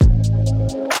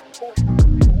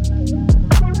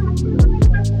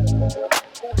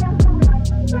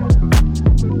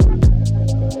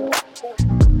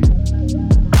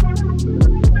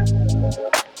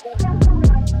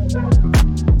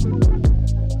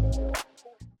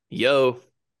Yo,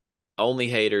 only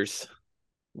haters.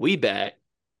 We back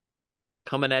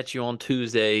coming at you on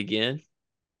Tuesday again,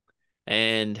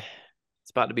 and it's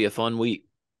about to be a fun week.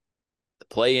 The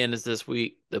play-in is this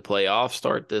week. The playoffs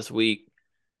start this week.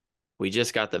 We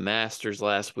just got the Masters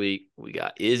last week. We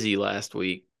got Izzy last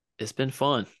week. It's been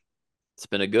fun. It's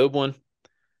been a good one.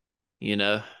 You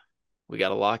know, we got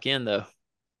to lock in though.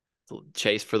 The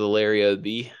chase for the Larry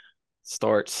OB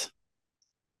starts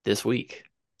this week.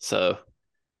 So,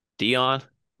 Dion,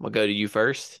 I'm gonna go to you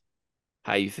first.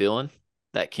 How you feeling?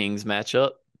 That Kings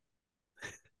matchup?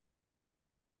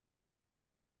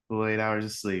 Full 8 hours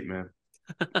of sleep, man.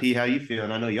 P, how you feeling?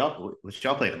 I know y'all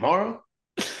play tomorrow.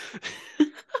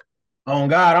 Oh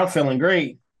God, I'm feeling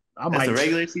great. I That's the might.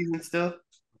 regular season still.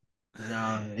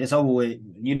 Nah, it's over with.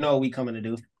 You know what we coming to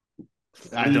do.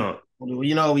 I We, don't.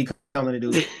 you know what we coming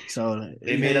to do. So,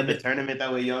 They made up a tournament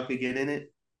that way y'all could get in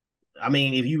it. I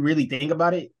mean, if you really think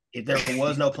about it, if there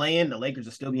was no playing, the Lakers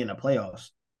would still be in the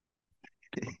playoffs.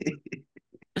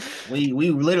 We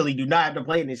literally do not have to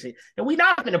play in this shit, and we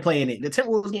not going to play in it. The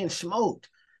Timberwolves getting smoked,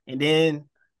 and then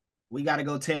we got to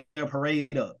go tear a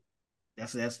parade up.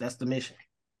 That's the mission.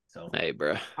 So Hey,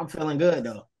 bro. I'm feeling good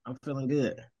though. I'm feeling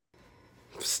good.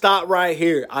 Stop right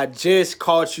here. I just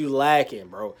caught you lacking,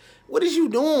 bro. What is you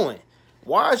doing?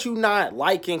 Why are you not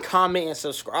liking, commenting,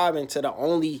 subscribing to the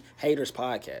Only Haters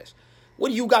podcast? What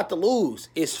do you got to lose?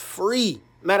 It's free.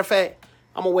 Matter of fact,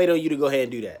 I'm going to wait on you to go ahead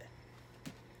and do that.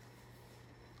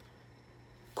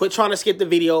 Quit trying to skip the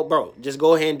video, bro. Just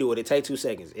go ahead and do it. It takes 2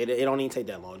 seconds. It don't even take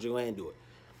that long. Just go ahead and do it.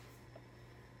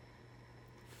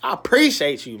 I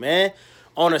appreciate you, man.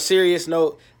 On a serious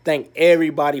note, thank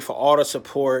everybody for all the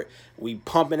support. We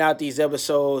pumping out these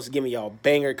episodes, giving y'all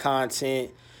banger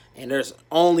content, and there's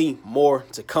only more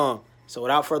to come. So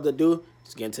without further ado,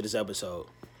 let's get into this episode.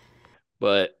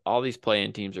 But all these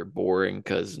playing teams are boring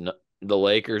because the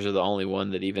Lakers are the only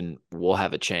one that even will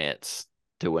have a chance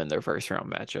to win their first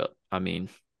round matchup. I mean,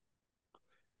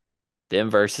 them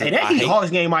versus Hey, that I Heat hate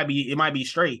Hawks game might be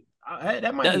straight.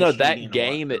 That might be a no street that game to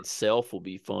watch. game itself will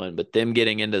be fun, but them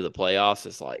getting into the playoffs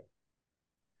is like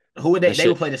Who would they? that They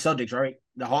would shit. play the Celtics, right?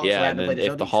 The Hawks would Yeah, have and to play then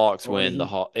the if the Celtics Hawks or the win,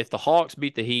 Heat. If the Hawks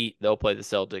beat the Heat, they'll play the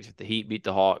Celtics. If the Heat beat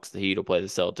the Hawks, the Heat will play the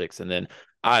Celtics, and then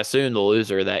I assume the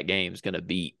loser of that game is going to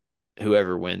beat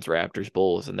whoever wins Raptors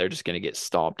Bulls, and they're just going to get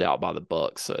stomped out by the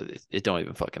Bucks. So it don't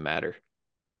even fucking matter.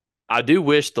 I do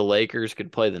wish the Lakers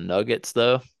could play the Nuggets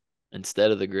though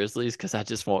instead of the Grizzlies because I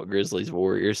just want Grizzlies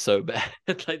Warriors so bad.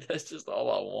 Like that's just all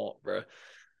I want, bro.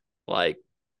 Like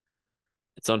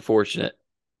it's unfortunate.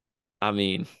 I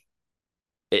mean,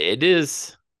 it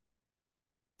is.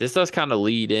 This does kind of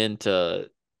lead into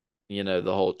the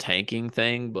whole tanking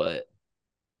thing, but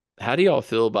how do y'all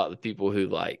feel about the people who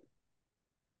like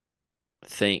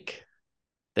think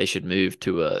they should move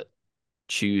to a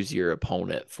choose your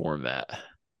opponent format?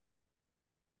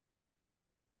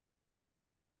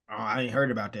 I ain't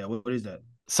heard about that. What is that?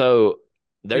 So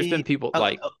I there's been mean, people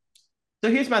like so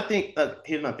here's my thing.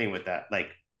 Here's my thing with that. Like,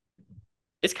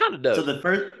 it's kind of so dope.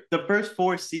 the first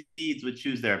four seeds would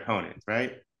choose their opponents,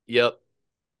 right? Yep.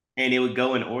 And it would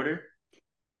go in order.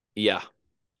 Yeah.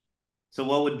 So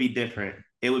what would be different?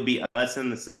 It would be us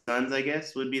and the Suns, I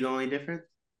guess, would be the only difference.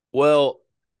 Well,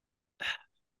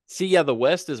 see, yeah, the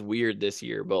West is weird this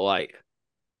year, but like,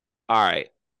 all right.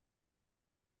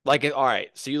 Like, all right.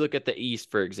 So you look at the East,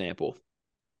 for example.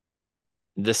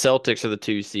 The Celtics are the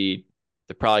 2 seed.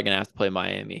 They're probably going to have to play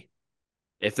Miami.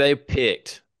 If they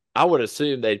picked, I would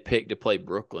assume they'd pick to play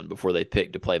Brooklyn before they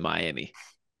pick to play Miami.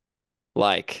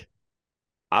 Like,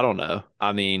 I don't know.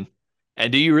 I mean,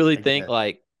 and do you really I think guess.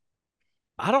 like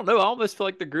I don't know. I almost feel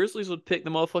like the Grizzlies would pick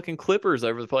the motherfucking Clippers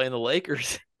over playing the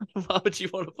Lakers. Why would you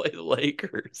want to play the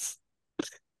Lakers?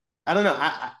 I don't know.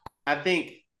 I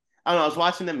think I don't know. I was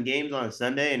watching them games on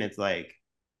Sunday, and it's like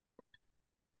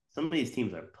some of these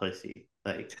teams are pussy.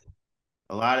 Like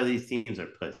a lot of these teams are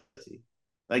pussy.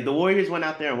 Like the Warriors went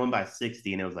out there and won by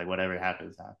 60, and it was like whatever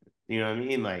happens, happens. You know what I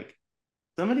mean? Like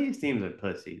some of these teams are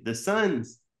pussy. The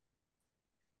Suns,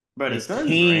 bro. The The Suns ran.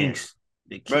 Kings,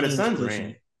 the Bro, the Kings Suns ran.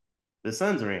 pussy. The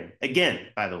Suns ran again.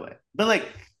 By the way, but like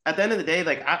at the end of the day,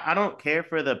 like I don't care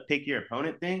for the pick your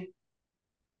opponent thing.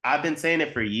 I've been saying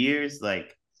it for years.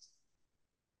 Like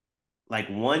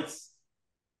once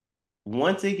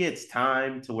it gets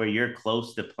time to where you're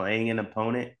close to playing an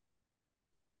opponent,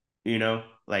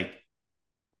 like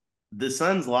the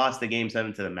Suns lost the game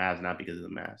 7 to the Mavs, not because of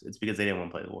the Mavs. It's because they didn't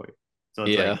want to play the Warriors. So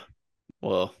it's Yeah. like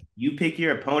Well, you pick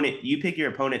your opponent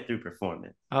through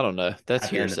performance I don't know. That's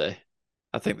at the end of hearsay.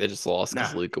 I think they just lost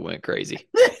because nah. Luca went crazy.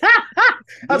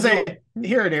 I This is say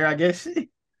here or there, I guess.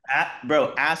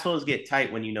 Bro, assholes get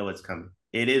tight when you know it's coming.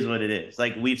 It is what it is.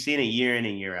 Like we've seen it year in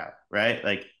and year out, right?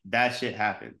 Like that shit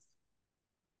happens.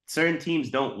 Certain teams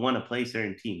don't want to play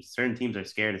certain teams. Certain teams are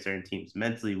scared of certain teams,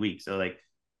 mentally weak. So like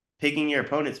picking your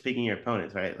opponents,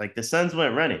 right? Like the Suns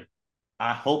went running.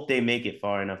 I hope they make it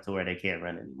far enough to where they can't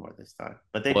run anymore this time.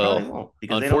 But they probably Well, won't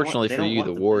because unfortunately they for don't you, want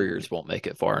the to play. Warriors won't make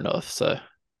it far enough. So,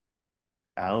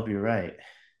 I hope you're right.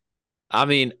 I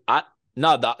mean,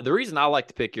 the reason I like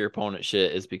to pick your opponent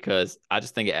shit is because I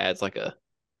just think it adds like a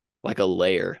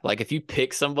layer. Like if you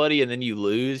pick somebody and then you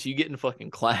lose, you get in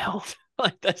fucking clowned.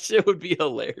 Like that shit would be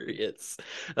hilarious.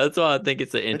 That's why I think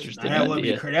it's an interesting That would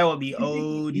be idea. that would be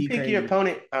You OD pick your crazy.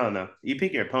 opponent. I don't know. You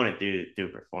pick your opponent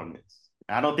through performance.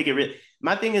 I don't think it really.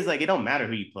 My thing is like it don't matter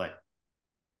who you play.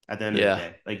 At the end of the Yeah.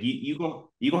 day, like you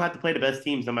gonna have to play the best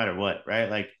teams no matter what, right?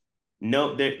 Like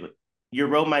no, your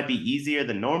road might be easier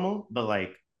than normal, but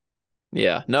like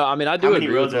Yeah. No, I mean, how many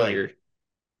roads are like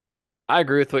I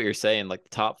agree with what you're saying. Like the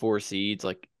top four seeds,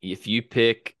 like if you're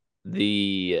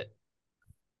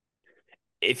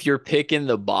picking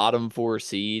the bottom four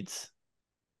seeds,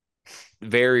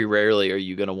 very rarely are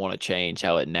you going to want to change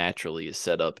how it naturally is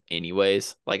set up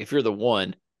anyways. Like if you're the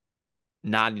one,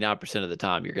 99% of the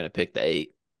time you're going to pick the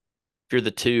eight. If you're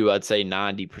the two, I'd say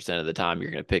 90% of the time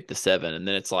you're going to pick the seven. And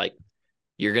then it's like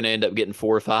you're going to end up getting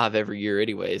 4 or 5 every year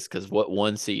anyways, because what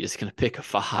one seed is going to pick a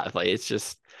 5? Like it's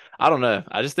just, I don't know.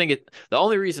 I just think the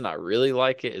only reason I really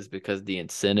like it is because the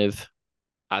incentive,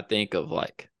 I think, of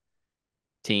like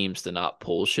teams to not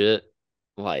pull shit.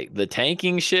 Like the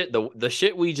tanking shit, the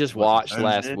shit we just what the watched Suns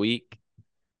last did. week.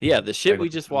 Yeah, the shit Like we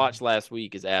what the just Suns did. watched last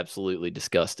week is absolutely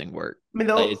disgusting work. I mean,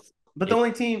 Like but it the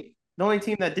only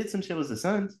team that did some shit was the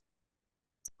Suns.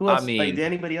 Who I else? Like, mean, did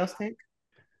anybody else tank?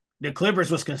 The Clippers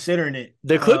was considering it.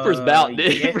 the Clippers bout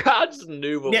did, Yeah, bro. I just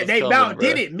knew what yeah, was they coming, about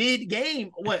did bro. it mid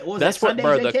game. What was that That's what, Sunday,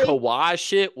 bro. The JK? Kawhi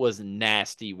shit was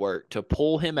nasty work to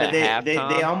pull him But at halftime.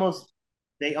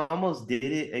 they almost did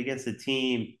it against a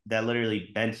team that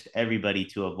literally benched everybody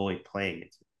to avoid playing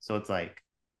it. So it's like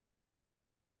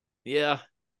Yeah,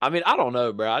 I mean, I don't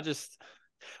know, bro. I just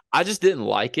didn't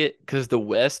like it because the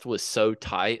West was so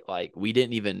tight. Like we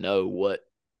didn't even know what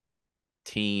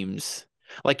teams.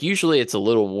 Like usually it's a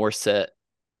little more set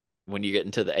when you get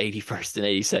into the 81st and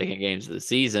 82nd games of the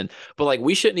season. But like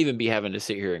we shouldn't even be having to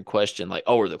sit here and question like,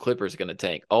 oh, are the Clippers going to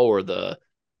tank? Oh, are the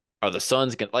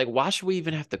Suns going to like? Why should we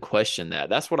even have to question that?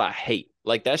 That's what I hate.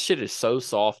 Like that shit is so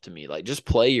soft to me. Like just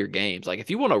play your games. Like if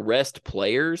you want to rest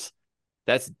players,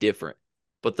 that's different.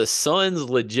 But the Suns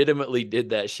legitimately did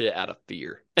that shit out of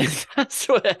fear. That's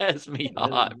what has me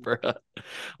hot, bro.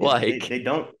 Like, they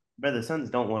don't. But the Suns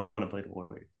don't want to play the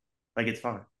Warriors. Like it's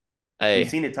fine. We've hey,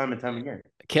 seen it time and time again.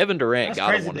 Kevin Durant That's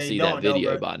got to crazy. want to They see that don't know,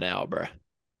 video bro. by now, bro.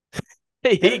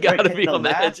 He got to be The on the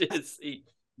edge last, of his seat.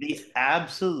 the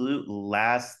absolute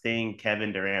last thing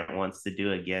Kevin Durant wants to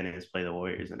do again is play the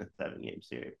Warriors in a 7-game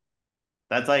series.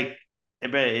 That's like,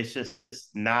 bro, it's just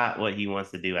not what he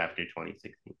wants to do after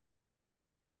 2016.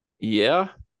 Yeah.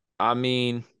 I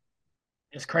mean,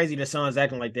 It's crazy the Suns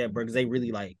acting like that, bro, because they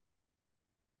really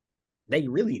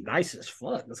nice as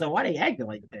fuck. So why they acting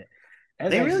like that?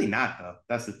 That's They actually, really not though.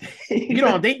 That's the thing. you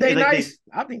don't think they like nice?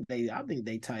 I think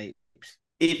they tight.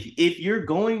 if you're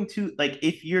going to like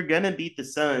if you're gonna beat the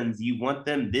Suns, you want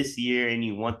them this year and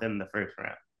you want them the first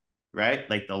round, right?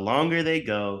 Like the longer they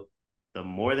go, the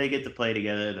more they get to play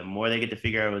together, the more they get to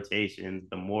figure out rotations,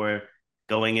 the more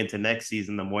going into next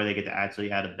season, the more they get to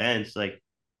actually add a bench. Like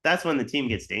that's when the team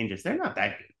gets dangerous. They're not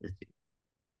that good.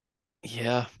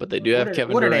 yeah, but they do have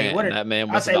Kevin What are they? Durant,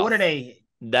 and I say? What are they?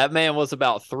 that man was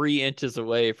about 3 inches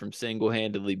away from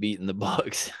single-handedly beating the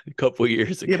Bucks a couple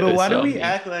years Yeah, ago. but So I mean,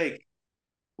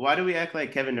 why do we act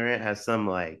like Kevin Durant has some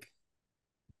like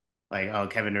oh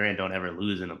Kevin Durant don't ever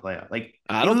lose in a playoff? Like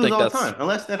I he don't loses think all the that's. time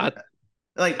unless Steph I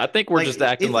I like think we're just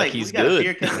acting it's like like we he's gotta good.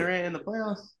 fear Kevin Durant in the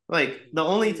playoffs. Like the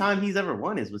only time he's ever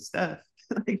won is with Steph.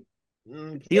 Like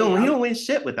he don't win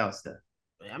shit without Steph.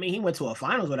 I mean, he went to a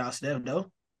finals without Steph,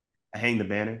 though. I hang the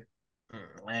banner.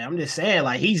 I'm just saying,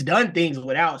 like he's done things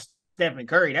without Stephen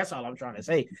Curry. That's all I'm trying to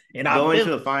say. And I Going feel,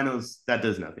 to the finals, that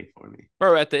does nothing for me.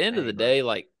 Bro, at the end of hey, the bro. day,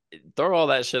 like throw all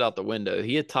that shit out the window.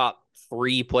 He a top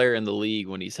 3 player in the league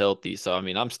when he's healthy. So I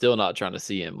mean, I'm still not trying to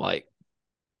see him like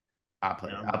I'll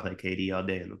play KD all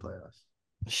day in the playoffs.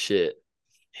 shit.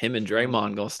 Him and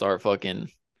Draymond gonna start fucking.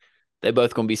 They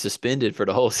both gonna be suspended for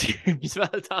the whole series by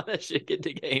the time that shit get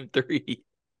to game 3.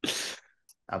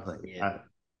 I'll play. Yeah. I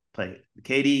play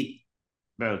KD,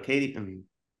 bro. KD. I mean,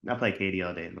 I play KD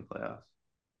all day in the playoffs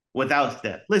without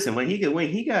Steph. Listen, when he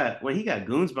got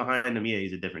goons behind him, yeah,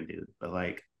 he's a different dude. But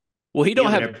like Well, he he don't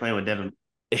over have there playing with Devin.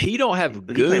 He don't have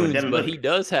But he played with goons, Devin but Booker. he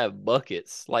does have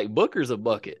buckets. Like Booker's a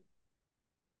bucket.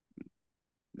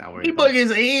 Not worried D about Book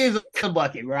he is a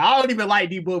bucket, bro. I don't even like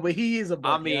D Book, but he is a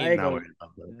bucket. mean, ain't not gonna, worried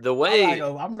about Book. The way,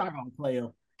 I'm not gonna play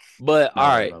him. but Not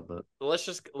all worried right, about Book. let's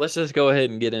just go ahead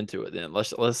and get into it then.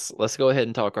 Let's go ahead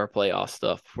and talk our playoff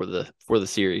stuff for the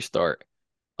series start.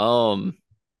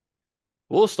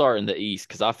 We'll start in the East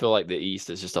because I feel like the East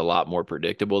is just a lot more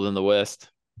predictable than the West.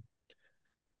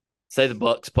 Say the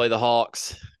Bucks play the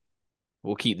Hawks.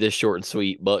 We'll keep this short and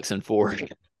sweet. Bucks and 4.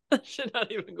 Should not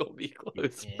even gonna be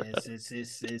close. Yeah,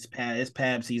 it's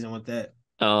Pab season with that.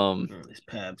 It's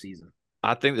Pab season.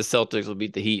 I think the Celtics will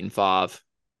beat the Heat in 5.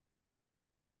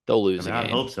 They'll lose I a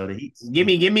game. hope so. The Heat. Give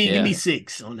me Yeah.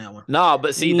 6 on that one. No,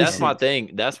 but see, me that's 6. my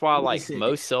thing. That's why, Give me like, 6.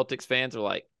 most Celtics fans are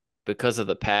like, because of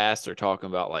the past, they're talking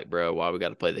about, like, bro, why we got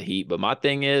to play the Heat. But my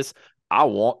thing is, I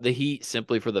want the Heat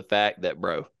simply for the fact that,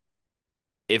 bro,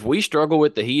 if we struggle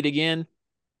with the Heat again,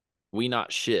 we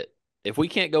not shit. If we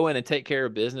can't go in and take care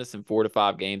of business in 4 to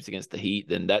 5 games against the Heat,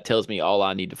 then that tells me all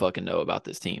I need to fucking know about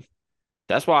this team.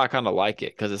 That's why I kind of like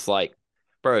it, because it's like,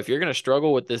 bro, if you're gonna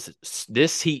struggle with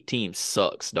this Heat team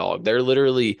sucks, dog. They're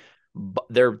literally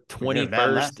they're They were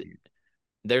bad last 21st.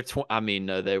 year. I mean,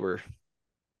 no, they were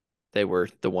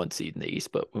the 1 seed in the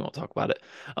East, but we won't talk about it.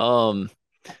 I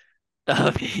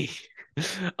mean,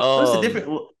 What's the difference?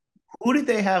 Who did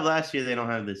they have last year? They don't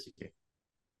have this year.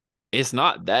 it's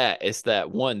not that. It's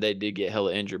that one they did get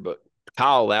hella injured, but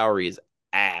Kyle Lowry is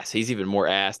ass. He's even more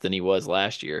ass than he was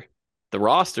last year. The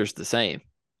roster's the same,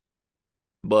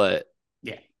 but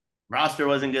Yeah, roster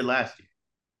wasn't good last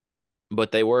year.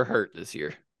 they were hurt this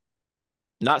year.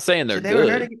 Not saying they're So they good.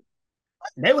 were hurt again.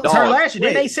 They was Dog, hurt last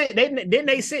year. wait. Didn't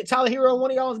they sit Tyler Hero in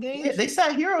one of y'all's games? Yeah, they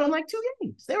sat Hero in like 2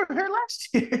 games. They were hurt last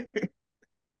year.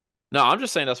 No, I'm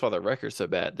just saying that's why their record's so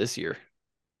bad this year.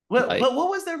 But Like, what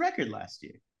was their record last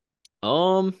year?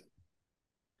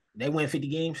 They win 50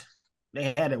 games.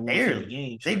 They had to win 50 Barely.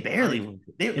 games. They barely won.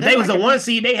 If they was a 1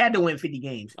 seed, they had to win 50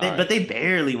 games. All right. But they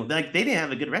barely won. Like they didn't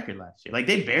have a good record last year. Like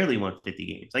they barely won 50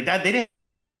 games. Like that, they didn't.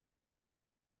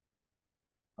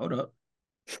 Hold up.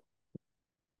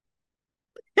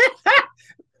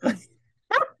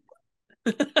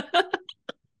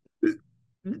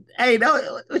 Hey,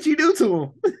 no, what you do to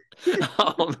him?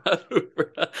 I don't know, bro.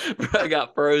 I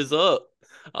got froze up.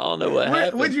 I don't know what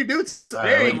happened. What'd you do? There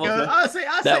There you you go. go. I say,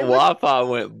 that what- Wi-Fi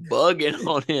went bugging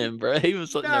on him, bro. He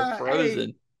was sitting there Nah,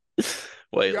 frozen.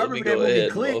 Wait, Y'all let me remember that go movie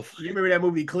ahead. Click? You remember that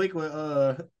movie Click with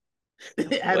Adam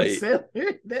Wait. Sandler?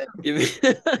 Give me,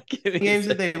 give me Games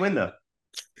did they win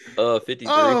though? 53.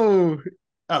 Oh,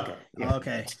 Okay. Yeah.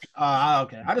 okay.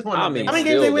 Okay. I just want to I know mean, How many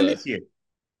still, games they win though. this year?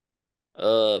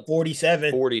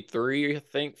 47. 43, I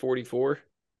think 44.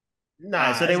 Nah, All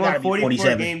right, so they it's gotta won be 44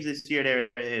 47. games this year.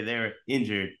 They were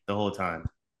injured the whole time,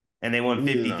 and they won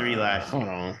 53 last year.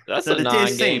 Hold on. That's So a the 9-game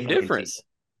same fucking difference.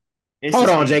 It's Hold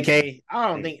the on, same JK. team. I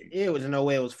don't Same think team. it was no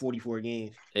way it was 44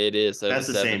 games. It is That's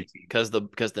the 77 same team. because the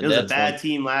It was a Nets bad won.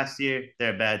 team last year.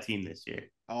 They're a bad team this year.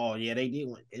 Oh yeah, they did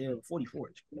win. It was 44.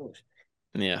 It's close.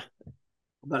 Yeah,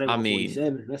 But I mean,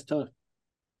 47. That's tough.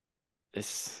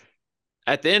 it's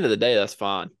at the end of the day, that's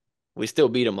fine. We still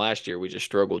beat them last year. We just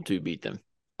struggled to beat them.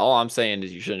 All I'm saying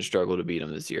is you shouldn't struggle to beat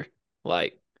them this year.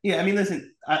 Like, Yeah, I mean,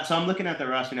 listen. So I'm looking at the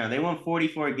roster now. They won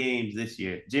 44 games this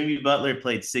year. Jimmy Butler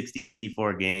played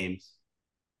 64 games.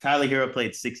 Tyler Hero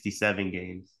played 67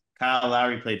 games. Kyle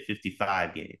Lowry played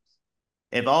 55 games.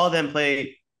 If all of them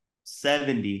play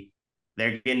 70,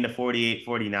 they're getting to 48,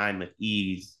 49 with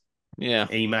ease. yeah,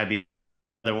 And you might be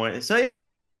the one. So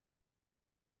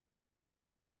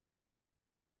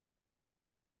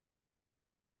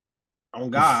On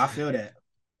God, I feel that.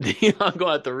 I'm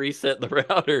gonna have to reset the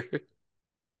router.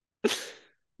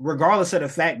 Regardless of the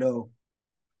fact, though.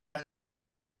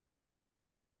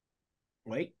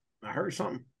 Wait, I heard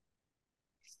something.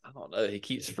 I don't know. He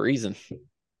keeps freezing.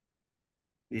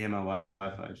 yeah, my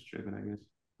Wi-Fi is tripping, I guess.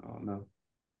 Oh no.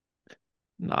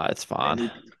 Nah, it's fine.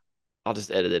 I'll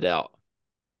just edit it out.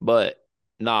 But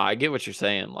nah, I get what you're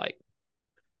saying. Like,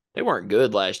 they weren't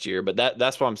good last year, but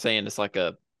that's what I'm saying. It's like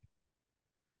a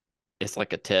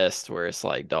test where it's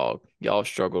like, dog, y'all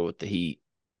struggle with the Heat.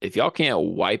 If y'all can't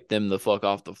wipe them the fuck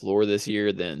off the floor this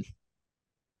year, then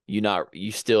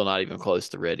you still not even close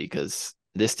to ready because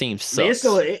this team sucks.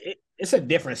 It's a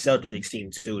different Celtics team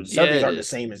too. The Yeah, Celtics it aren't the is.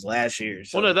 same as last year.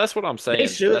 So. Well, no, that's what I'm saying. They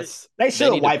should They need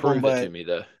to wipe them, prove it but to me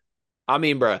though. I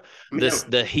mean, bro, I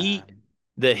mean,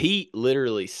 the Heat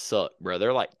literally suck, bro.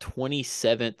 They're like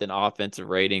 27th in offensive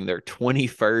rating. They're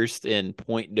 21st in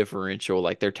point differential.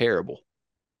 Like, they're terrible.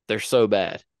 They're so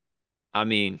bad. I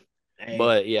mean, Hey,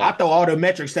 But I yeah, throw all the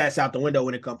metric stats out the window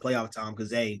when it comes playoff time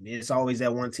because it's always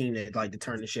that one team that like to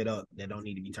turn the shit up that don't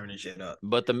need to be turning shit up.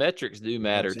 but the metrics do You know what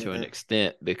I'm matter to an saying?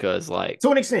 extent because like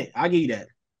To an extent, I give you that.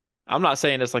 I'm not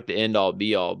saying it's like the end all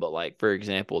be all, but like for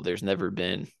example,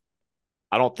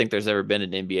 I don't think there's ever been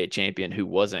an NBA champion who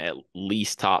wasn't at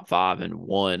least top 5 in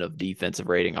one of defensive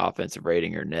rating, offensive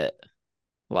rating, or net.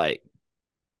 Like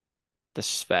that's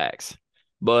just facts.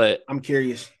 But I'm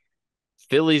curious.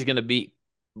 Philly's gonna beat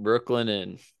Brooklyn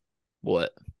in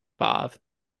what 5?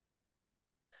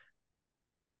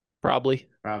 Probably.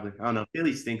 Probably. I don't know.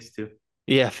 Philly stinks too.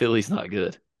 Yeah, Philly's not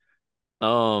good.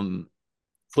 Um,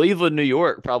 Cleveland, New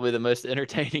York, probably the most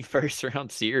entertaining first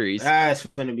round series. That's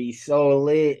gonna be so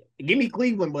lit. Give me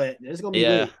Cleveland, but it's gonna be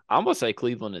Yeah, lit. I'm gonna say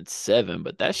Cleveland in 7,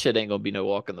 but that shit ain't gonna be no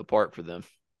walk in the park for them.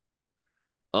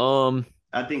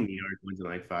 I think New York wins in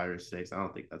like 5 or 6. I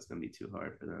don't think that's gonna be too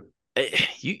hard for them.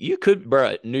 You could,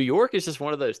 bro. New York is just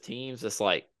one of those teams that's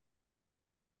like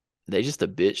they just a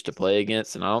bitch to play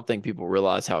against, and I don't think people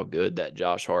realize how good that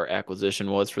Josh Hart acquisition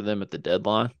was for them at the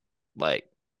deadline. Like,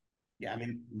 Yeah, I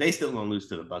mean they still gonna lose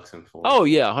to the Bucks in 4. oh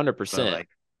yeah, But 100%. like,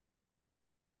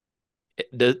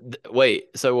 Wait,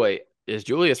 is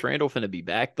Julius Randle finna be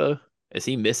back though? Is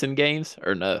he missing games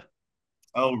or no?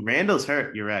 oh, Randall's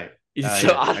hurt. You're right.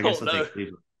 So Yeah, I I guess don't I'll know. take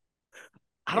Cleveland.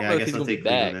 I don't Yeah, know I if guess he's I'll gonna be take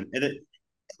Cleveland back. then.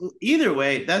 Either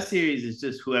way, that series is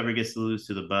just whoever gets to lose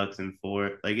to the Bucks in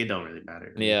 4. Like it don't really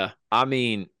matter to me. Yeah, I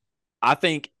mean, I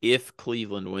think if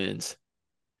Cleveland wins,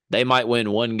 they might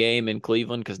win one game in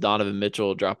Cleveland because Donovan Mitchell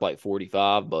will drop like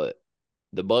 45, but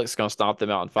the Bucks gonna stomp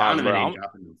them out in 5, Donovan bro. ain't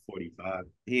dropping no 45.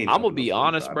 He ain't I'm gonna dropping no be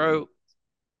honest, 45. bro.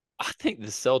 I think the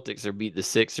Celtics are beat the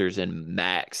Sixers in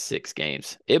max 6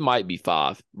 games. It might be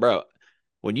 5, bro.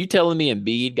 When you telling me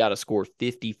Embiid got to score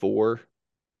 54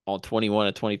 on 21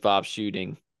 and 25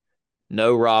 shooting,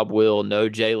 no Rob Will, no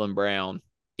Jaylen Brown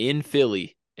in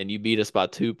Philly, and you beat us by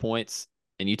 2 points,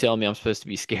 and you tell me I'm supposed to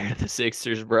be scared of the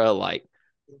Sixers, bro? Like,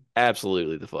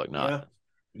 absolutely the fuck not. Yeah,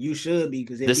 you should be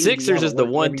because The Embiid be Sixers out of is the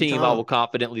work one every team I will time.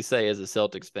 confidently say as a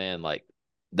Celtics fan, like,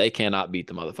 they cannot beat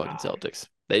the motherfucking Nah, Celtics.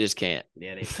 They just can't.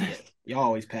 yeah, y'all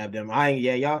always pab them. I ain't.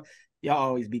 Yeah, y'all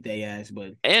always beat their ass,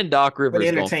 but And Doc for the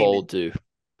Rivers gonna entertainment. fold too,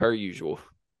 per usual.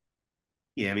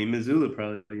 Yeah, I mean Missoula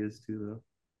probably is too though.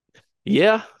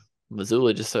 Yeah,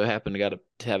 Missoula just so happened to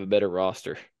have a better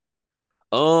roster.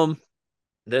 Um,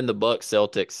 then the Bucks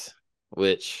Celtics,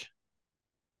 which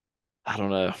I don't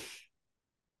know.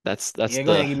 That's Yeah,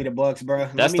 go ahead and the give me the Bucks, bro.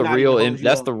 Let me not even hold you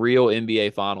that's up. the real NBA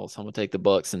Finals. I'm gonna take the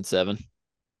Bucks in 7.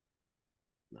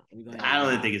 No, let me go ahead I and, don't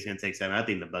even think it's gonna take 7. I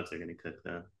think the Bucks are gonna cook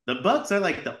them. The Bucks are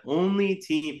like the only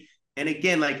team, and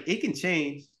again, like it can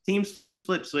change. Teams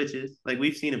flip switches, like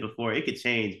we've seen it before. It could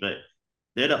change, but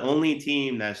they're the only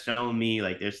team that's shown me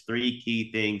like there's 3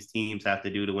 key things teams have to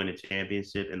do to win a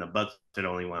championship, and the Bucks are the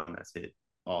only one that's hit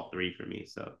all 3 for me.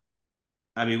 So,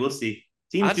 I mean, we'll see.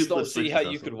 I Teams do just don't flip see how switches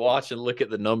though you could sometimes. watch and look at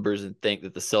the numbers and think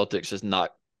that the Celtics is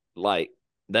not like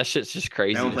that shit's just They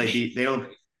crazy don't to play. me.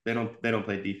 They don't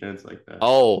play defense like that.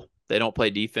 Oh, they don't play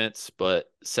defense, but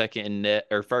second in net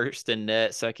or first in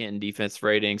net, second in defense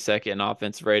rating, second in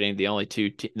offensive rating. The only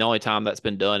time that's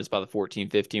been done is by the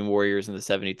 14-15 Warriors and the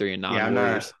 73 and Yeah, 9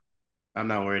 Warriors. I'm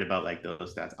not worried about like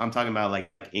those stats. I'm talking about like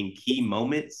in key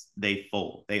moments they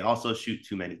fold. They also shoot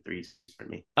too many threes for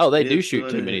me. Oh, they It do is shoot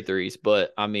what too it many is. threes,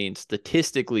 but I mean,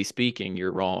 statistically speaking,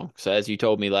 you're wrong. So as you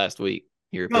told me last week,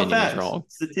 your No opinion is facts. wrong.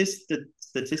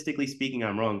 Statistically speaking,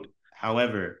 I'm wrong.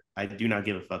 However, I do not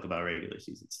give a fuck about regular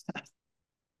seasons.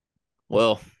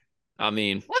 Well, I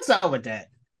mean, what's up with that?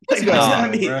 What's Like, going Nah, I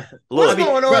on, mean, bro? What's look,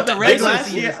 going on with the regular last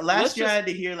season? year, let's I just had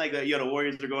to hear like, yo, the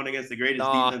Warriors are going against the greatest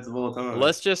nah. defense of all time.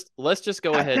 Let's just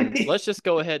go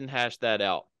ahead and hash that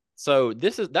out. So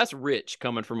that's rich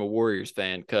coming from a Warriors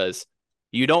fan because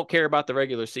you don't care about the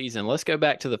regular season. Let's go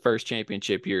back to the first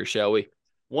championship year, shall we?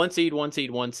 One seed,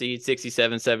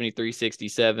 67, 73,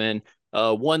 67.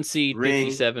 One seed, Ring,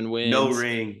 57 no wins.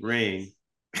 ring.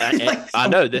 And Like, I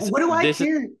know what do I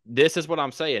care? this is what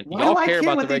I'm saying. Why Y'all do I care care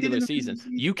about the what they did regular in the season. regular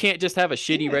season? You can't just have a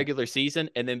shitty Yeah. regular season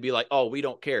and then be like, oh, we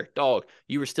don't care. Dog,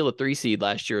 you were still a 3 seed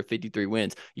last year with 53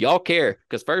 wins. Y'all care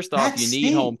because first off, That you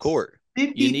need home stinks. court.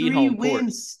 You need 53 home court.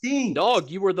 wins stinks. Dog,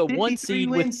 you were the 53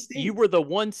 wins you stinks. were the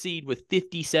 1 seed with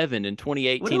 57 in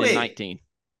 2018 and 19.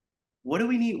 What do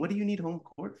we need? What do you need home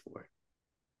court for?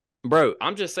 Bro,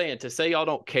 I'm just saying to say y'all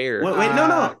don't care. Wait,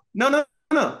 no.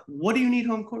 What do you need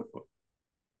home court for?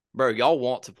 Bro, y'all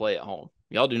want to play at home.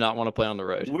 Y'all do not want to play on the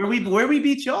road. Where we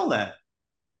beat y'all at?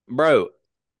 Bro,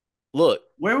 look,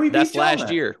 Where we that's beat y'all last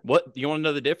at? year. What you want to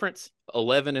know the difference?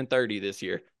 11 and 30 this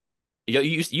year.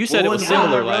 You said What it was was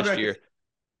similar our road last record? year.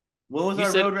 What was You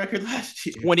our said road record last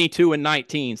year?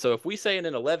 22-19. So if we say an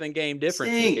 11-game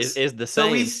difference is the same.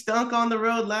 So we stunk on the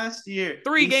road last year.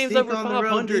 3 games over on the road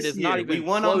 500 this is year. not even we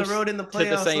won on the close road in the playoffs. to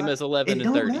the same as 11 it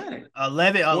and don't 30. matter.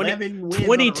 11 wins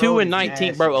 22 and is 19,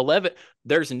 nasty. bro. 11.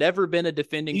 There's never been a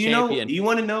defending champion. You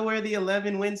want to know where the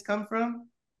 11 wins come from?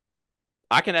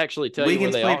 I can actually tell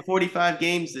Wiggins you where they played 45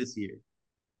 games this year.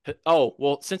 Oh,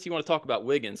 well, since you want to talk about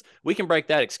Wiggins, we can break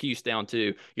that excuse down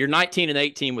too. You're 19 and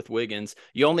 18 with Wiggins.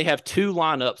 You only have 2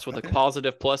 lineups with a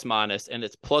positive plus minus, and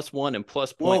it's +1 and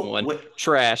 +0.1.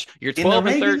 Trash. You're 12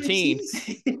 and 13.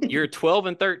 You're 12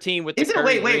 and 13 with the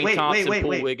Curry, Green, Thompson,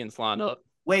 Poole, Wiggins lineup.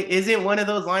 Wait, isn't one of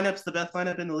those lineups the best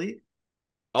lineup in the league?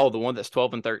 Oh, the one that's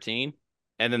 12 and 13?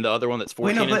 And then the other one that's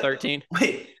 14 and 13?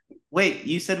 Wait,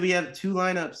 you said we have 2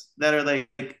 lineups that are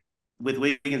like with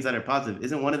Wiggins that are positive.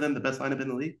 Isn't one of them the best lineup in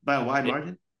the league by a wide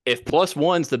margin? If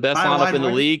 +1's the best lineup in the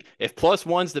league, if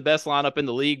 +1's the best lineup in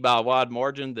the league by a wide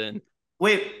margin, then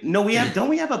wait, no, don't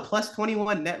we have a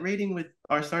 +21 net rating with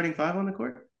our starting 5 on the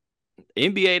court?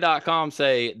 NBA.com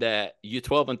say that you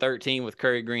 12 and 13 with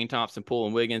Curry, Green, Thompson, Poole,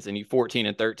 and Wiggins, and you 14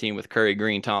 and 13 with Curry,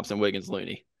 Green, Thompson, Wiggins,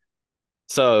 Looney.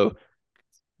 So,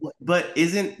 but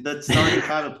isn't the starting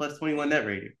 5 a +21 net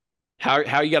rating?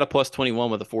 How you got a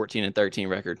 +21 with a 14 and 13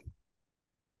 record?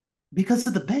 Because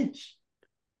of the bench.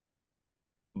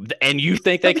 And you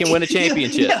think they can win a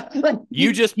championship?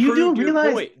 You just proved your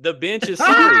point. The bench is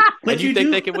sorry, and you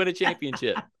think they can win a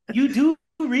championship? You do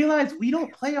realize we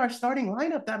don't play our starting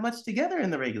lineup that much together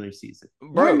in the regular season,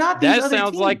 bro. That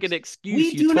sounds like an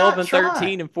excuse. You 12 and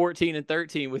 13 and 14 and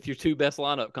 13 with your 2 best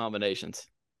lineup combinations.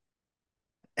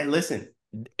 And listen,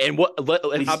 and what?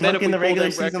 I bet if we in the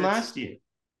regular season records, last year.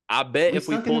 I bet if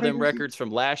we pull them records from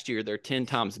last year, they're 10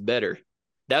 times better.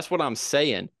 That's what I'm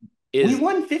saying. We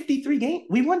won 53 games.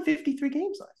 We won 53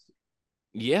 games last year.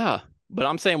 Yeah, but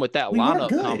I'm saying with that lineup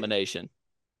combination,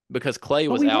 because Clay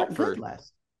was out for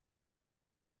last.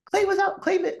 Clay was out.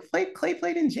 Clay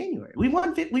played in January. We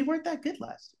weren't that good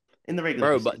last year in the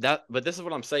regular season. But this is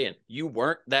what I'm saying. You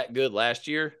weren't that good last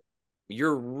year.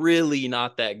 You're really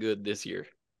not that good this year,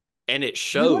 and it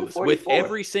shows with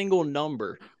every single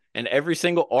number and every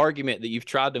single argument that you've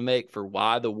tried to make for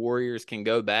why the Warriors can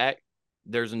go back.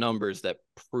 There's numbers that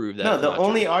prove that. No, the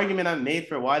only argument I've made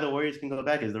for why the Warriors can go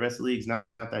back is the rest of the league's not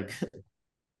that good.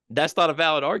 That's not a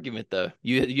valid argument, though.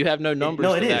 You have no numbers.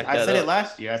 No, it is. I said it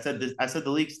last year. I said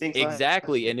the league stinks.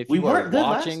 Exactly. And if you are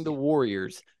watching the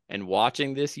Warriors and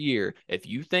watching this year, if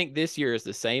you think this year is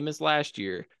the same as last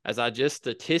year, as I just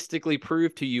statistically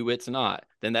proved to you it's not,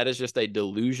 then that is just a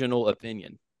delusional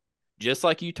opinion. Just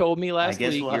like you told me last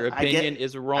week, your opinion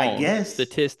is wrong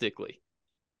statistically.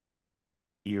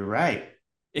 You're right.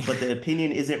 But the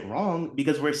opinion isn't wrong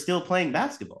because we're still playing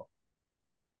basketball.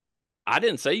 I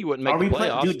didn't say you wouldn't make the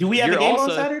playoffs. Do we have a game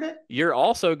on Saturday? You're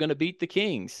also going to beat the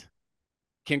Kings.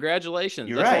 Congratulations.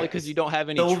 You're That's right. only because you don't have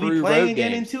any we'll true be playing road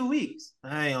again games. in 2 weeks.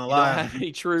 I ain't gonna lie. You don't have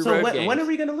any true road games. When are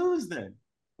we going to lose then?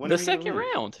 The second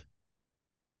round.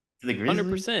 The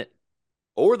Grizzlies? 100%.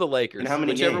 Or the Lakers.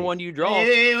 Whichever one you draw.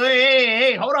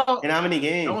 Hey, hold on. In how many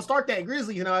games? Don't start that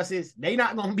Grizzlies analysis. They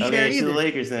not going to be there either. The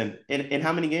Lakers then. In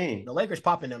how many games? The Lakers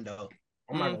popping them, though.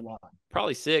 I'm not going to lie.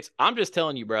 Probably 6. I'm just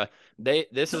telling you, bro. Wait,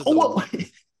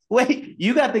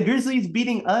 you got the Grizzlies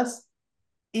beating us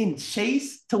in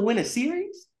chase to win a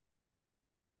series?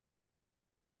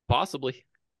 Possibly.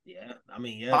 Yeah, I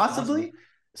mean, yeah. Possibly?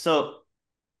 So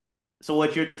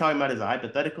what you're talking about is a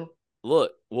hypothetical?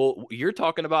 Look, well, you're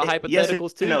talking about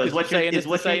hypotheticals too. No, is what you're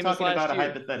talking about a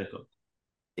hypothetical?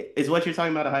 Is what you're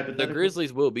talking about a hypothetical? The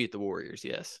Grizzlies will beat the Warriors,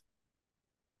 yes.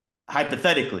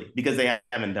 Hypothetically, because they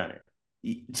haven't done it.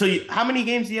 So how many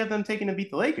games do you have them taking to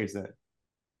beat the Lakers then?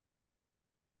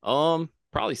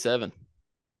 Probably 7.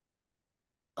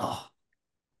 Oh,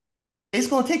 it's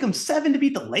gonna take them 7 to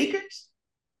beat the Lakers?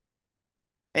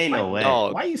 Ain't no way.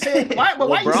 Why you saying? Why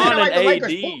you saying it like the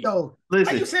Lakers poop though?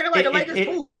 Listen, why you saying it like the Lakers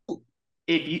poop?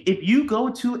 If you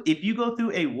go through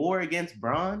a war against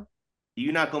Bron,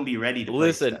 you're not gonna be ready to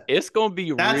listen. It's gonna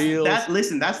be real. That's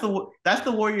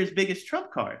the Warriors' biggest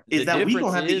trump card is that we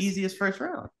gonna have the easiest first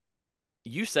round.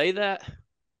 You say that,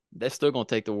 that's still gonna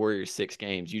take the Warriors 6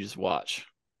 games. You just watch.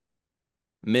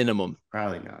 Minimum.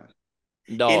 Probably not.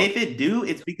 Dog. And if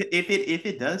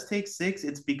it does take 6,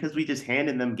 it's because we just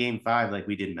handed them game 5 like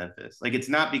we did Memphis. Like it's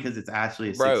not because it's actually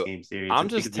a 6-game series. I'm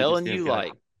just telling you,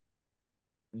 like,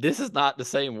 this is not the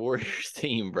same Warriors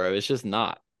team, bro. It's just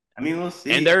not. I mean, we'll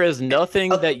see. And there is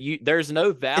nothing there's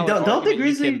no valid. Don't the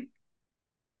Grizzlies?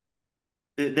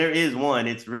 There is one.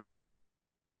 It's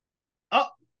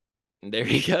there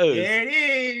he goes. There it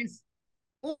is.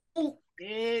 Ooh,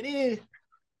 there it is.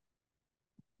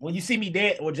 When you see me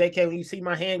dead, or JK, when you see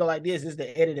my hand go like this is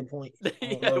the editing point.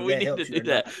 Yeah, we need to do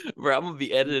that, bro. I'm gonna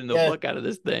be editing the fuck out of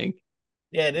this thing.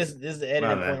 Yeah, this is the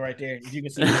editing point right there. If you can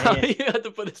see my hand, you have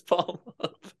to put his palm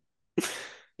up.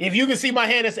 If you can see my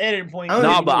hand, it's the editing point.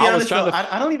 No, but I was trying to.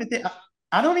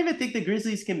 I don't even think the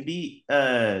Grizzlies can beat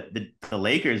the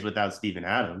Lakers without Steven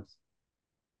Adams.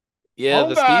 Yeah,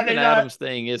 the Steven Adams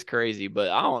thing is crazy,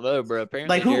 but I don't know, bro.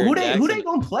 Apparently, like who they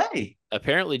gonna play?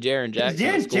 Apparently, Jaren Jackson.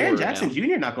 Jaren Jackson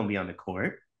Jr. not gonna be on the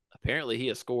court. Apparently, he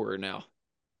a scorer now.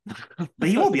 But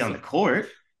he won't be on the court.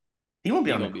 He won't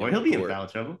be on the court. He'll be in foul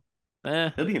trouble.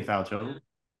 He'll be in foul trouble.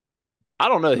 I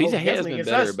don't know. He has been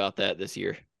better about that this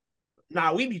year.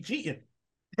 Nah, we be cheating.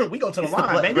 We go to the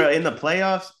line, baby. Bro, in the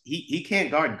playoffs, he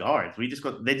can't guard guards. They just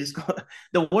go.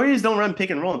 The Warriors don't run pick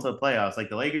and roll until the playoffs. Like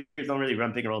the Lakers don't really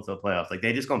run pick and roll until the playoffs. Like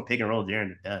they just gonna pick and roll Jaren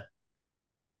to death.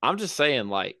 I'm just saying,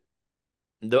 like,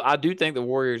 I do think the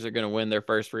Warriors are gonna win their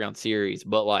first round series,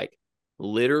 but like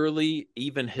literally,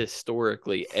 even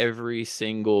historically, every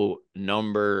single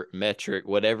number, metric,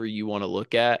 whatever you want to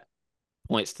look at,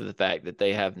 points to the fact that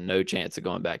they have no chance of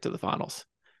going back to the finals.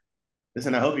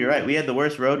 Listen, I hope you're right. We had the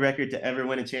worst road record to ever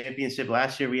win a championship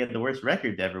last year. We had the worst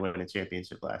record to ever win a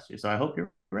championship last year. So I hope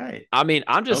you're right. I mean,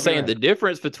 I'm just saying the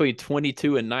difference between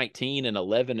 22-19 and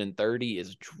 11-30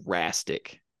 is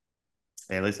drastic.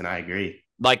 Hey, listen, I agree.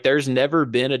 Like, there's never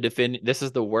been a this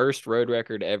is the worst road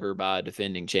record ever by a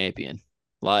defending champion.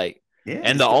 Like,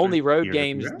 and the only road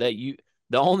games that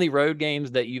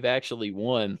you've actually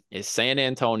won is San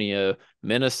Antonio,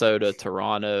 Minnesota,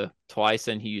 Toronto, twice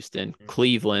in Houston,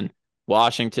 Cleveland,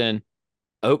 Washington,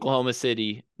 Oklahoma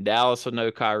City, Dallas with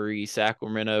no Kyrie,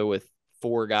 Sacramento with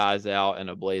 4 guys out, and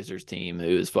a Blazers team who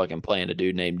is fucking playing a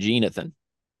dude named Jonathan.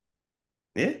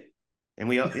 Yeah. And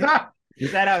we all shout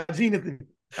out Jonathan.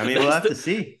 I mean, we'll have to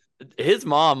see. His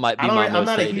mom might be I'm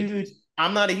not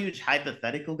a huge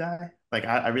hypothetical guy. Like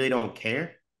I really don't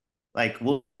care. Like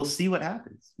we'll see what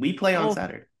happens. We play on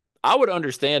Saturday. I would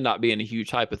understand not being a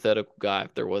huge hypothetical guy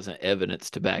if there wasn't evidence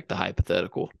to back the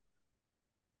hypothetical.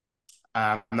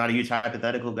 I'm not a huge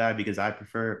hypothetical guy because I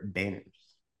prefer banners.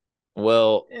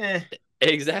 Well,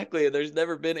 exactly. There's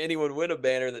never been anyone win a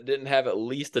banner that didn't have at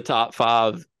least a top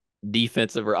 5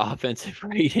 defensive or offensive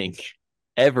rating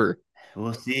ever.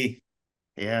 We'll see.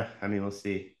 Yeah, I mean, we'll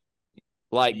see.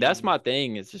 Like, that's my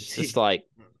thing. It's just like,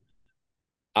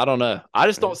 I don't know. I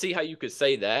just don't see how you could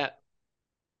say that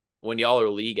when y'all are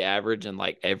league average in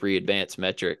like every advanced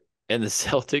metric, and the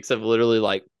Celtics have literally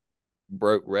like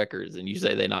broke records, and you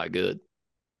say they're not good.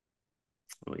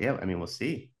 Well, yeah, I mean, we'll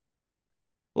see.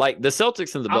 Like the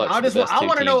Celtics and the Bucks. I just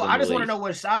want to know. I just want to know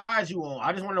what side you on.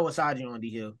 I just want to know what side you on, D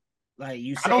Hill. Like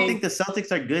you say, I don't think the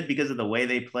Celtics are good because of the way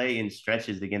they play in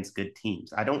stretches against good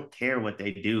teams. I don't care what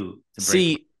they do to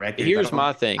break records. Here's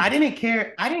my thing. I didn't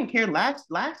care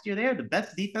last year. They are the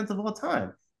best defense of all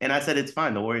time, and I said it's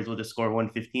fine. The Warriors will just score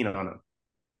 115 on them,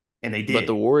 and they did. But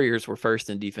the Warriors were first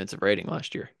in defensive rating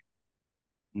last year.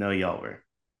 No, y'all were.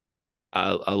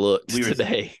 I looked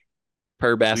today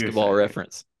per Basketball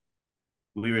Reference.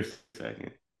 We were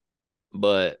second.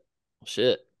 But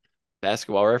shit,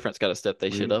 Basketball Reference got to step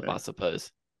their shit up, I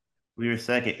suppose. We were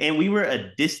second. And we were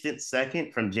a distant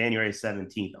second from January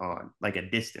 17th on. Like a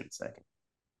distant second.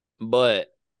 But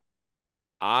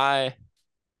I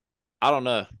don't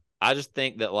know. I just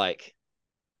think that like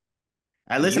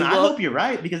I hope you're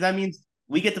right, because that means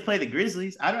we get to play the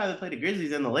Grizzlies. I'd rather play the Grizzlies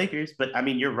than the Lakers, but I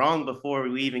mean, you're wrong before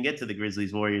we even get to the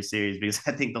Grizzlies-Warriors series, because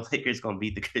I think the Lakers going to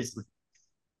beat the Grizzlies.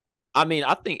 I mean,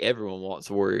 I think everyone wants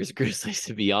Warriors-Grizzlies,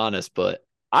 to be honest, but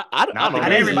I don't know.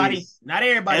 Not everybody.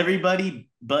 Everybody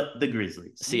but the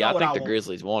Grizzlies. See, I think the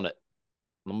Grizzlies want it.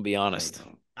 I'm going to be honest.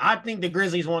 I think the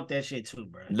Grizzlies want that shit too,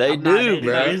 bro. They do,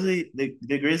 bro.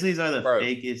 The Grizzlies are the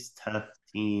fakest tough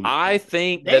team. I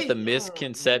think that the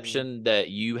misconception that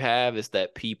you have is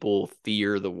that people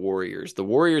fear the Warriors. The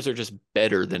Warriors are just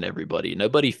better than everybody.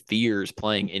 Nobody fears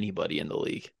playing anybody in the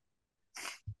league.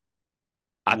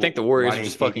 I think the Warriors are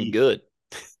just fucking good.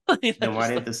 Then why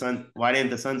didn't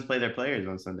the Suns play their players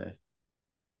on Sunday?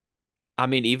 I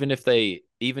mean, even if they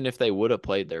would have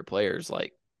played their players,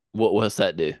 like, what's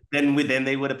that do? Then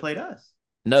they would have played us.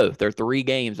 No, they're 3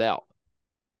 games out.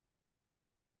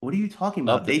 What are you talking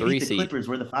about? They beat the Clippers.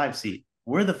 We're the 5 seed.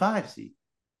 We're the 5 seed.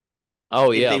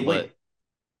 Oh yeah, but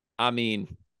I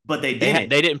mean, but they didn't.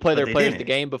 They didn't play their players the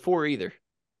game before either.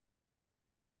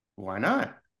 Why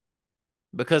not?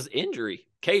 Because injury.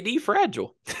 KD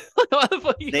fragile.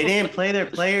 They didn't play their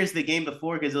players the game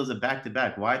before because it was a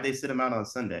back-to-back. Why'd they sit them out on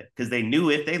Sunday? Because they knew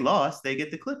if they lost, they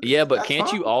get the Clippers. Yeah, but That's can't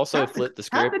fine. you also flip the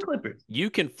Have the script? Clippers. You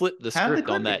can flip the Have the script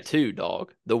on that Clippers. too,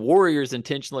 dog. The Warriors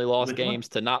intentionally lost With games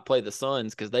what? to not play the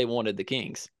Suns because they wanted the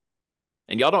Kings.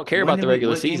 And y'all don't care When about did the we-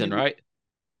 regular what game season, did we- right?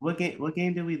 What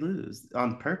game did we lose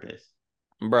on purpose?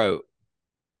 Bro,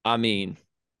 I mean,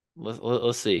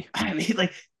 let's see. I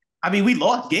mean, we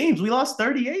lost games. We lost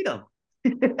 38 of them.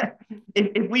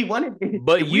 if we wanted,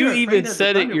 But if we you were afraid even of the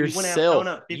said it Thunder, we wouldn't have thrown yourself.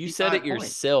 up You said it 55 points.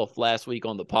 yourself last week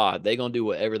on the pod. They're gonna do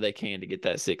whatever they can to get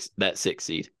that six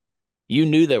seed. You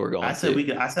knew they were going I said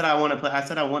to. I said I want to play. I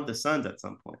said I want the Suns at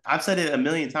some point. I've said it a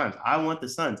million times. I want the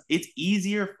Suns. It's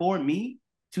easier for me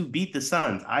to beat the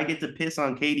Suns. I get to piss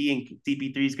on KD and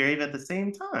CP3's grave at the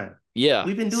same time. Yeah.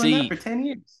 We've been doing that for 10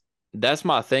 years. That's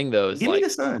my thing though. Is Give like me the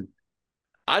Suns.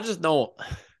 I just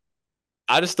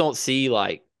don't see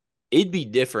like it'd be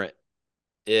different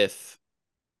if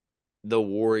the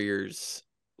Warriors,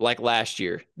 like last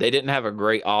year, they didn't have a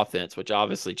great offense, which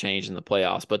obviously changed in the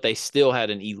playoffs, but they still had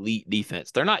an elite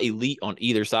defense. They're not elite on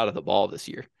either side of the ball this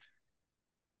year.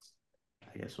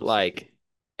 I guess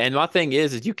And my thing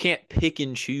is you can't pick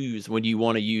and choose when you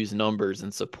want to use numbers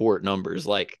and support numbers.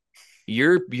 Like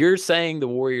you're saying the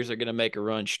Warriors are going to make a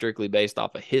run strictly based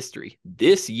off of history.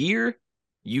 This year,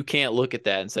 you can't look at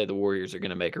that and say the Warriors are going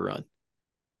to make a run.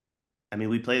 I mean,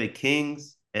 we play the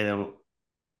Kings and then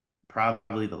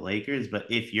probably the Lakers, but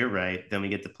if you're right, then we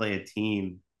get to play a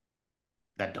team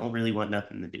that don't really want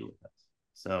nothing to do with us.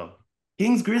 So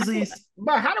Kings, Grizzlies.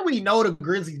 But how do we know the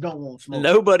Grizzlies don't want smoke?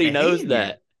 Nobody knows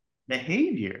that.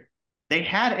 Behavior. They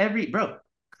had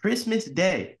Christmas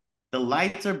Day. The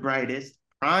lights are brightest,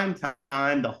 prime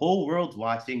time, the whole world's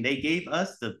watching. They gave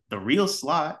us the real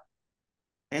slot,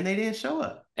 and they didn't show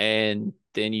up. And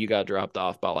then you got dropped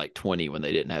off by like 20 when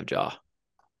they didn't have Ja.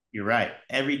 You're right.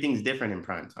 Everything's different in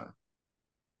prime time.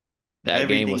 That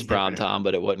game was prime time,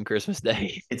 but it wasn't Christmas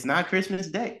Day. It's not Christmas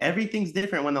Day. Everything's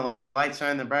different when the lights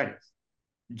shine the brightest.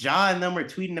 Ja and them were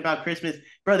tweeting about Christmas.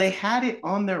 Bro, they had it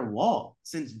on their wall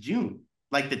since June,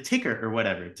 like the ticker or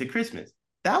whatever to Christmas.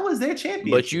 That was their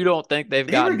championship. But you don't think they've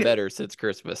gotten better since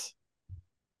Christmas?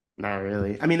 Not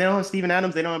really. I mean, they don't have Steven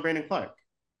Adams. They don't have Brandon Clark.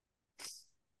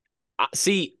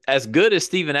 See, as good as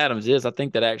Steven Adams is, I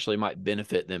think that actually might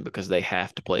benefit them because they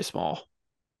have to play smaller.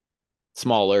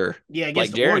 Yeah, like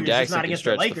against the Jaren Warriors, Jackson it's not can against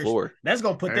stretch the the Lakers. floor. That's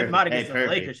gonna put them out against the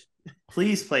Lakers.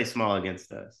 Please play small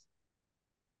against us.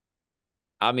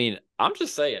 I mean, I'm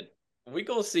just saying, we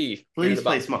gonna see. Please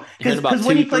play small. Because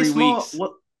when you play small,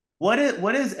 what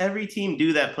does every team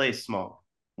do that plays small?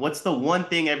 What's the one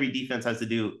thing every defense has to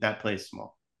do that plays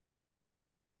small?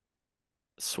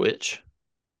 Switch.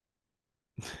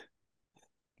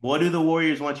 What do the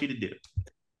Warriors want you to do?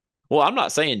 Well, I'm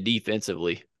not saying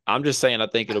defensively. I'm just saying I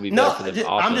think it'll be better for them.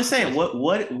 I'm just saying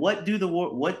what do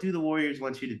the Warriors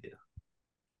want you to do?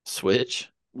 Switch.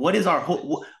 What is our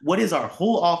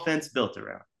whole offense built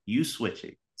around? You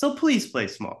switching. So please play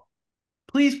small.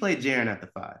 Please play Jaren at the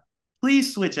 5.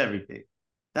 Please switch everything.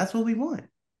 That's what we want.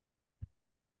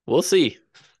 We'll see.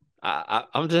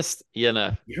 I'm just,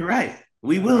 You're right.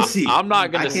 We will see. I'm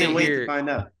not going to sit here. I can't wait to find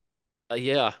out.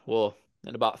 Yeah, well,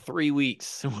 in about 3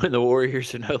 weeks, when the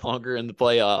Warriors are no longer in the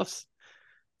playoffs,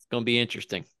 it's going to be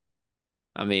interesting.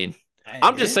 I mean,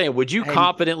 I'm just saying, would you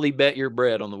confidently bet your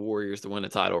bread on the Warriors to win a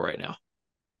title right now?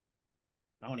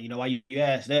 I don't even know why you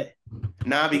asked that.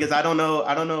 Nah, because I don't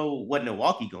know what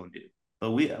Milwaukee gonna do.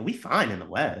 But we fine in the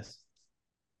West.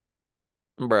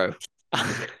 Bro.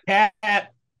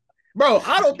 Bro,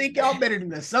 I don't think y'all better than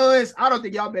the Suns. I don't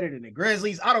think y'all better than the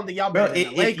Grizzlies. I don't think y'all better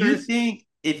than the Lakers.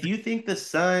 If you think the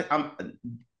Sun,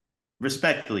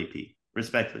 respectfully, Pete,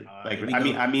 respectfully,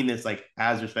 I mean this like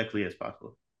as respectfully as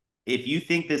possible. If you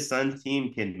think the Suns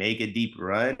team can make a deep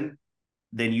run,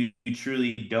 then you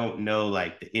truly don't know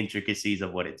like the intricacies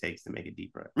of what it takes to make a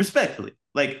deep run. Respectfully,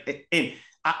 like, and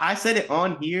I said it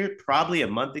on here probably a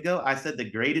month ago. I said the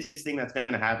greatest thing that's going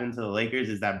to happen to the Lakers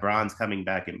is that Bron's coming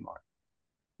back in March,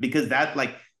 because that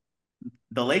like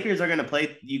the Lakers are going to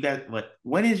play. You guys,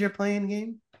 when is your playing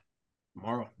game?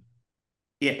 Tomorrow.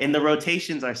 Yeah, and the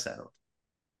rotations are settled.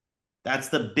 That's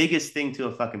the biggest thing to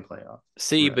a fucking playoff.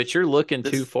 See, but you're looking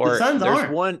too far. The Suns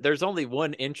aren't. There's only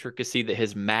one intricacy that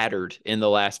has mattered in the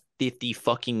last 50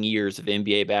 fucking years of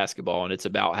NBA basketball, and it's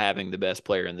about having the best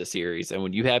player in the series. And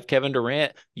when you have Kevin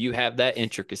Durant, you have that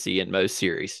intricacy in most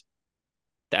series.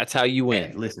 That's how you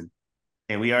win. Hey, listen,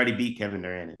 and we already beat Kevin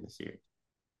Durant in the series.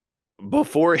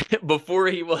 Before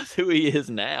he was who he is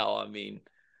now, I mean.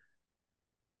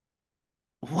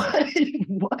 What?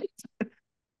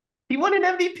 He won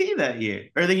an MVP that year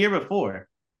or the year before.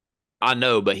 I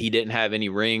know, but he didn't have any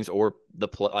rings or the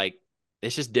play. Like,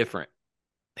 it's just different.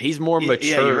 He's more Yeah,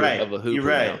 you're mature right. of a You're hooper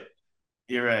right. now.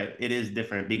 You're right. It is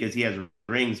different because he has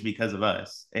rings because of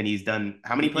us, and he's done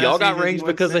how many playoff Y'all got series has he rings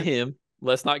won because of since? him.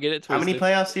 Let's not get it How many twisted.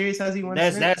 playoff series has he won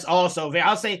That's since? also very.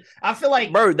 I'll say. I feel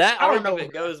like Bro, that I don't know.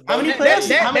 argument goes How both many That, playoffs? ways,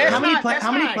 that that's bro. not that's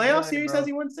How many not playoff good, series bro. has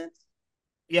he won since?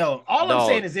 Yo, all I'm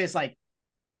saying Dog. is this: like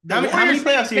the How many Warriors playoff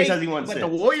needed series has KD, he won but the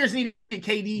since? Warriors needed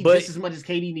KD But just as much as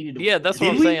KD needed the yeah, Warriors. that's what Did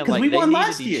I'm we? saying. Because we Like, they won needed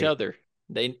last each year. other.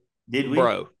 Did we?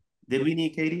 Bro, Did we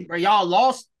need KD? Bro, y'all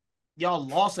lost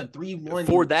a 3-1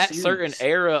 for that series. certain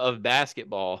era of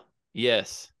basketball,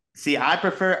 yes. See, I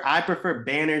prefer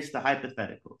banners to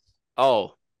hypotheticals.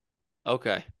 Oh,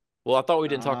 okay. Well, I thought we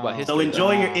didn't talk about Oh, So history,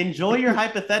 though. enjoy your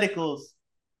hypotheticals.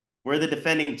 We're the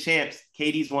defending champs.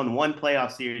 KD's won one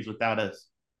playoff series without us.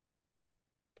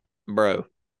 Bro,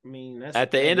 I mean, that's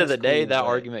at the end of that's the day, cool, that but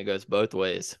argument goes both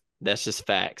ways. That's just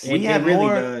facts. We it have really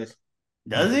more. does.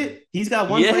 Does it? He's got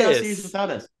one playoff series Yes. without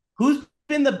us. Who's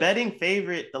been the betting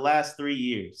favorite the last 3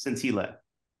 years since he left?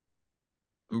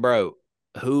 Bro,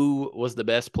 who was the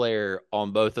best player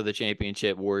on both of the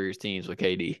championship Warriors teams with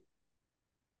KD?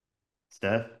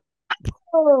 Steph.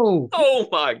 Oh, Oh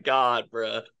my God,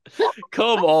 bro.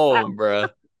 Come on, bro.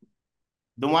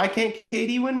 Then why can't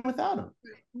KD win without him?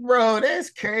 bro, that's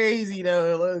crazy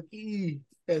though. Look,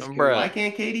 that's crazy. Why Bruh.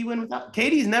 can't KD win without?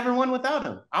 KD's never won without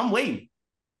him. I'm waiting.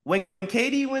 When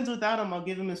KD wins without him, I'll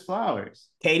give him his flowers.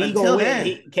 KD Until gonna win.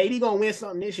 then, KD gonna win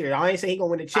something this year. I ain't saying he gonna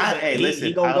win the chip, but hey, he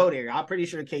listen, gonna go there. I'm pretty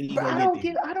sure KD but gonna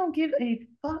get there. I don't give a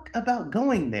fuck about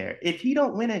going there. If he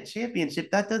don't win a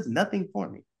championship, that does nothing for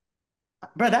me,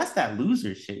 bro. That's that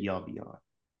loser shit y'all be on.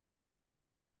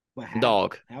 But how?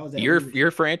 Dog, How is that your losing?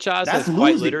 your franchise That's has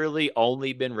quite losing. literally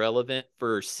only been relevant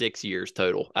for 6 years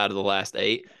total out of the last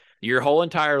 8. Your whole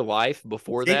entire life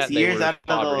before 6 that, they years were out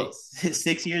poverty. of the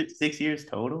 6 years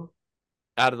total.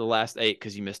 Out of the last 8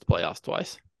 because you missed the playoffs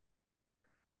twice.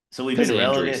 So we've 'Cause been of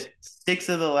relevant injuries. 6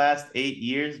 of the last 8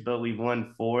 years, but we've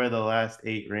won 4 of the last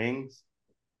 8 rings.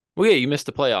 Well, yeah, you missed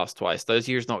the playoffs twice. Those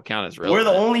years don't count as We're relevant.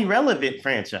 the only relevant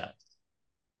franchise.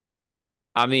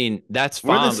 I mean, that's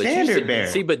We're the fine, but standard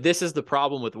bearer. but this is the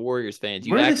problem with Warriors fans.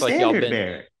 You We're the act like y'all standard been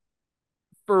bearer.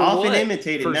 for Often what?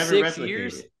 imitated, For never 6 replicated.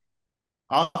 years?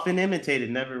 Often imitated,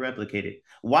 never replicated.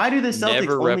 Why do the Celtics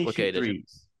Never only shoot replicated.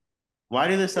 threes? Why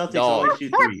do the Celtics Dog. only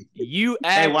shoot threes? You Hey,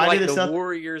 act why do like the the Celt-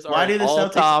 Warriors are why an do the Celtics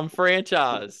all-time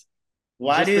franchise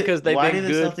why just because they've why been do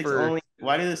the good Celtics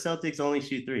why do the Celtics only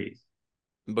shoot threes?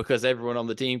 because everyone on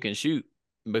the team can shoot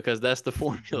because that's the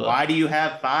formula. Why do you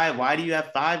have 5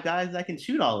 guys that can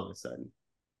shoot all of a sudden?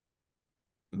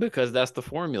 Because that's the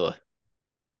formula.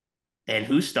 And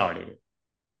who started it?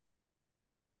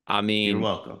 I You're mean,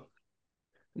 welcome.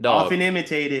 dog, Often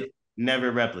imitated,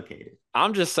 never replicated.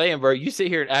 I'm just saying, bro, you sit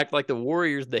here and act like the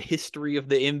Warriors, the history of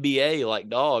the NBA, like,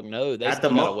 dog, no, they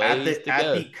still got a ways to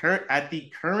go. At the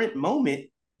current moment,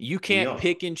 You we can't are.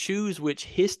 pick and choose which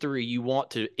history you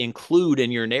want to include in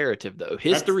your narrative, though.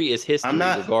 History is history,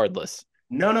 regardless.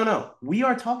 No. We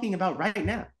are talking about right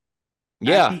now.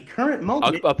 Yeah. At the current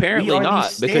moment, apparently we are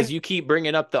not, because you keep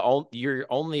bringing up you're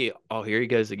only. Oh, here he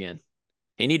goes again.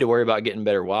 He need to worry about getting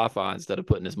better Wi-Fi instead of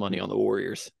putting his money on the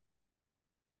Warriors.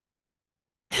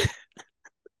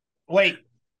 Wait.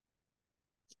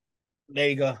 There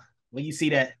you go. When you see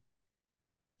that.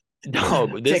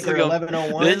 Dog, this Ticker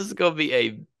 1101. this is gonna be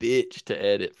a bitch to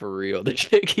edit for real. The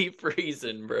shit keep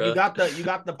freezing, bro. You got the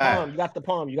palm. You got the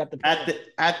palm.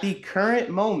 At the current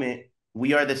moment,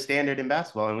 we are the standard in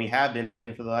basketball, and we have been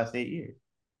for the last 8 years.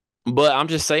 But I'm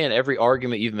just saying, every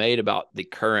argument you've made about the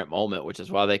current moment, which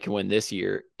is why they can win this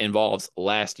year, involves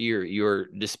last year. You're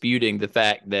disputing the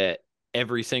fact that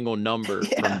every single number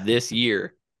from this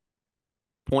year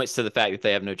points to the fact that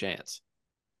they have no chance.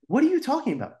 What are you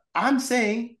talking about? I'm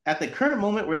saying at the current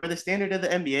moment, we're the standard of the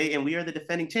NBA, and we are the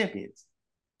defending champions.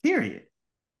 Period.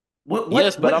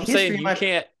 Yes, but I'm saying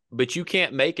you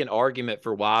can't make an argument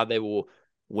for why they will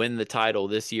win the title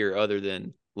this year other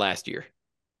than last year.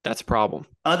 That's a problem.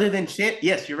 Other than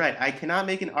yes, you're right. I cannot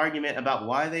make an argument about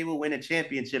why they will win a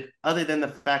championship other than the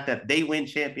fact that they win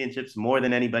championships more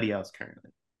than anybody else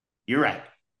currently. You're right.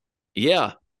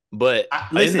 Yeah, but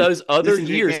in those other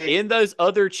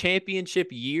championship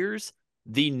years,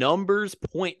 the numbers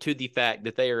point to the fact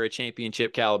that they are a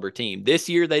championship caliber team. This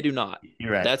year, they do not.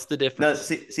 You're right. That's the difference.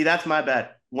 No, see, that's my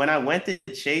bad. when I went to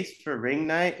Chase for ring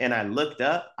night and I looked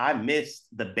up, I missed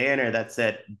the banner that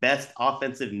said best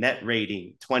offensive net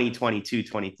rating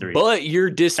 2022-23. But you're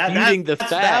disputing the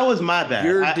fact. That was my bad.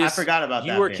 I forgot about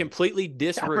that. You are banner. completely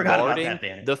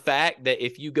disregarding the fact that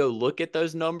if you go look at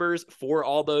those numbers for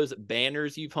all those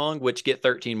banners you've hung, which get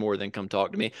 13 more than come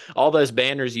talk to me, all those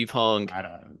banners you've hung,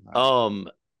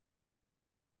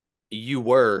 you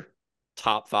were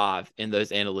top 5 in those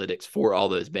analytics for all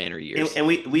those banner years. And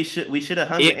we should have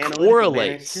hung it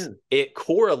correlates. Too. It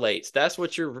correlates. That's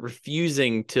what you're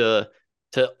refusing to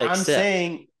accept. I'm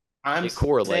saying they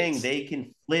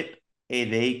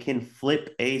can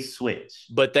flip a switch.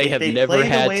 But they have never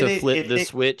had to flip the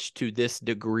switch to this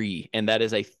degree, and that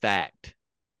is a fact.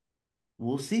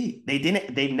 We'll see.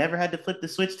 They've never had to flip the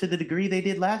switch to the degree they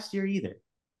did last year either.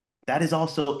 That is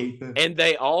also a fact. And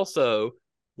they also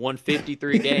won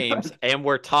 53 games and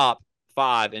were top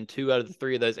 5 in 2 out of the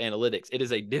 3 of those analytics. It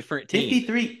is a different team.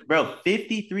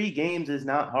 53 games is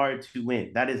not hard to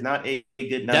win. That is not a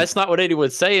good number. That's not what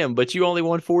anyone's saying, but you only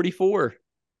won 44.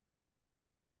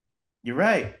 You're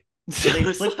right. So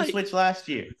they flipped the switch last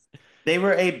year. They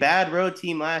were a bad road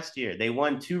team last year. They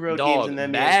won 2 road games in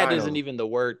them. Bad isn't even the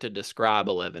word to describe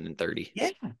 11 and 30. Yeah.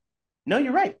 No,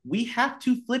 you're right. We have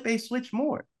to flip a switch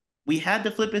more. We had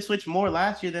to flip a switch more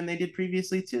last year than they did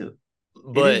previously too.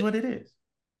 But, it is what it is.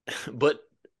 But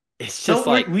it's just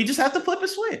we just have to flip a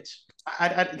switch.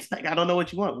 It's like I don't know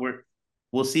what you want.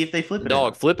 We'll see if they flip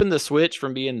it. Flipping the switch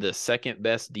from being the second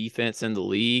best defense in the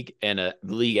league and a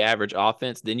league average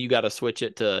offense, then you got to switch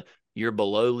it to you're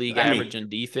below league average in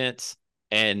defense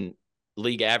and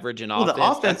league average in offense. The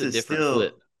offense That's a is different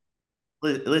still,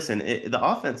 flip. Listen, the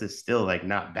offense is still like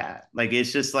not bad. Like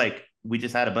it's just like we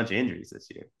just had a bunch of injuries this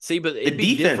year. See, but it'd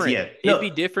be different. Yeah. It'd be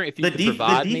different if you could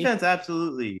provide me. The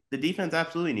defense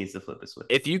absolutely needs to flip a switch.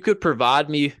 If you could provide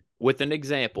me with an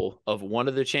example of one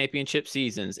of the championship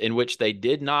seasons in which they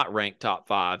did not rank top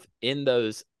 5 in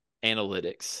those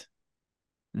analytics,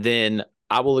 then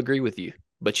I will agree with you.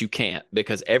 But you can't,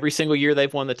 because every single year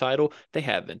they've won the title, they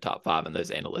have been top 5 in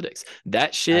those analytics.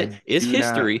 That shit is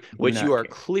history, which you are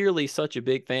clearly such a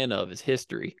big fan of, is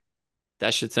history.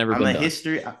 That shit's never been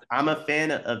done. I'm a fan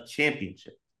of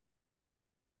championship.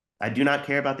 I do not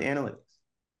care about the analytics.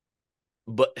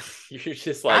 But you're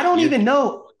just like I don't even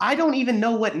know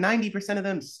what 90% of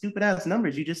them stupid ass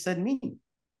numbers you just said mean.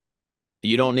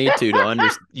 You don't need to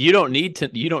understand. You don't need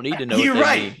to know. You're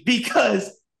right, mean.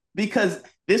 because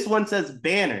this one says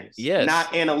banners,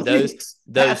 not analytics.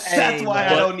 That's why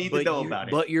I don't need to know about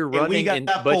it. But you're running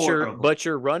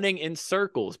you're running in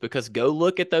circles, because go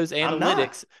look at those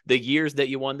analytics, the years that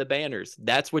you won the banners.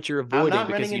 That's what you're avoiding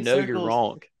because you know you're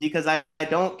wrong. Because I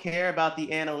don't care about the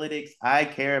analytics. I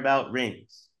care about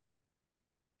rings.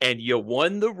 And you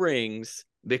won the rings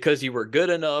because you were good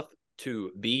enough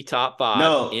to be top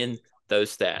 5 in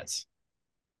those stats.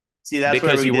 See, that's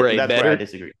where I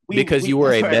disagree. Because you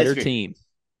were a better team.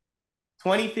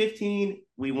 2015,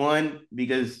 we won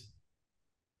because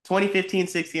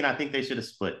 2015-16, I think they should have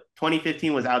split.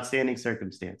 2015 was outstanding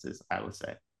circumstances, I would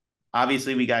say.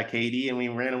 Obviously, we got KD and we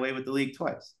ran away with the league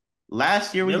twice.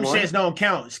 Last year, we won. Them shits don't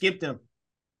count. Skip them.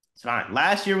 It's fine.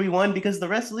 Last year, we won because the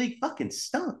rest of the league fucking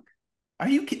stunk. Are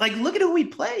you like, look at who we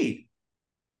played.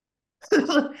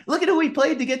 Look at who we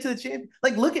played to get to the champion.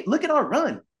 Like, look at our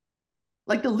run.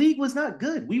 Like, the league was not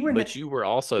good. But you were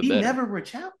also better.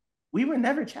 We were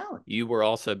never challenged. You were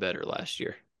also better last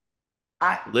year.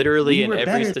 Literally in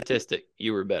every statistic,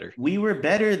 you were better. We were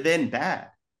better than bad.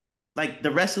 Like,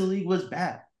 the rest of the league was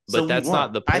bad. But that's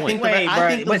not the point.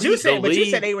 But you said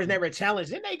they was never challenged.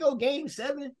 Didn't they go game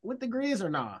 7 with the Grizz or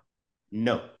not?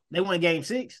 No. They won game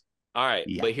 6. All right,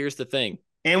 but here's the thing.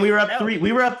 And we were up 3.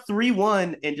 We were up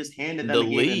 3-1 and just handed them the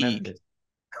league.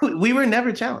 We were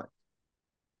never challenged.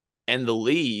 And the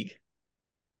league,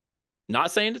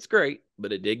 not saying it's great,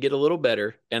 but it did get a little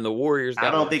better. And the Warriors got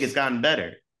I don't think it's gotten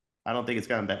better.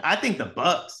 I think the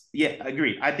Bucks. Yeah,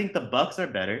 agreed. I think the Bucks are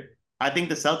better. I think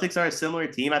the Celtics are a similar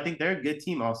team. I think they're a good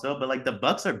team also, but like the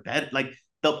Bucks are better. Like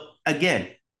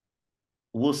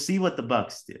we'll see what the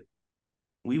Bucks do.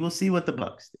 We will see what the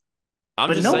Bucks do.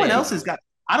 But no one else has got.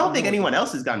 I don't think anyone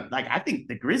else has gotten. Like, I think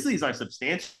the Grizzlies are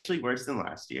substantially worse than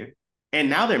last year, and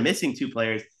now they're missing 2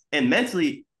 players. And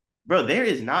mentally, bro, there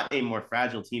is not a more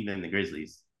fragile team than the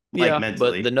Grizzlies. Like,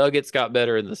 mentally. But the Nuggets got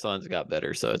better and the Suns got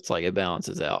better, so it's like it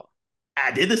balances out.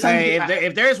 I did the same. Hey,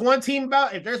 if there's one team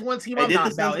I'm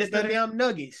not about, it's the damn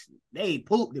Nuggets. They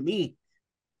poop to me.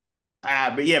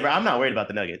 But yeah, bro, I'm not worried about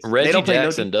the Nuggets. Reggie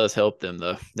Jackson does help them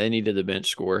though. They needed the bench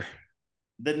score.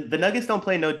 The Nuggets don't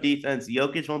play no defense.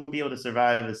 Jokic won't be able to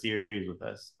survive a series with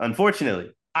us. Unfortunately,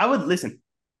 I would listen.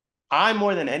 I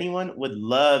more than anyone would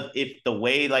love if the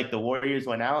way like the Warriors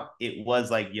went out, it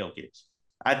was like Jokic.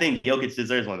 I think Jokic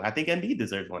deserves one. I think Embiid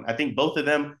deserves one. I think both of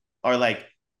them are like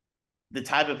the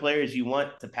type of players you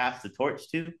want to pass the torch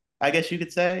to. I guess you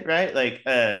could say, right? Like,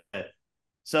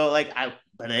 so like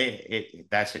but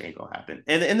that shit ain't gonna happen.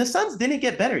 And the Suns didn't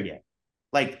get better yet.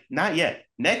 Like, not yet.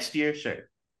 Next year, sure.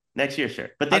 Next year, sure.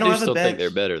 But they don't have a still bench. think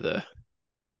they're better though.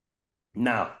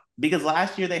 No, because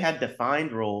last year they had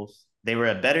defined roles. They were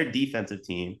a better defensive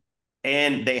team,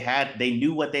 and they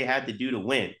knew what they had to do to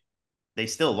win. They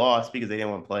still lost because they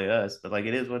didn't want to play us, but like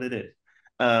it is what it is.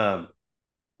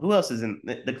 Who else is in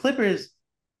the Clippers?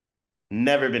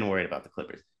 Never been worried about the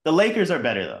Clippers. The Lakers are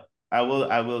better though. I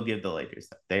will give the Lakers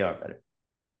that. They are better.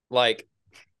 Like,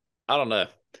 I don't know.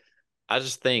 I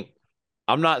just think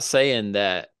I'm not saying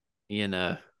that,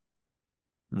 the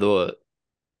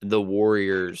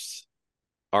Warriors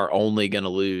are only going to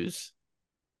lose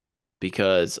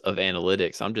because of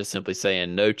analytics. I'm just simply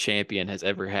saying no champion has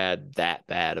ever had that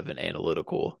bad of an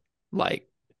analytical, like,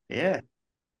 yeah.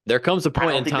 There comes a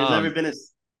point in time.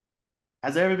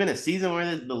 Has there ever been a season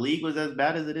where the league was as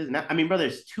bad as it is now? I mean, bro,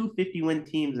 there's 250-win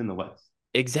teams in the West.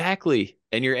 Exactly.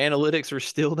 And your analytics are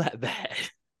still that bad.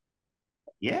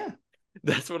 Yeah.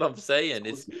 That's what I'm saying.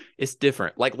 It's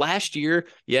different. Like last year,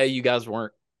 yeah, you guys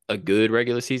weren't a good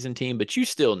regular season team, but you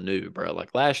still knew, bro.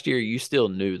 Like last year, you still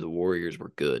knew the Warriors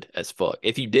were good as fuck.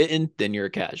 If you didn't, then you're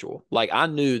a casual. Like I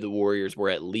knew the Warriors were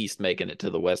at least making it to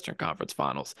the Western Conference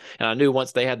Finals. And I knew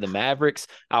once they had the Mavericks,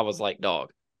 I was like,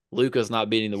 dog, Luka's not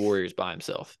beating the Warriors by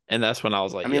himself. And that's when I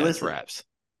was like, it's wraps.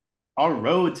 Our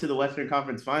road to the Western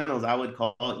Conference Finals, I would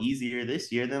call easier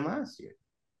this year than last year.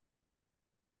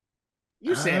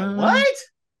 You said what?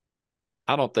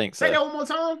 I don't think so. Say that one more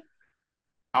time.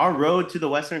 Our road to the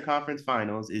Western Conference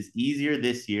Finals is easier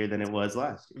this year than it was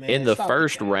last year. Man, in the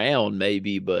first round,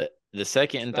 maybe, but the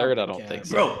second and third, I don't think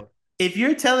so. Bro, if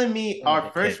you're telling me our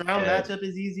first round matchup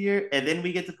is easier, and then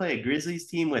we get to play a Grizzlies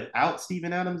team without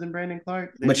Steven Adams and Brandon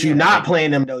Clark, but you're not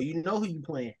playing them though. You know who you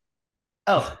playing.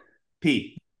 Oh,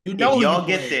 P. You know if y'all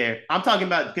get there, I'm talking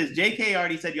about because JK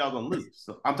already said y'all gonna lose.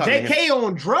 So I'm talking. JK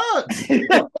on drugs.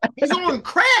 He's on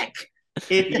crack.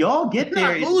 If y'all get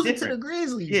there, it's losing different. To the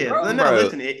Grizzlies. Yeah, bro. No,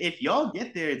 listen. If y'all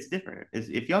get there, it's different.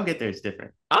 If y'all get there, it's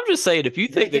different. I'm just saying, if you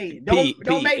think JK, that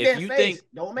don't make that face.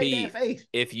 Don't make that face.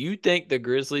 If you think the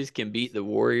Grizzlies can beat the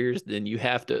Warriors, then you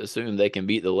have to assume they can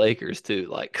beat the Lakers too.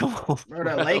 Like, come on, bro.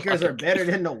 The Lakers are better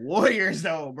than the Warriors,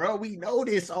 though, bro. We know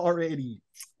this already.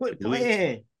 Quit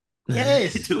playing.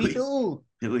 Yes, we do.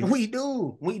 We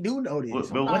do know this.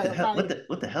 But what the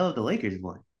hell have the Lakers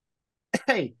won?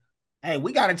 Hey,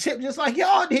 we got a chip just like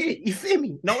y'all did. You feel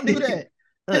me? Don't do that.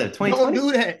 2020? Don't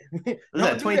do that. Was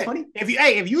that 2020?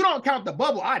 If you don't count the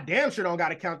bubble, I damn sure don't got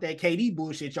to count that KD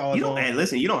bullshit y'all doing. Hey,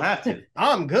 listen, you don't have to.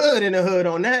 I'm good in the hood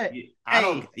on that. You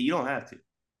don't have to.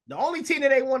 The only team that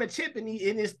they want to chip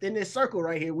in this circle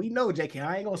right here, we know, JK.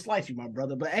 I ain't gonna slice you, my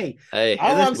brother. But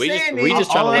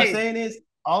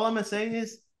all I'm gonna say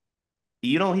is,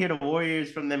 you don't hear the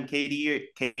Warriors from them KD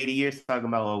years talking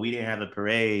about, well, we didn't have a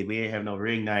parade, we didn't have no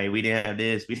ring night, we didn't have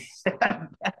this, we didn't have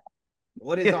that.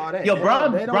 What is all that? Yo,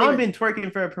 Bron been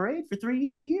twerking for a parade for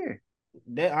 3 years.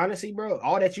 That honestly, bro,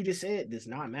 all that you just said does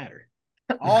not matter.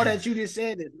 All that you just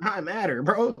said does not matter,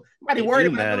 bro. Nobody worried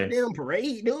about no damn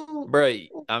parade, dude. Bro,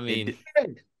 I mean,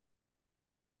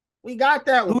 we got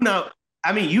that one. Who know?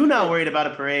 I mean, you not worried about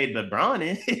a parade, but Bron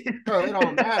is. Bro, it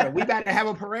don't matter. We got to have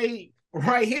a parade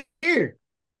right here.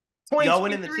 Y'all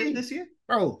winning the chip this year?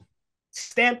 Bro,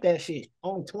 stamp that shit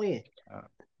on twin.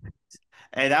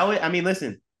 Hey, that would, I mean,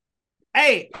 listen.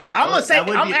 Hey, I'm going to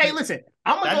say, listen,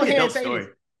 I'm going to go ahead and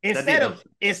say this.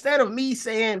 Instead of me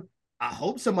saying, I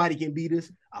hope somebody can beat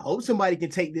us, I hope somebody can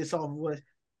take this off of us,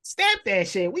 stamp that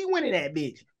shit. We winning that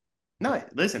bitch. No,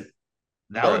 listen,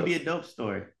 that would be a dope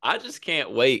story. I just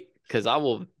can't wait because I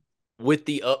will, with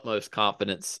the utmost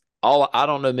confidence, I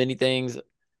don't know many things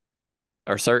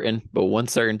are certain, but one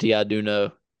certainty I do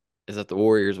know is that the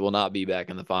Warriors will not be back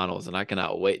in the finals, and I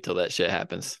cannot wait till that shit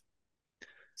happens.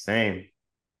 Same.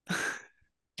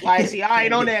 I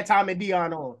ain't on that Tommy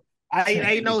Dion on.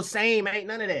 Ain't no same, ain't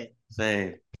none of that.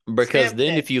 Same. Because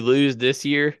then if you lose this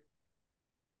year,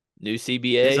 new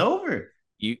CBA, it's over.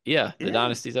 The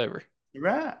dynasty's over.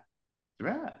 Right.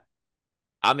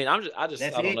 I mean, I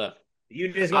don't know.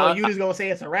 You just gonna say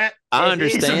it's a wrap? I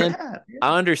understand.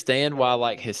 I understand why,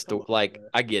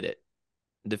 I get it.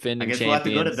 Defending champions. We'll have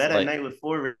to go to bed at night with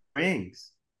 4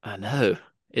 rings. I know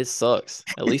it sucks.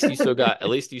 At least you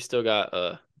still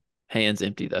got. Hands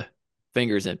empty though,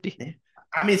 fingers empty.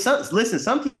 I mean,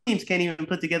 some teams can't even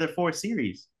put together 4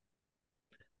 series.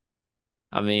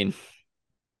 I mean,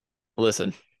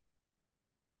 listen,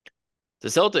 The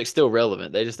Celtics still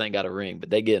relevant. They just ain't got a ring, but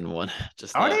they getting one.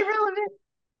 Just Are they relevant?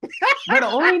 Bro,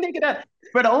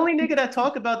 the only nigga that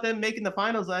talk about them making the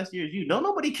finals last year is you. Don't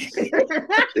nobody care.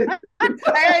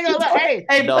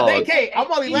 Hey, dog, they can't.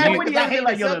 I'm only laughing because I hate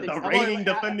like the the Celtics. reigning,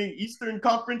 defending Eastern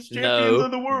Conference champions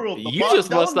of the world. You just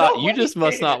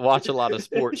must not watch a lot of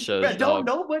sports shows, Bro, dog.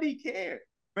 Don't nobody care.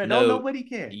 Bro, no, don't nobody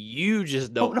care. You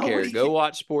just don't care. Go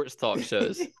watch sports talk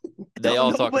shows. They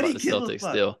all talk about the Celtics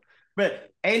still. But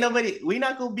ain't nobody. We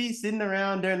not gonna be sitting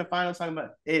around during the finals talking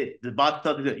about it. The box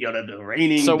talking about the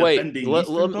reigning. So wait,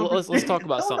 let's talk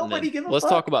about something. Let's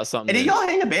talk about something. And did y'all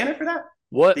hang a banner for that?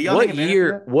 What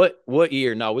year? What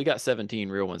year? No, we got 17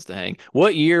 real ones to hang.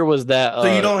 What year was that? So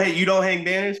you don't hang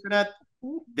banners for that?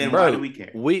 Then bro, why do we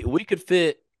care? We could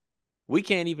fit. We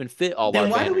can't even fit all our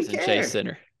banners in Chase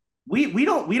Center. We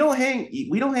don't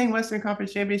hang Western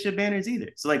Conference Championship banners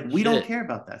either. So like we don't care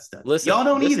about that stuff. Listen, y'all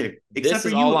don't either. Except for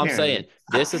you. All I'm saying.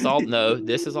 This is all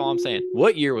I'm saying.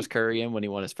 What year was Curry in when he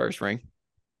won his first ring?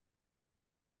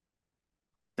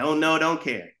 Don't know, don't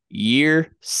care.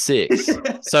 Year 6.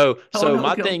 So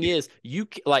my thing is, you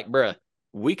like, bruh,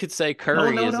 we could say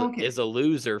Curry is a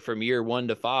loser from year 1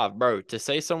 to 5, bro. To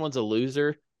say someone's a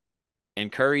loser. And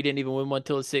Curry didn't even win one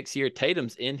till his 6th year.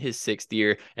 Tatum's in his 6th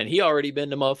year, and he already been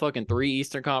to motherfucking 3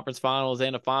 Eastern Conference Finals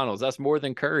and a Finals. That's more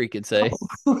than Curry can say.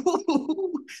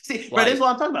 See, bro, this is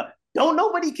what I'm talking about. Don't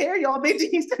nobody care, y'all. Made the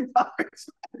Eastern Conference,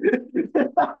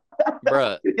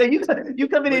 bruh. Yeah, you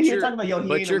coming in here talking about yo.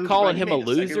 But you're calling him a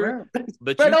loser.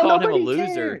 But you called him a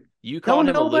loser. You calling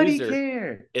him a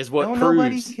loser. Is what proves.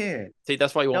 Nobody care. See,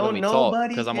 that's why you won't let me talk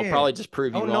because I'm gonna probably just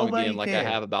prove you wrong again, like I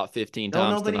have about 15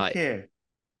 times tonight. Care.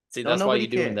 See, that's why you're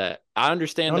doing that. I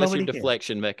understand that's your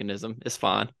deflection mechanism. It's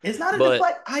fine. It's not a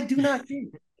deflection. I do not care.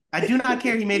 I do not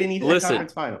care he made an Eastern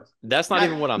Conference Finals. That's not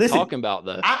even what I'm talking about,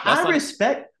 though. I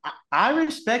respect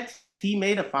he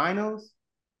made a finals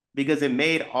because it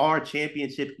made our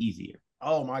championship easier.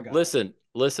 Oh, my God. Listen.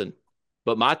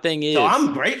 But my thing is... So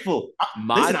I'm grateful.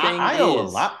 I owe a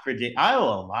lot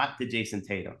to Jason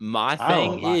Tatum. My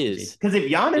thing is... Because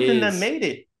if Giannis and them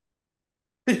made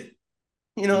it...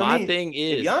 You know what I mean? Thing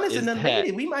is, if Giannis and them made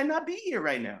it, we might not be here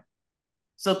right now.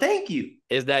 So thank you.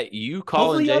 Is that you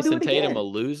calling Jason Tatum a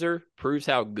loser proves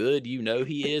how good you know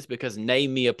he is? Because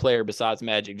name me a player besides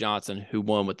Magic Johnson who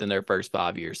won within their first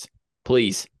 5 years.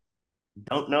 Please.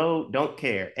 Don't know, don't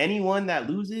care. Anyone that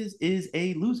loses is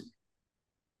a loser.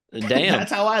 Damn.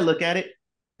 That's how I look at it.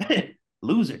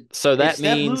 Loser. So that if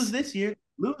means Steph lose this year,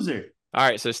 loser. All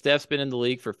right, so Steph's been in the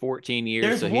league for 14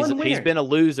 years. He's been a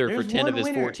loser for 10 of his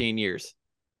 14 years.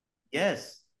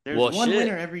 Yes. There's one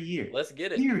winner every year. Let's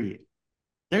get it. Period.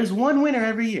 There's one winner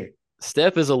every year.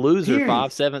 Steph is a loser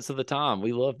 5/7 of the time.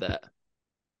 We love that.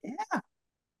 Yeah.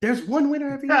 There's one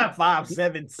winner every year.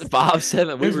 5/7.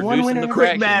 5/7. We reducing the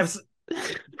quick maths.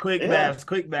 Quick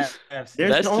maths.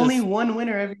 There's only one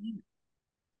winner every year.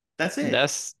 That's it.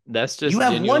 That's just you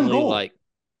have one goal. Like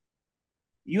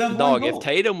you have dog. One goal.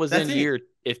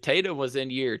 If Tatum was in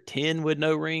year 10 with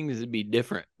no rings, it'd be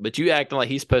different. But you acting like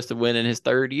he's supposed to win in his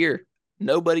 3rd year.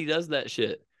 Nobody does that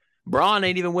shit. Bron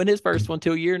ain't even win his first one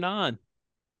till year 9.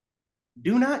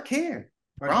 Do not care.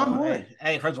 Bron won.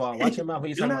 Hey, first of all, watch your mouth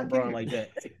when you talk about Bron like that.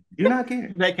 Do not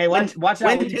care. Okay, watch out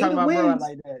when you talk about Bron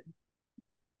like that.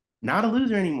 Not a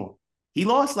loser anymore. He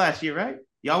lost last year, right?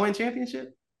 Y'all win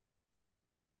championship?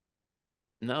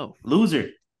 No.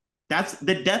 Loser. That's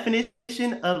the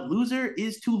definition of loser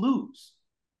is to lose.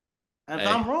 If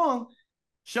I'm wrong,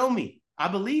 show me. I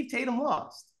believe Tatum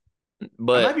lost.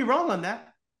 But I might be wrong on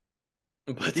that.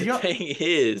 But the thing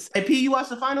is, hey P, you watched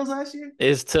the finals last year?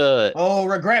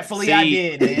 Regretfully I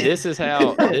did. Man. This is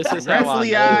how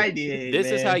I did.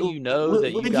 This is how you know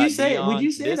that you got Dion. Would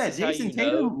you say that Jason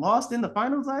Tatum lost in the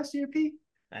finals last year, P?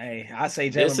 Hey, I say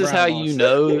Jaylen this is Brown how lost. you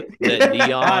know that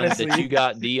Dion that you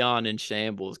got Dion in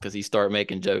shambles because he started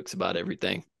making jokes about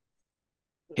everything.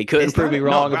 He couldn't prove me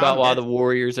wrong about why the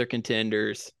Warriors are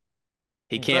contenders.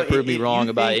 He can't prove me wrong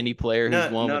about any player who's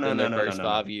won within their first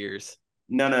 5 years.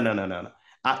 No.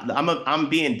 I'm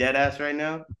being dead ass right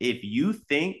now. If you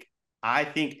think I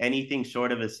think anything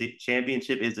short of a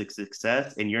championship is a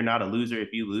success, and you're not a loser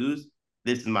if you lose,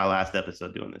 this is my last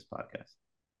episode doing this podcast.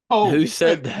 Oh, who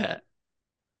said that?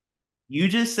 You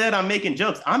just said I'm making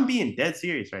jokes. I'm being dead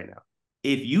serious right now.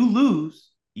 If you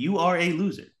lose, you are a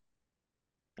loser.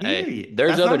 Hey,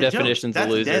 there's other definitions of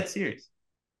loser. That's dead serious.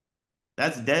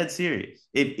 That's dead serious.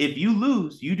 If you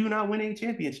lose, you do not win a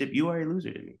championship, you are a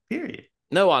loser to me. Period.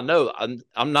 No, I know.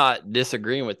 I'm not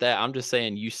disagreeing with that. I'm just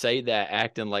saying you say that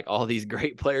acting like all these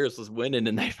great players was winning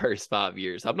in their first 5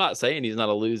 years. I'm not saying he's not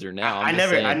a loser now. I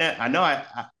never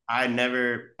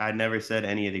said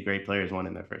any of the great players won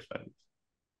in their first 5 years.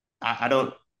 I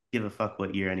don't give a fuck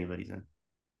what year anybody's in.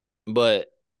 But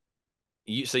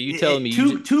you telling me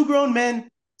two grown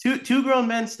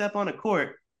men step on a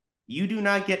court, you do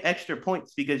not get extra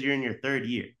points because you're in your third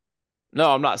year. No,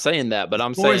 I'm not saying that, but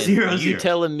I'm saying you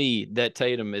telling me that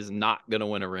Tatum is not going to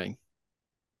win a ring.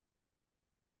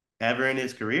 Ever in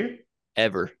his career?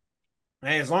 Ever.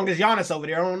 Man, as long as Giannis over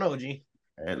there, I don't know, G.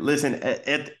 Listen,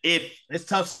 if it's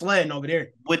tough sledding over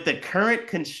there. With the current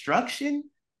construction,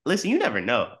 listen, you never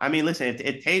know. I mean, listen,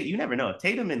 if you never know. If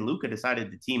Tatum and Luka decided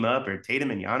to team up or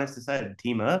Tatum and Giannis decided to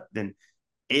team up, then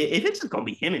if it's just going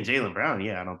to be him and Jaylen Brown,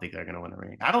 yeah, I don't think they're going to win a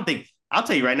ring. I'll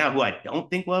tell you right now who I don't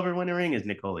think will ever win a ring is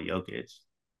Nikola Jokic.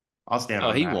 I'll stand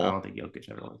on that. Won't. I don't think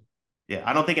Jokic ever wins. Yeah,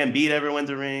 I don't think Embiid ever wins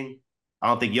a ring. I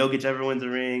don't think Jokic ever wins a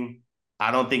ring. I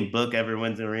don't think Book ever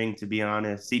wins a ring, to be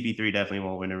honest. CP3 definitely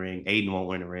won't win a ring. Aiden won't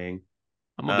win a ring.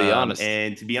 I'm going to be honest.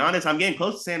 And to be honest, I'm getting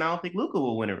close to saying I don't think Luka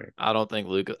will win a ring. I don't think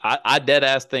Luka. I dead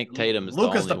ass think Tatum is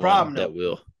Luka's the only problem, one that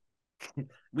will.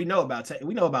 We know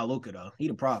about Luka though. He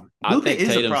the problem. I think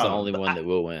Tatum's the only one that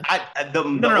will win.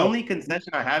 The only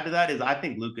concession I have to that is I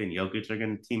think Luka and Jokic are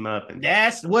going to team up, and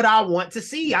that's what I want to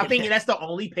see. I think that's the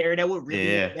only pair that would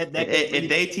really. Yeah. If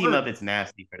they team up, it's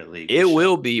nasty for the league. It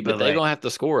will be, but they're gonna have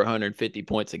to score 150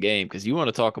 points a game because you want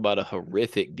to talk about a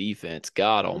horrific defense.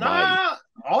 God Almighty!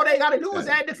 All they got to do is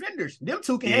add defenders. Them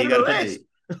two can handle the rest.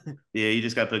 Yeah, you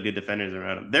just got to put good defenders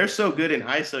around them. They're so good in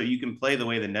ISO, you can play the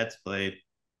way the Nets played.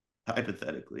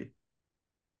 Hypothetically,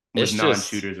 with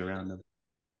non-shooters around them.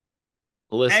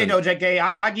 Listen, hey, no,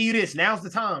 JK, I give you this. Now's the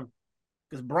time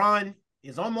because Bron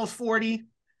is almost 40.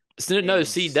 No,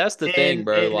 see, that's the thing,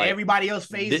 bro. And like everybody else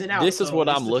phasing out. This is what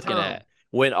I'm looking at.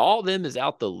 When all them is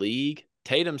out the league,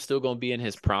 Tatum's still going to be in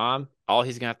his prime. All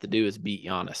he's going to have to do is beat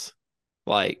Giannis.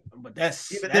 Like, but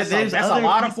that's a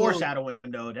lot of foreshadowing,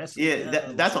 though. That's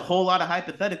a whole lot of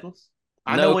hyphypotheticals.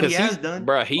 I know what he has done,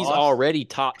 bro. He's already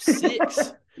top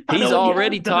 6. He's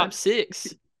already top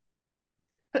 6.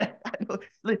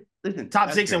 Listen,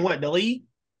 top 6 in what, the league?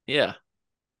 Yeah.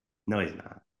 No, he's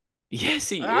not. Yes,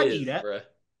 he is. I give you that. Bro.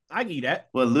 I give you that.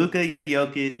 Well, Luka,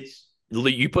 Jokic.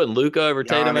 You putting Luka over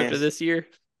Tatum after this year?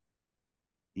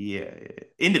 Yeah.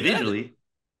 Individually.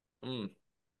 Yeah.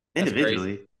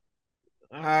 Individually.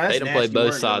 Tatum played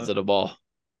both sides of the ball.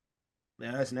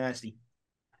 Yeah, that's nasty.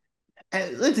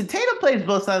 And listen, Tatum plays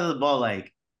both sides of the ball,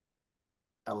 like,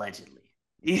 allegedly.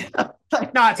 Yeah.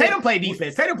 Tatum played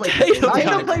defense. Tatum played.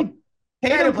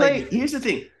 Here's the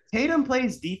thing. Tatum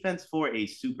plays defense for a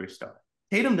superstar.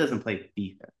 Tatum doesn't play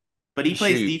defense, but he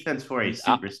plays defense for a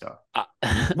superstar.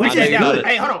 Which is good.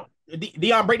 Hey, hold on,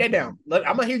 Dion, break that down. Look,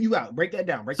 I'm gonna hear you out. Break that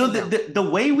down. The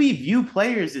way we view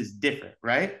players is different,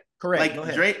 right?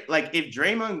 Correct. Like if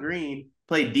Draymond Green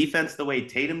played defense the way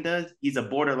Tatum does, he's a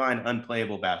borderline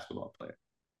unplayable basketball player,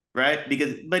 right?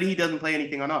 But he doesn't play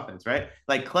anything on offense, right?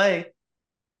 Like Clay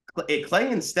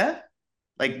and Steph,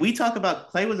 like we talk about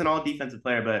Clay was an all defensive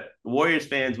player, but Warriors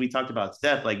fans, we talked about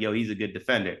Steph like, yo, he's a good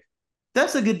defender.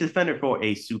 That's a good defender for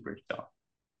a superstar.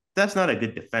 That's not a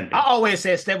good defender. I always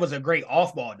said Steph was a great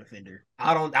off-ball defender.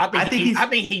 I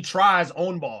think he tries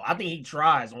on ball. I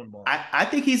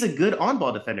think he's a good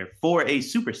on-ball defender for a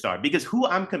superstar because who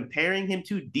I'm comparing him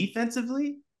to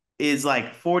defensively is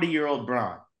like 40-year-old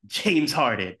Bron, James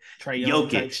Harden,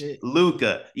 Jokic,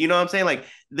 Luka. You know what I'm saying? Like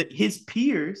his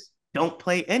peers don't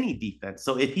play any defense.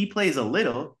 So if he plays a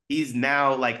little, he's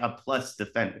now like a plus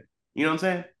defender. You know what I'm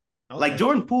saying? Okay. Like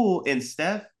Jordan Poole and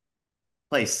Steph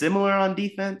play similar on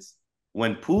defense.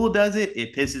 When Poole does it,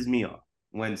 it pisses me off.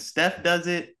 When Steph does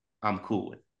it, I'm cool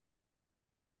with it.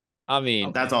 I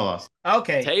mean, that's all I'll say.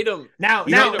 Okay. Tatum. Now,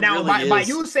 by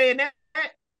you saying that,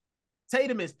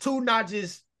 Tatum is 2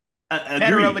 notches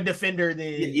better of a defender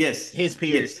than his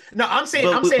peers. Yes. No, I'm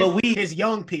saying his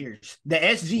young peers. The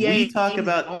SGA, we talk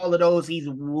about all of those, he's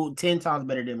 10 times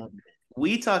better than them.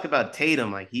 We talk about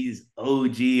Tatum like he's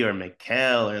OG or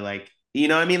Mikal or like, you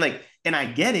know what I mean? Like, and I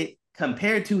get it.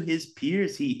 Compared to his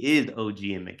peers, he is OG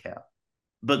and Mikal.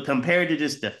 But compared to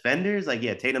just defenders, like,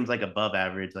 yeah, Tatum's like above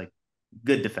average, like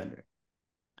good defender.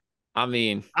 I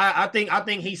mean, I think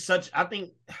he's such. I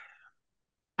think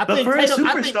for Tatum,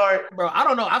 a superstar, bro, I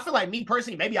don't know. I feel like me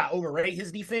personally, maybe I overrate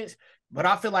his defense, but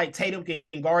I feel like Tatum can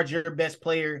guard your best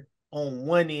player on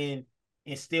one end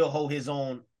and still hold his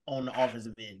own on the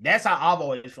offensive end. That's how I've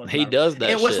always felt. He does that.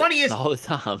 And what's funny is all the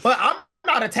time. But I'm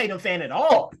not a Tatum fan at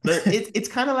all. But it's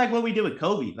kind of like what we did with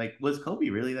Kobe. Like, was Kobe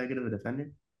really that good of a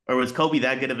defender, or was Kobe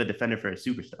that good of a defender for a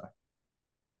superstar?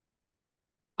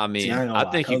 I mean, I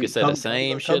think you could say the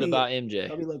same shit about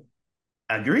MJ.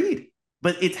 Agreed.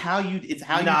 But it's how you.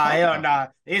 Nah.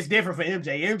 It's different for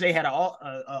MJ. MJ had an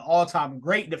all-time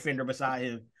great defender beside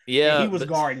him. Yeah, he was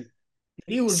guarding.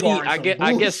 He was See, I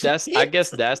guess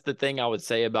that's the thing I would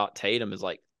say about Tatum is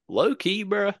like low key,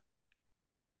 bro.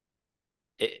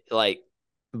 Like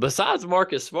besides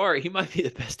Marcus Smart, he might be the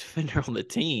best defender on the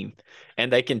team,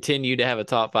 and they continue to have a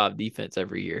top 5 defense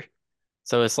every year.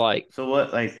 So it's like, so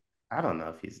what? Like, I don't know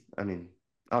if he's. I mean,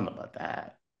 I don't know about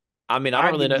that. I mean, I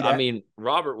don't really know. I that. mean,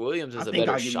 Robert Williams is a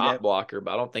better shot blocker,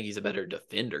 but I don't think he's a better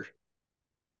defender.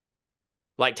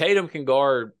 Like Tatum can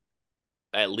guard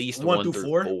at least 1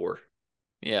 through 4.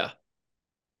 Yeah.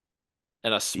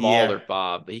 And a smaller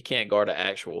 5, but he can't guard an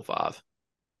actual 5.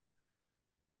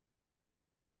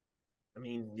 I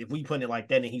mean, if we put it like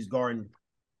that, then he's guarding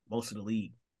most of the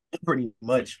league, pretty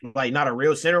much. Like not a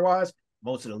real center wise,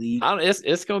 most of the league.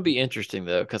 It's going to be interesting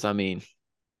though, because I mean,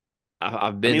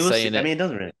 I've been saying it. I mean, it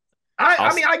doesn't really.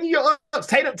 I mean, I give you ups.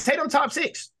 Tatum top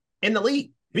 6 in the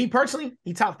league. Me personally,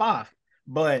 he top 5.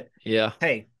 But yeah,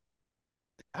 hey,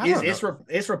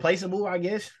 it's replaceable, I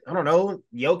guess. I don't know.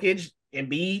 Jokic,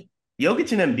 Embiid.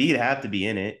 Jokic and Embiid have to be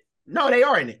in it. No, they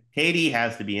are in it. KD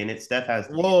has to be in it. Steph has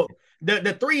to be in it.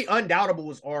 The 3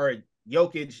 undoubtables are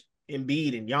Jokic,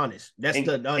 Embiid, and Giannis. That's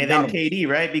the undoubtable. And then KD,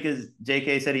 right? Because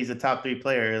JK said he's a top 3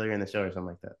 player earlier in the show or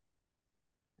something like that.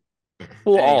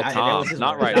 Well, all time,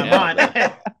 not right now.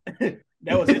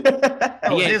 That was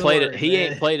it. He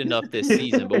ain't played enough this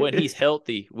season, but when he's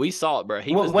healthy, we saw it, bro.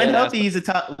 When healthy, he's a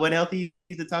top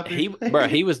 3 player. Bro,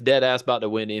 he was dead ass about to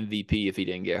win MVP if he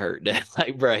didn't get hurt.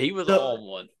 Like, bro, he was on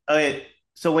one. Okay,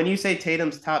 so when you say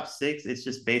Tatum's top 6, it's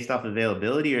just based off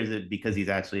availability, or is it because he's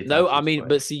actually no? I mean,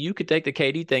 but see, you could take the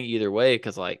KD thing either way,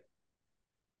 because like,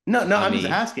 no, I'm just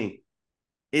asking.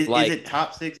 Is it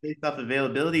top 6 based off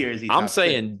availability, or is he? I'm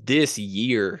saying this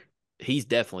year, he's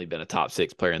definitely been a top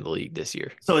 6 player in the league this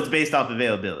year. So it's based off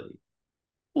availability.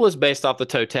 Well, it's based off the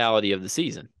totality of the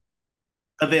season.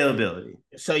 Availability.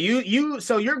 So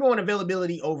you're going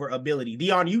availability over ability.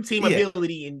 Dion, you team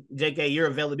ability, and JK, your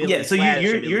availability. Yeah. So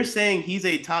you're saying he's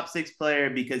a top 6 player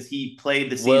because he played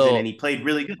the season and he played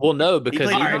really good. Well, no, because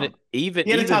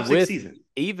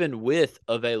even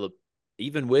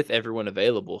with everyone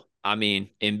available, I mean,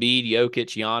 Embiid, Jokic,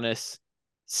 Giannis,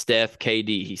 Steph,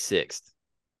 KD, he's 6th.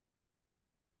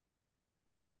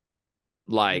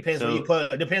 Like depends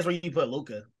where you put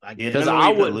Luka. Because I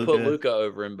wouldn't put Luka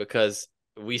over him because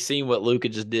we seen what Luka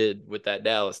just did with that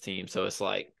Dallas team. So it's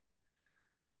like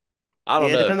I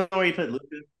don't know. Depends on where you put Luka.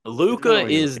 Luka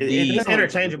is it's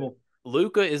interchangeable.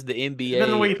 Luka is the NBA.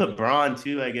 Depends on where you put Braun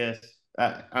too, I guess.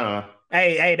 I don't know.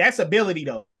 Hey, that's ability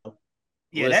though.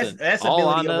 Yeah, listen, that's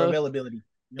ability over availability.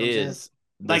 You know is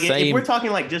like if we're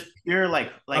talking like just pure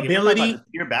like ability,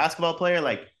 pure basketball player,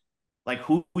 like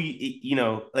who you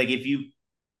know, like if you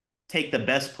take the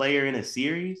best player in a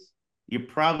series, you're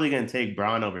probably going to take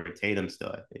Braun over Tatum still,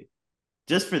 I think.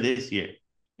 Just for this year.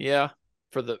 Yeah,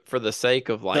 for the sake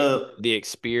of like the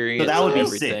experience. So that would be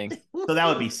everything. 6. So that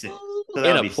would be 6. So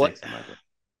that would be 6.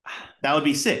 That would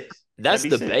be 6. That's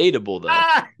debatable though.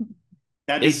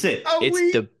 That'd be 6.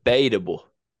 It's debatable.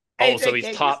 Oh, so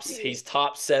he's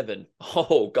top 7.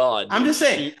 Oh God! I'm just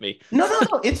saying. Shoot me. No.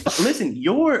 It's listen.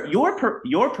 Your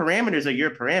parameters are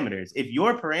your parameters. If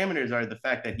your parameters are the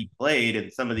fact that he played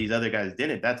and some of these other guys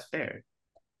didn't, that's fair.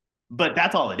 But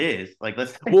that's all it is. Like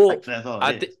that's all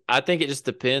it is. I think it just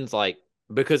depends. Like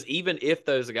because even if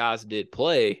those guys did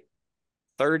play,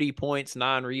 30 points,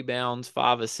 9 rebounds,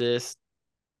 5 assists,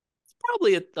 it's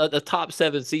probably a top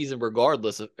 7 season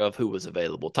regardless of who was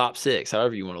available. Top 6,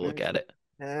 however you want to look at it.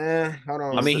 Hold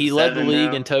on. I mean, he led the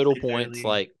league in total points.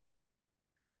 Like,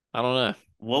 I don't know.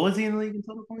 What was he in the league in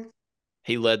total points?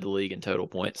 He led the league in total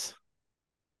points.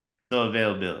 So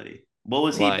availability. What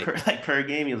was he per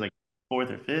game? He was like 4th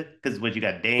or 5th? Because what you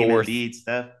got Dame, Embiid,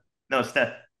 Steph. No,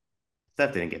 Steph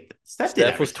didn't get that.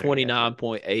 Steph was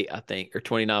 29.8, I think, or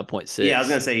 29.6. Yeah, I was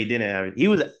gonna say he didn't average. He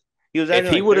was. If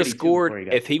he would have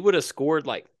scored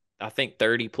like I think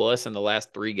 30 plus in the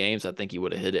last 3 games, I think he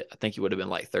would have hit it. I think he would have been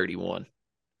like 31.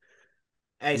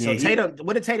 Hey, so Tatum,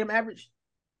 what did Tatum average?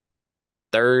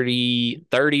 30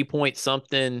 point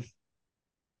something,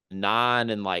 9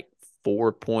 and like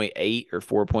 4.8 or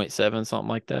 4.7, something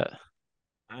like that.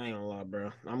 I ain't gonna lie,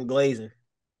 bro. I'm glazing.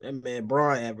 That man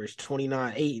Braun averaged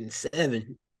 29, 8, and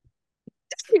 7.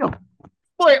 Damn.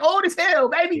 Boy, old as hell,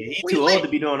 baby. Yeah, he's too old to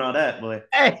be doing all that, boy.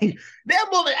 Hey, that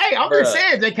boy. Hey, I'm just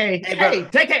saying, JK. Hey,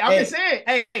 JK, I'm just saying.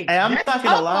 Hey, I'm not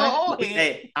gonna lie.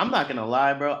 Hey, I'm not gonna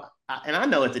lie, bro. And I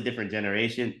know it's a different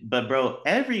generation, but bro,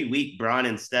 every week Braun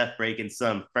and Steph breaking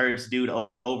some first dude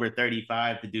over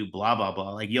 35 to do blah blah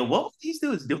blah. Like, yo, what were these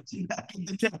dudes doing back in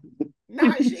the day?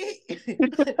 Nah, shit.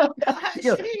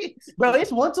 Yo, bro,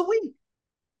 it's once a week.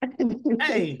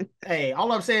 hey,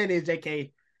 all I'm saying is,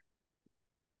 JK,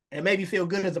 it made me feel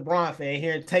good as a Bron fan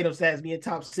hearing Tatum stats being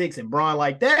top 6 and Bron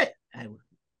like that. Hey,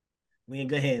 we in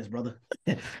good hands, brother.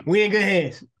 We in good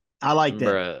hands. I like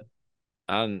that.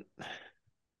 Bruh,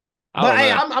 but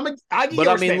hey, I give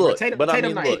you respect. Look,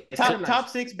 Tatum look, top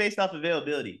 6 based off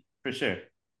availability for sure.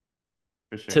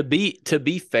 For sure. To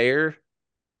be fair,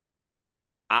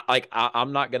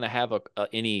 I'm not gonna have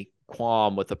any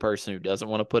qualm with the person who doesn't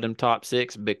want to put him top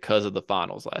 6 because of the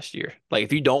finals last year. Like,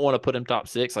 if you don't want to put him top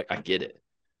 6, like, I get it,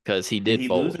 because he did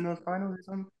fold. Lose in those finals or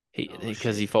something?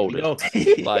 Because he folded.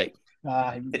 Like,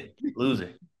 loser.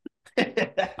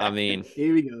 I mean,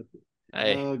 here we go.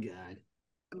 Hey, oh God.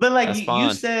 But like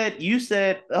you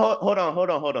said, hold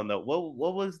on though.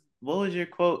 What was your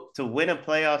quote? To win a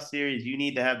playoff series, you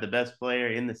need to have the best player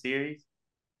in the series.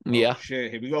 Yeah. Oh,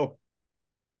 shit, here we go.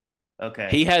 Okay.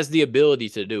 He has the ability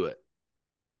to do it.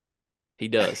 He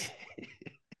does.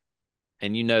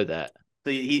 And you know that.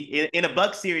 So he in a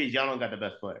Buck series, y'all don't got the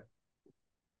best player.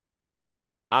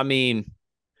 I mean,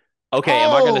 okay,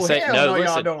 am I going to say no?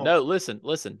 No, listen.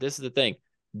 This is the thing.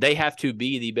 They have to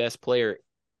be the best player,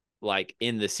 like,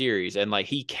 in the series, and like,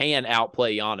 he can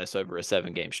outplay Giannis over a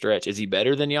 7-game stretch. Is he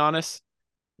better than Giannis?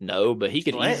 No, but he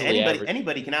could easily.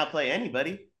 Anybody can outplay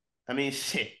anybody. I mean,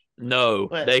 shit. No,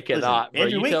 they cannot. Bro,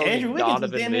 you telling me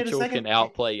Donovan Mitchell can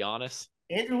outplay Giannis?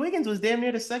 Andrew Wiggins was damn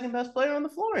near the second best player on the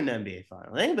floor in the NBA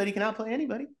Finals. Anybody can outplay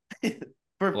anybody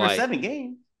for 7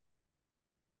 games.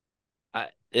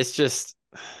 It's just,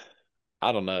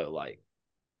 I don't know, like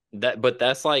that. But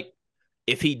that's like,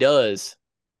 if he does,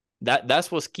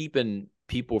 that's what's keeping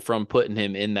people from putting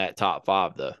him in that top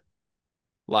 5, though.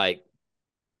 Like,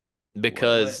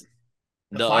 because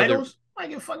the finals, I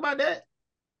give a fuck about that.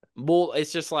 Well,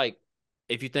 it's just like,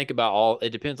 if you think about it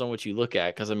depends on what you look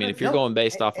at. Because I mean, if you're going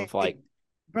based off of like,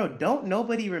 bro, don't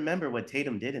nobody remember what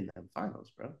Tatum did in the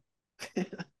finals, bro.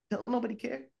 Don't nobody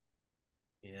care.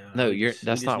 Yeah. No,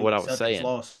 that's not what I was saying.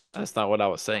 That's not what I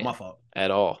was saying. My fault.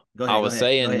 At all. I was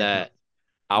saying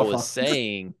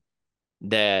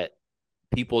that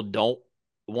people don't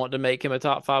want to make him a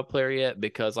top 5 player yet,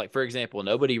 because, like, for example,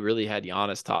 nobody really had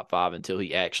Giannis top 5 until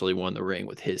he actually won the ring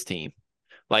with his team.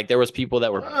 Like, there was people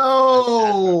that were.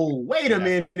 Oh, wait a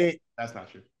minute. That's not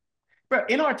true, bro.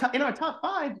 In our top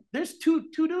 5, there's two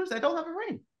dudes that don't have a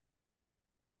ring.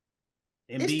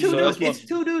 It's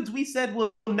two dudes we said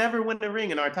will never win the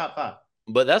ring in our top 5.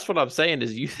 But that's what I'm saying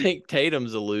is, you think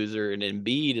Tatum's a loser and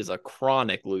Embiid is a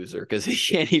chronic loser because he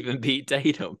can't even beat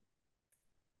Tatum.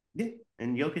 Yeah,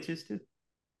 and Jokic is too.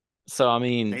 So I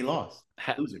mean, they lost.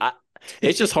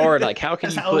 It's just hard. Like, how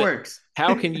can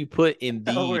how can you put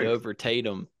Embiid over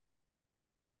Tatum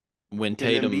when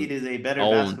Tatum Embiid is a better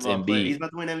basketball player? He's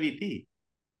about to win MVP.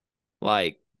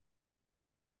 Like,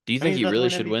 do you think he really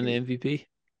should win the MVP?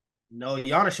 No,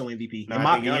 Giannis should win MVP. No,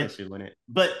 I think Giannis should win it.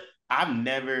 But I've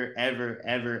never,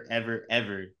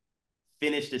 ever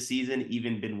finished a season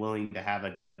even been willing to have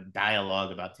a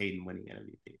dialogue about Tatum winning an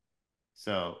MVP.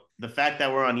 So the fact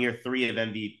that we're on year 3 of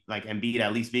MVP, like Embiid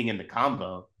at least being in the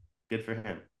combo, good for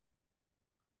him.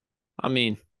 I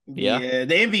mean, yeah.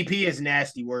 The MVP is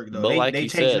nasty work though. But they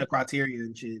changing the criteria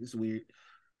and shit. It's weird.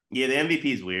 Yeah, the MVP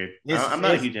is weird. I'm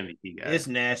not a huge MVP guy. It's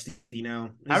nasty, you know.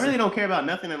 I really don't care about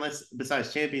nothing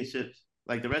besides championships.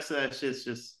 Like, the rest of that shit's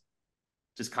just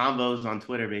combos on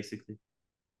Twitter, basically.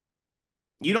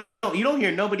 You don't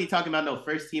hear nobody talking about no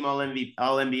first team all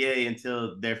NBA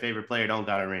until their favorite player don't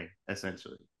got a ring.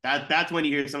 Essentially, that's when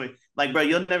you hear somebody like, bro,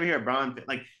 you'll never hear Bron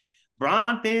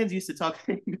fans used to talk,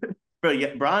 bro.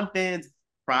 Yeah, Bron fans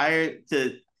prior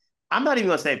to, I'm not even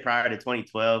gonna say prior to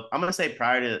 2012. I'm gonna say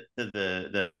prior to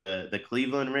the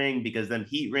Cleveland ring, because them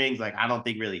Heat rings, like, I don't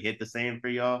think really hit the same for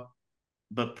y'all.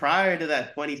 But prior to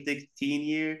that 2016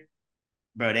 year,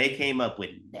 bro, they came up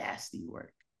with nasty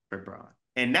work for Bron.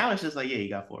 And now it's just like, yeah, he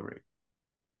got 4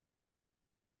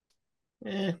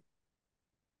 rings.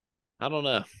 I don't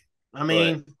know. I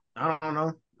mean, I don't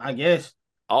know. I guess.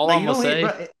 All I'm going to say...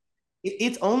 Bro,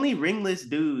 it's only ringless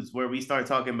dudes where we start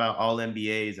talking about all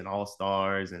NBAs and all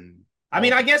stars. And I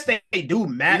mean, I guess they do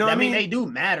matter. You know I mean, they do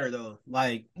matter, though.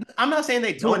 Like, I'm not saying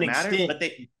they don't matter, but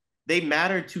they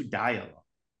matter to dialogue.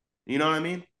 You know what I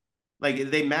mean? Like,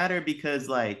 they matter because,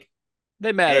 like...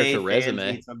 They matter to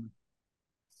resume.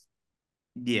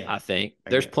 Yeah, I think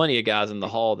there's plenty of guys in the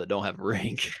hall that don't have a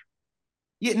ring.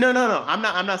 Yeah, no. I'm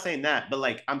not saying that, but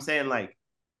like, I'm saying, like,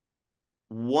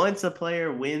 once a player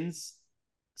wins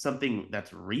something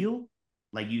that's real,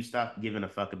 like, you stop giving a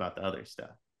fuck about the other stuff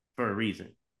for a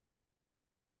reason.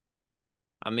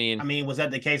 I mean, was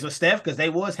that the case with Steph? Because they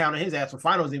was hounding his ass for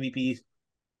Finals MVPs.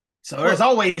 So there's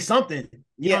always something.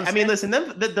 Yeah, I mean, listen,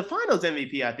 the Finals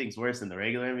MVP I think is worse than the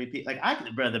regular MVP. Like,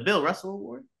 bro, the Bill Russell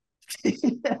Award.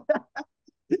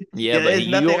 Yeah,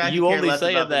 but you only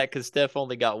saying that because Steph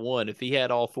only got one. If he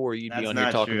had all four, you'd be on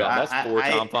here talking about that's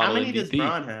four-time final how many MVP. does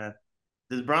Bron have?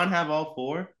 Does Bron have all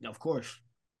four? Of course.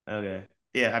 Okay.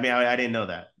 Yeah, I mean, I didn't know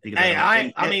that because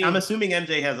I'm assuming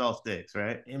MJ has all six,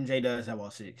 right? MJ does have all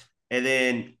six, and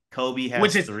then Kobe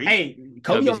has three. Hey,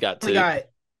 Kobe's got two.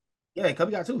 Yeah,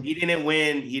 Kobe got two. He didn't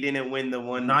win the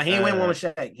one. Nah, he didn't win one with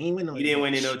Shaq. He didn't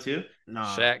win in 02?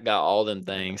 Nah. Shaq got all them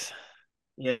things.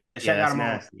 Yeah, Shaq got them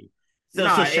nasty. All.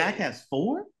 So Shaq has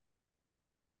four?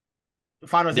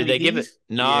 Finals Did MVPs? They give it?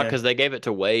 Nah, because they gave it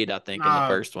to Wade, I think, in the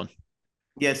first one.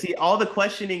 Yeah, see, all the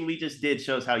questioning we just did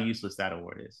shows how useless that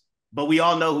award is. But we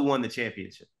all know who won the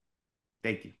championship.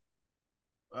 Thank you.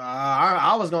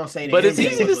 I was gonna say that. But it's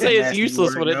easy to say it's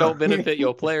useless when it don't benefit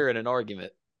your player in an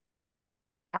argument.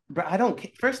 But I don't.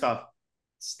 First off,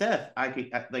 Steph,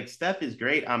 Steph is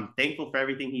great. I'm thankful for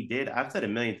everything he did. I've said a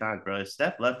million times, bro. If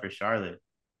Steph left for Charlotte,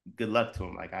 good luck to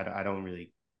him. Like I don't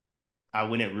really, I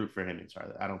wouldn't root for him in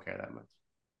Charlotte. I don't care that much.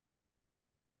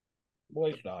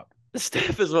 Boy, stop.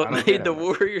 Steph is what made the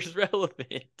Warriors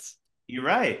relevant. You're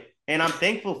right. And I'm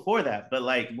thankful for that. But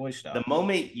the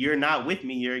moment you're not with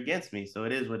me, you're against me. So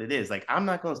it is what it is. Like, I'm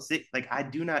not going to sit. Like, I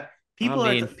do not.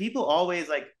 People always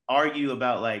argue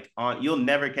about you'll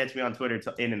never catch me on Twitter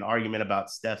in an argument about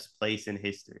Steph's place in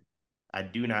history. I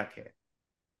do not care.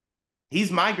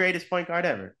 He's my greatest point guard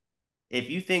ever. If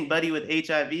you think Buddy with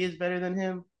HIV is better than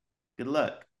him, good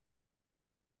luck.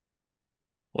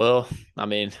 Well, I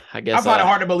mean, I guess I find it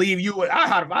hard to believe you would. I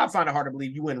find it hard to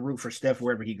believe you wouldn't root for Steph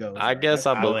wherever he goes. I guess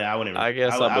I would. I wouldn't.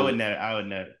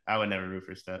 I would never root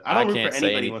for Steph. I can't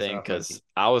say anything because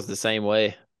I was the same way.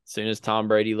 As soon as Tom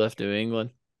Brady left New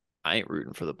England, I ain't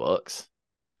rooting for the Bucks.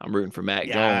 I'm rooting for Mac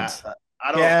Jones.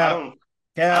 I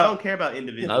don't care about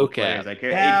individual players. I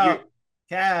care.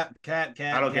 Cap.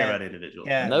 I don't care about individuals.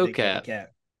 Cap.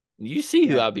 You see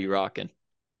who I'll be rocking.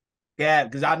 Yeah,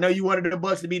 because I know you wanted the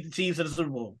Bucks to beat the Chiefs in the Super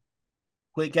Bowl.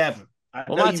 Quit capping.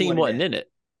 Well, my team wasn't in it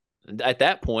at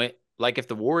that point. Like if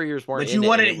the Warriors weren't, but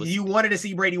you wanted to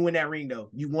see Brady win that ring, though.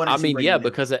 You wanted. I mean, yeah,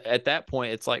 because at that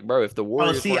point, it's like, bro, if the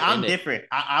Warriors. Oh, see, I'm different.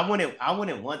 I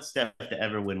wouldn't want Steph to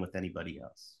ever win with anybody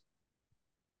else.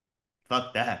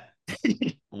 Fuck that.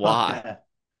 Why?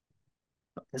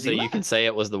 So you can say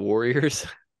it was the Warriors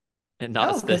and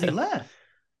not Steph. Because he left.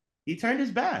 He turned his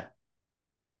back.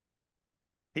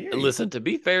 Period. Listen, to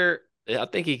be fair, I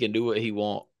think he can do what he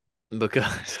wants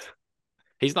because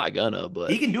he's not gonna. But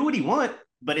he can do what he wants,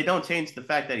 but it don't change the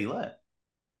fact that he left.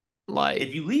 Like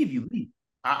if you leave, you leave.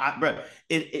 Bro,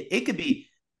 it could be.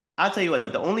 I'll tell you what.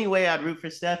 The only way I'd root for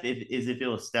Steph is if it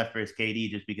was Steph versus KD,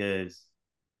 just because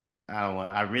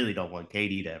I really don't want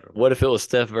KD to ever win. What if it was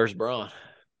Steph versus Bron?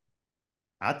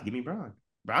 I'd give me Bron.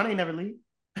 Bron ain't never leave.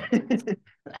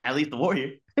 At least the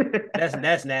Warrior.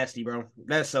 That's nasty, bro.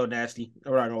 That's so nasty.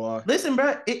 I'm not gonna lie. Listen,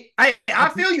 bro. I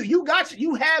feel you.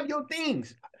 You have your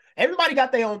things. Everybody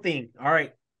got their own thing. All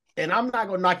right. And I'm not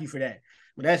gonna knock you for that.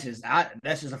 But that's just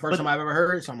the first time I've ever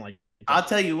heard. So I'm like, I'll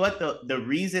tell you what, the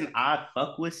reason I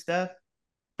fuck with Steph,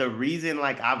 the reason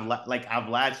I've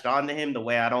latched on to him the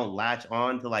way I don't latch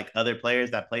on to other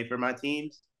players that play for my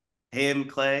teams, him,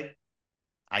 Clay.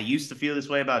 I used to feel this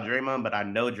way about Draymond, but I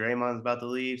know Draymond's about to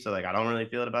leave, so I don't really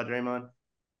feel it about Draymond.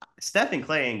 Steph and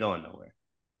Clay ain't going nowhere.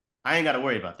 I ain't got to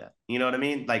worry about that. You know what I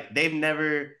mean?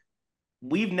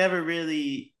 We've never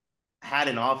really had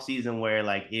an offseason where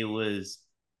it was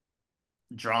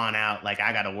drawn out. I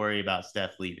got to worry about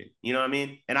Steph leaving. You know what I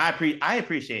mean? And I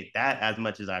appreciate that as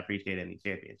much as I appreciate any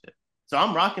championship. So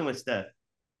I'm rocking with Steph,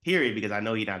 period, because I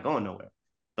know he's not going nowhere.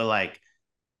 But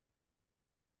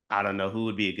I don't know who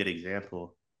would be a good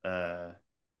example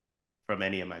from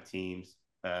any of my teams.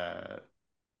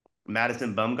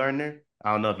 Madison Bumgarner.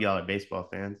 I don't know if y'all are baseball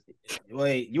fans.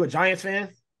 Wait, you a Giants fan?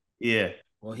 Yeah.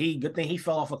 Well, good thing he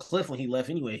fell off a cliff when he left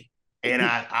anyway. And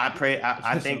I pray,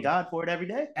 I thank God for it every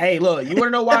day. Hey, look, you want to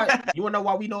know why? You want to know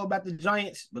why we know about the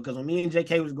Giants? Because when me and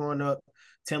JK was growing up,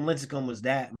 Tim Lincecum was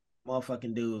that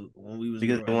motherfucking dude when we was.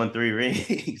 Because they won 3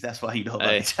 rings. That's why you know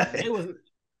about the Giants. It was.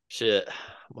 Shit,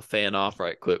 I'm a fan off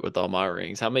right quick with all my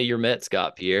rings. How many of your Mets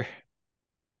got, Pierre?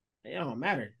 It don't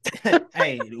matter.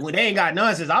 Hey, when they ain't got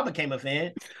none since I became a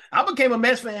fan. I became a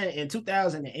Mets fan in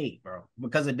 2008, bro,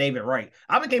 because of David Wright.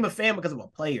 I became a fan because of a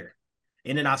player,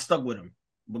 and then I stuck with him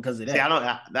because of that.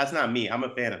 See, that's not me. I'm a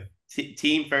fan of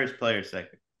team first, player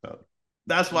second. So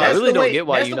that's why I really don't get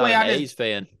why you're not an A's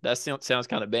fan. That sounds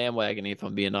kind of bandwagon, if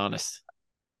I'm being honest.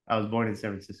 I was born in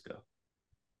San Francisco.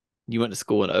 You went to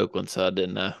school in Oakland, so I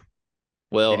didn't know.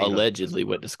 Well, allegedly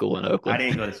went to school in Oakland. I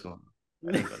didn't go to school.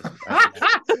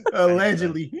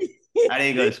 Allegedly. I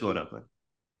didn't go to school in Oakland.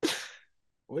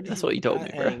 That's what you told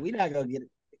me, bro. Hey, we not gonna get it.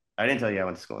 I didn't tell you I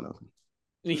went to school in Oakland.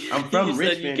 I'm from you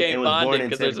Richmond you can't and was find born it in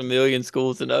because there's a million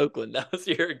schools in Oakland. That was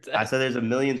your exact. I said there's a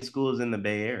million schools in the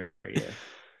Bay Area.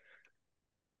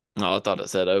 Oh, I thought it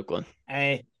said Oakland.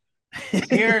 Hey,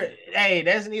 hey,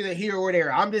 that's neither here or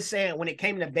there. I'm just saying when it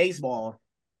came to baseball,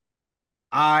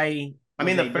 I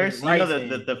mean the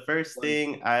first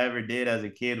thing I ever did as a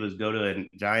kid was go to a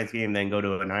Giants game, then go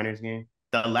to a Niners game.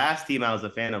 The last team I was a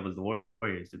fan of was the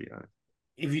Warriors, to be honest.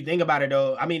 If you think about it,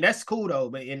 though, I mean that's cool though.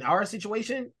 But in our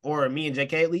situation, or me and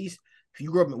JK at least, if you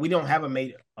grew up, we don't have a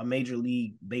major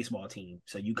league baseball team,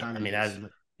 so you kind of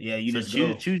you just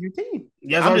choose your team.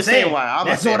 That's what I'm saying.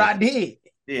 That's what I did.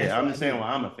 Yeah, I'm just saying why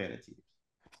I'm a fan of teams.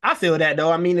 I feel that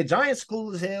though. I mean, the Giants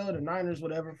cool as hell, the Niners,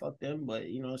 whatever, fuck them. But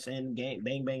you know what I'm saying? Game,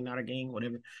 bang, bang, not a game,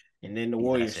 whatever. And then the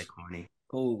Warriors. That shit corny.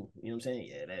 Cool. You know what I'm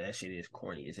saying? Yeah, that shit is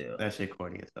corny as hell. That shit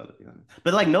corny as hell, to be honest.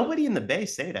 But like nobody in the Bay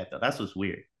say that though. That's what's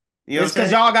weird. You know, it's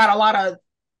because y'all got a lot of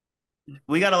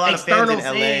we got a lot of fans in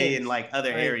LA and like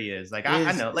other areas. Like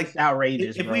I know, like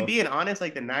outrageous. If we being honest,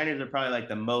 like the Niners are probably like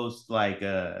the most like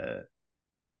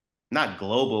not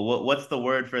global. What's the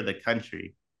word for the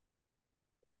country?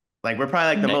 Like we're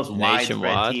probably like the most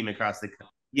widespread team across the.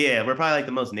 Yeah, we're probably like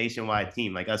the most nationwide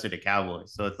team, like us or the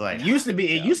Cowboys. So it's like it used to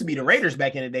be the Raiders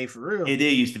back in the day, for real. It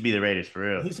did used to be the Raiders, for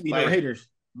real. It used to be the Raiders.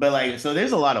 But like, so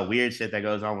there's a lot of weird shit that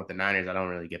goes on with the Niners. I don't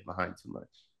really get behind too much.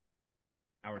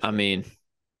 I mean,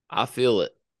 I feel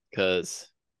it because,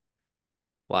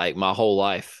 like, my whole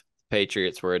life,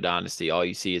 Patriots were a dynasty. All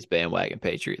you see is bandwagon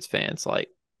Patriots fans. Like,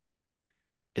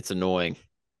 it's annoying.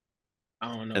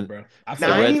 I don't know, bro.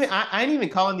 I ain't even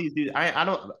calling these dudes.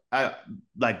 I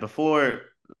like before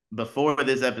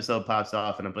this episode pops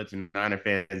off and a bunch of Niner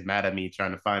fans mad at me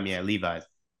trying to find me at Levi's.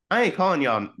 I ain't calling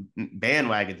y'all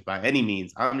bandwagons by any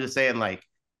means. I'm just saying, like,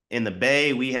 in the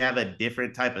Bay, we have a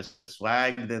different type of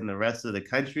swag than the rest of the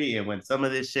country. And when some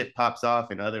of this shit pops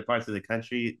off in other parts of the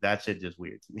country, that shit just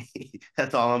weird to me.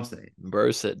 That's all I'm saying.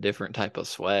 Bro said different type of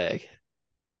swag.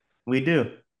 We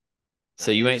do.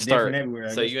 So you ain't start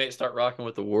rocking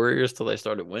with the Warriors till they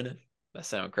started winning? That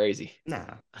sounds crazy. Nah.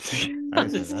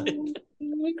 I'm just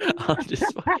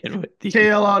fucking with you.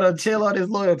 Chill on his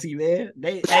loyalty, man.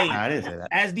 I didn't say that.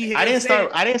 I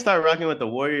didn't start rocking with the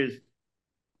Warriors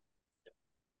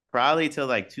probably till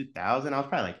like 2000. I was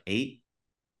probably like 8.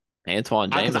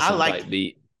 Antoine Jameson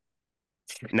beat.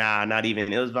 Nah, not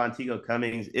even. It was Vonteego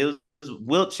Cummings. It was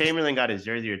Wilt Chamberlain got his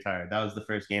jersey retired. That was the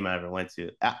first game I ever went to.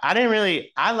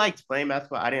 I liked playing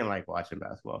basketball. I didn't like watching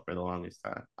basketball for the longest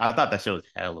time. I thought that show was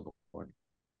hella boring.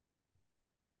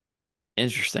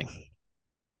 Interesting.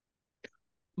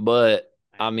 But,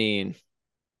 I mean,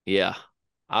 yeah,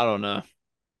 I don't know.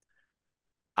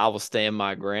 I will stand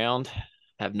my ground.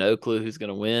 Have no clue who's going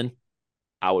to win.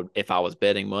 If I was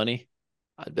betting money,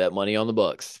 I'd bet money on the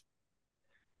Bucks.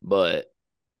 But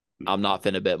I'm not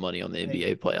finna bet money on the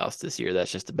NBA playoffs this year.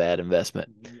 That's just a bad investment.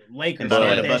 Lakers,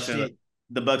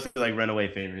 the Bucks are like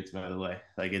runaway favorites, by the way.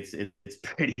 Like it's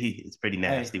pretty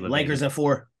nasty. Hey, Lakers at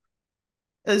 4.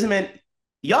 Listen, man,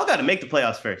 y'all got to make the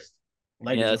playoffs first.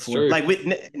 Lakers that's true. Like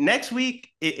next week,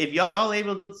 if y'all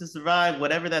able to survive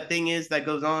whatever that thing is that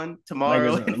goes on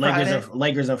tomorrow,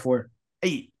 Lakers at 4.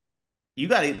 Hey, you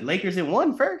got Lakers in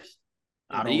 1 first.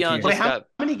 I don't care. How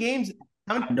many games?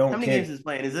 How many games is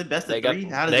playing? Is it best of 3?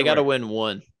 They got to win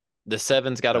 1. The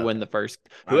 7's got to win the first.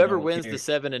 Whoever wins the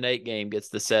 7 and 8 game gets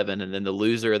the 7, and then the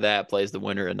loser of that plays the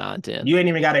winner of 9-10. You ain't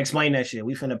even got to explain that shit.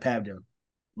 We finna pab them.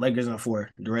 Lakers on 4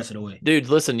 the rest of the way. Dude,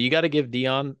 listen, you got to give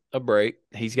Dion a break.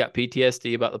 He's got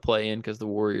PTSD about the play-in because the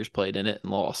Warriors played in it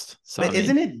and lost. So,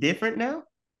 isn't it different now?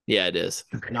 Yeah, it is.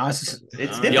 No, it's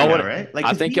different now, right? Like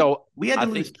I think we had to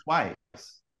lose twice.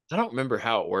 I don't remember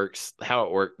how it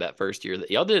worked that first year.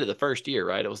 Y'all did it the first year,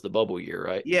 right? It was the bubble year,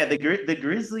 right? Yeah, the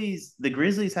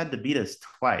Grizzlies had to beat us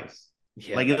twice.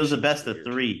 Yeah, like it was the best of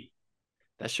 3.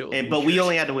 That shit. But we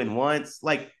only had to win once.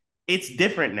 Like it's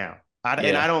different now.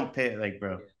 And I don't pay like,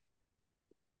 bro.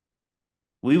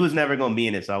 We was never gonna be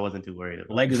in it, so I wasn't too worried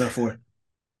about it. Lakers at 4.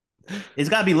 It's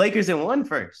gotta be Lakers in 1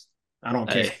 first. I don't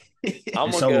care. I'm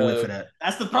gonna go for that.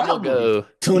 That's the problem.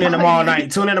 Tune in tomorrow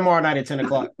night. Tune in tomorrow night at 10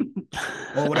 o'clock.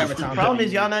 Or whatever time. The problem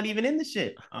is y'all not even in the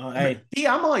shit. Hey,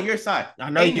 I'm on your side. I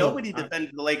know nobody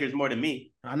defended the Lakers more than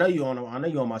me. I know you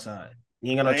on my side.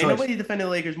 You ain't got no choice. Nobody defended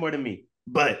the Lakers more than me.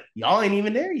 But y'all ain't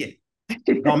even there yet.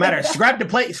 Don't matter. Scrap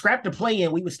the play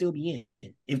in. We would still be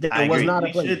in if there was not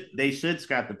a play. They should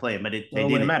scrap the play, but they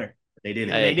wouldn't matter. They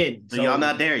didn't. They didn't. So y'all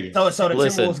not there yet. So the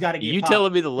Timberwolves got to get. You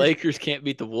telling me the Lakers can't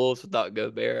beat the Wolves without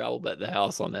Gobert? I will bet the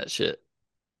house on that shit.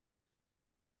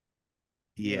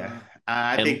 Yeah,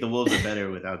 I think the Wolves are better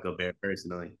without Gobert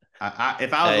personally.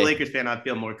 If I was a Lakers fan, I'd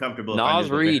feel more comfortable if I knew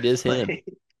Nas Reed is him. playing.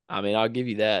 I mean, I'll give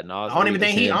you that. Nas I don't Reed even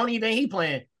think is he. him. I don't even think he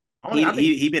playing.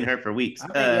 He been hurt for weeks. I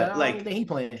don't even think he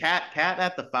playing. Cat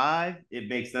at the 5, it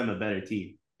makes them a better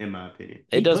team, in my opinion.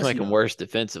 It does make him worse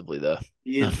defensively, though.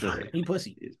 He is pussy. He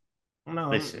pussy.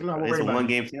 No, it's a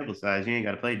 1-game sample size. You ain't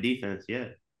got to play defense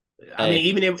yet. I mean,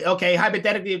 even if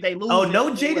hypothetically, if they lose. Oh,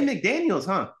 no, Jaden McDaniels,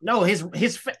 huh? No, his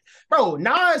bro,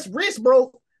 Nas wrist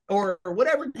broke or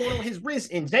whatever going on his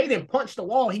wrist, and Jaden punched the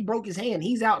wall. He broke his hand.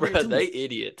 He's out there too. They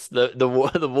idiots. The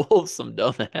Wolves some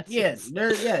dumbasses. Yes,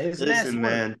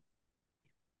 it's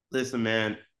Listen,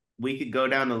 man. We could go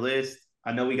down the list.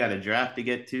 I know we got a draft to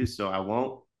get to, so I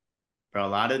won't. For a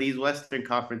lot of these Western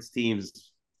Conference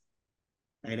teams,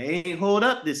 they ain't hold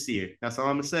up this year. That's all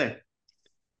I'm gonna say.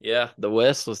 Yeah, the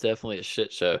West was definitely a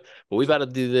shit show. But we about to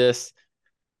do this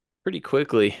pretty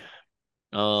quickly.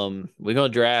 We're gonna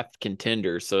draft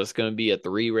contenders, so it's gonna be a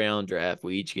 3-round draft.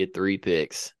 We each get 3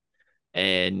 picks,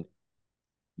 and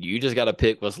you just gotta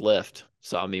pick what's left.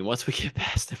 So I mean, once we get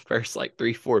past the first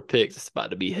 3-4 picks, it's about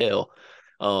to be hell.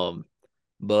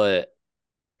 But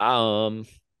I'll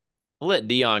let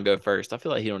Dion go first. I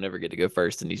feel like he don't ever get to go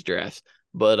first in these drafts.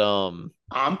 But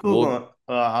I'm cool.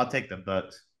 I'll take the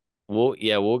Bucks.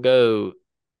 We'll go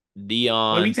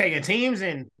Dion. Are we taking teams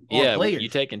and players? You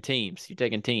taking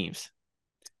teams.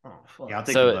 Oh, fuck. Yeah, I'll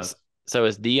take the Bucks. So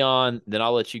it's Dion, then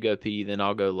I'll let you go P, then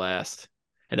I'll go last.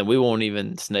 And then we won't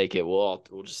even snake it. We'll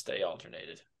just stay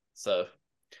alternated. So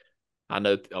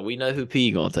we know who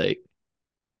P gonna take.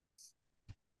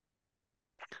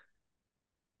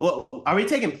 Well, are we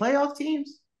taking playoff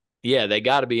teams? Yeah, they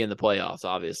got to be in the playoffs.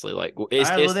 Obviously, well,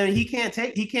 then he can't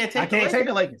take. I can't take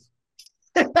the Lakers.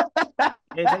 That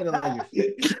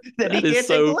is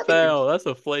so foul. That's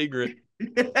a flagrant.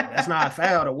 That's not a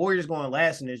foul. The Warriors going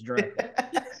last in this draft.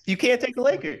 You can't take the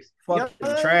Lakers. Fuck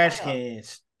the trash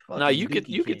cans. No, you could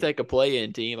take a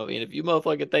play-in team. I mean, if you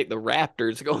motherfucker take the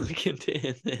Raptors going to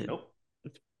contend, then... Nope.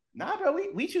 Nah, bro,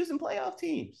 we choosing playoff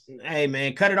teams. Hey,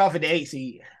 man, cut it off at the 8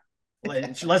 seed.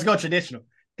 Let's go traditional.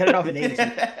 Cut it off at the 8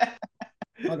 seed.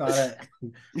 Fuck all that.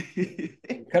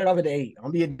 Cut it off at the 8.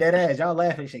 I'm being dead ass. Y'all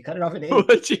laughing shit. Cut it off at the 8.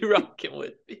 What you rocking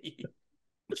with me?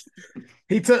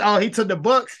 He took the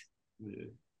Bucks. Yeah.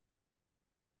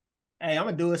 Hey, I'm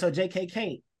gonna do it so JK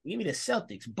can't. Give me the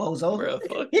Celtics, bozo. Bro,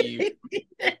 fuck you.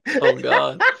 Oh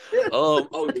God.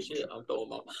 Oh shit, I'm throwing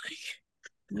my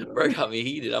mic. Bro got me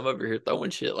heated. I'm over here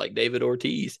throwing shit like David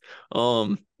Ortiz.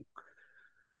 Oh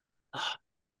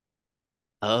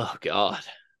God.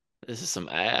 This is some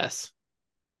ass.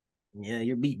 Yeah,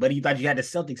 you're beat, buddy. You thought you had the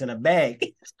Celtics in a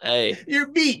bag. Hey. You're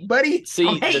beat, buddy. See,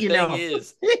 the thing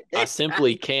is, I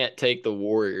simply can't take the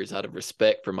Warriors out of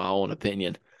respect for my own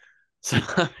opinion. So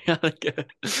I gotta go.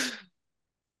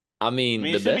 I mean,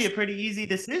 it should be a pretty easy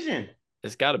decision.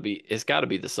 It's gotta be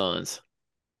the Suns.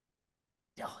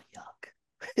 Oh, yuck.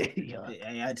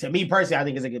 Yeah, to me personally, I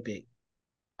think it's a good pick.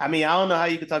 I mean, I don't know how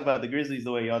you could talk about the Grizzlies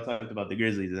the way y'all talked about the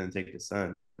Grizzlies and then take the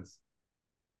Suns.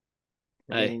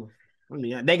 Hey. I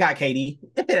mean, they got KD.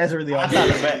 That's really all.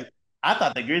 I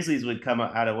thought the Grizzlies would come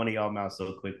out of one of y'all mouths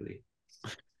so quickly.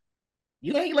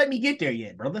 You ain't let me get there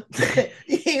yet, brother.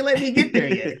 You ain't let me get there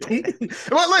yet.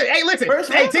 Well, look, hey, listen.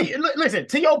 Listen,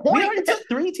 to your point. We already took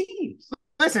 3 teams.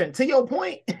 Listen, to your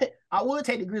point, I would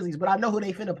take the Grizzlies, but I know who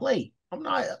they finna play. I'm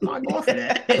not going for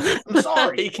that. I'm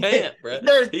sorry. He can't, bro.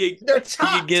 They're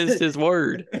chopped. He against his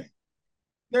word.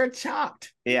 They're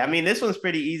chopped. Yeah, I mean, this one's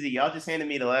pretty easy. Y'all just handed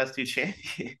me the last 2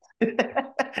 champions.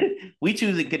 We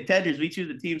choose the contenders. We choose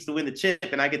the teams to win the chip,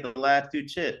 and I get the last 2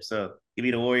 chips. So give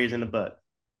me the Warriors and the Bucks.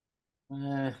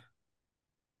 Now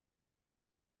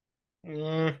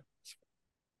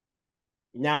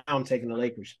I'm taking the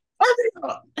Lakers.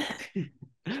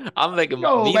 I'm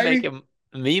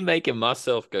making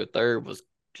myself go third was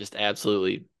just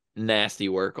absolutely nasty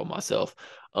work on myself.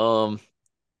 I'll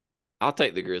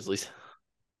take the Grizzlies.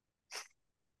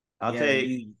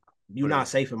 You're not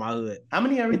safe in my hood. How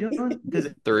many are we doing?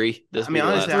 3.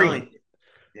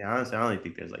 Honestly, I only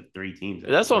think there's 3 teams.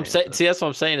 That's what I'm saying. See, that's what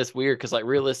I'm saying. It's weird because,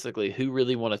 realistically, who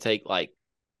really want to take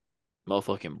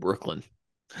motherfucking Brooklyn?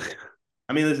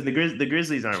 I mean, listen, the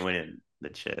Grizzlies aren't winning the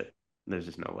chip. There's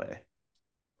just no way.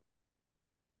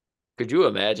 Could you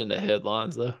imagine the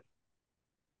headlines though?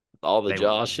 All the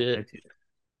Jaw shit.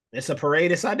 It's a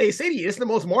parade inside their city. It's the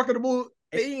most marketable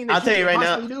thing. I'll tell you right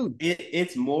now,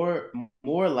 it's more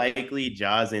likely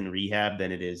Ja's in rehab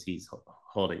than it is he's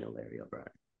holding a Larry O'Brien.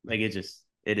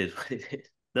 It is what it is.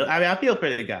 I mean, I feel for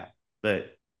the guy, but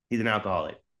he's an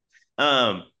alcoholic.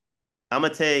 I'm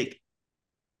gonna take.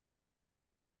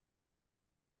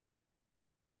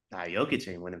 Nah, Jokic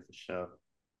ain't winning for sure.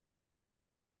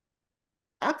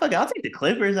 I'll take the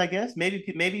Clippers, I guess.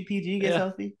 Maybe PG gets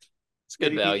healthy. It's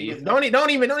good value. Don't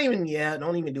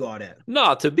even do all that.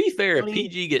 No, to be fair, if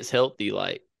PG gets healthy,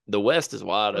 like the West is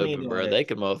wide open, bro. They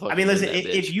can motherfucking. I mean, listen,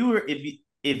 if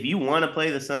you want to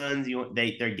play the Suns,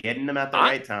 they're getting them at the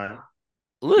right time.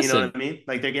 Listen, you know what I mean?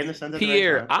 Like they're getting the Suns at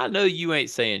Pierre, the right time. I know you ain't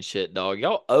saying shit, dog.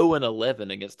 Y'all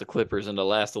 0-11 against the Clippers in the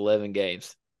last 11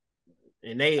 games.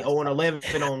 And they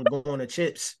 0-11 on going to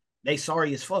chips. They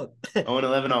sorry as fuck.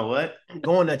 0-11 on what?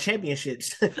 Going to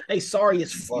championships. They sorry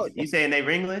as fuck. You saying they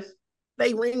ringless?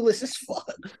 They ringless as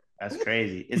fuck. That's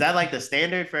crazy. Is that like the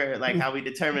standard for like how we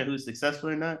determine who's successful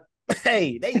or not?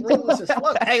 Hey, they ringless as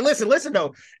fuck. Hey, listen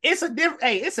though. It's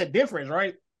a difference,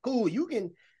 right? Cool. You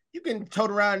can tote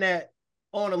around that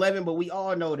on 11, but we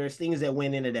all know there's things that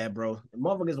went into that, bro. The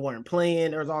motherfuckers weren't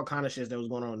playing. There was all kind of shit that was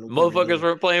going on. Motherfuckers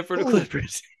weren't playing for the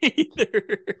Clippers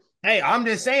either. Hey, I'm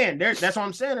just saying. That's what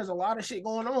I'm saying. There's a lot of shit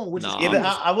going on. Which is but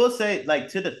I will say, like,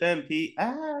 to defend Pete,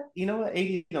 you know what?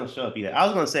 AD don't show up either. I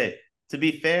was gonna say, to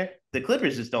be fair, the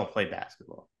Clippers just don't play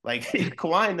basketball. Like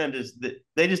Kawhi and them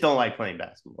they just don't like playing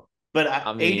basketball. But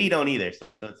AD don't either. So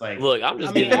it's like, look, I'm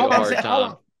just giving you a hard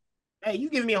time. Hey,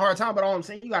 you giving me a hard time, but all I'm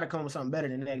saying, you got to come with something better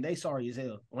than that. They sorry as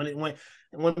hell. When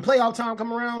playoff time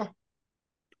come around,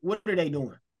 what are they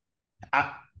doing?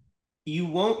 You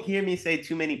won't hear me say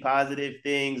too many positive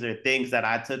things or things that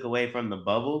I took away from the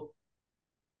bubble.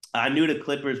 I knew the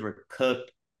Clippers were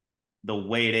cooked the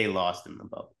way they lost in the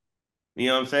bubble. You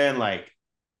know what I'm saying? Like,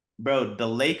 bro, the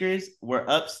Lakers were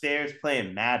upstairs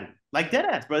playing Madden. Like,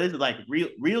 deadass, bro. This is like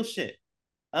real shit.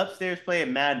 Upstairs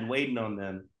playing Madden, waiting on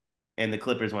them. And the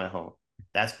Clippers went home.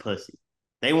 That's pussy.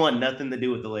 They want nothing to do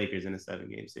with the Lakers in a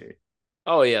 7-game series.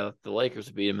 Oh, yeah. The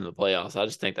Lakers beat them in the playoffs. I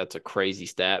just think that's a crazy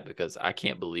stat because I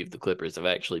can't believe the Clippers have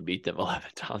actually beat them 11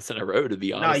 times in a row, to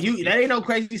be honest. No, that ain't no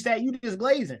crazy stat. You just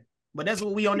glazing. But that's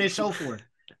what we on this show for.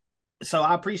 So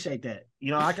I appreciate that.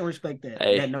 You know, I can respect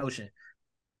that notion.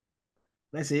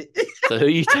 That's it. So who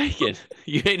you taking?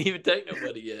 You ain't even taking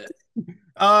nobody yet.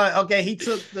 Okay, he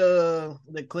took the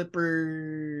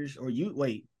Clippers. Or you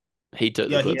wait. He took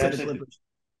the Clippers. The Clippers.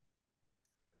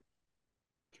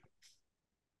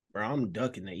 Bro, I'm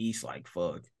ducking the East like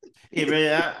fuck. Yeah, bro,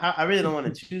 I really don't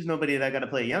want to choose nobody that got to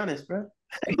play Giannis, bro.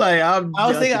 Like I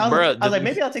was like,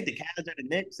 maybe I'll take the Cavs or the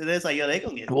Knicks. And it's like, yo, they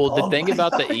gonna get. Well, the thing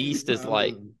about the East is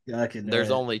like,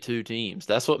 there's only 2 teams.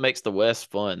 That's what makes the West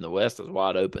fun. The West is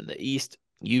wide open. The East,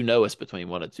 it's between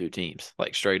 1 or 2 teams.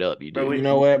 Like straight up, you do. Bro, you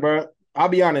know what, bro? I'll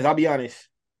be honest.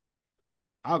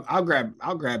 I'll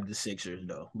grab the Sixers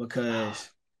though, because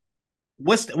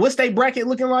what's their bracket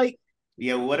looking like?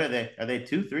 Yeah, what are they? Are they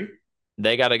 2, 3?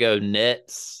 They got to go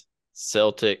Nets,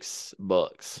 Celtics,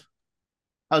 Bucks.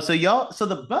 Oh, so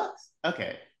the Bucks.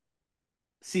 Okay.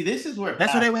 See, this is where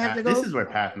that's where they would have to go. This is where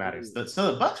path matters.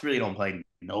 So the Bucks really don't play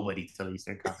nobody till the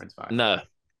Eastern Conference Finals. No,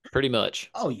 pretty much.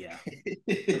 Oh yeah,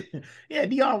 yeah.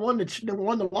 Dion won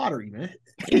the lottery, man.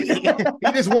 He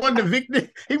just won the victory.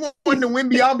 He won the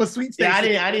Wembyama sweet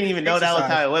station. Yeah, I didn't even know that was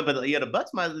how it went. But yeah, the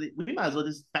Bucks we might as well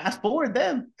just fast forward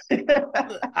them.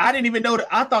 I didn't even know that.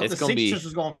 I thought the Sixers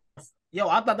was going. Yo,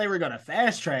 I thought they were gonna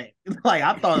fast track. Like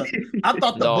I thought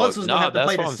the Bucks was gonna have to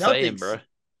play the Celtics. That's what I'm saying, bro.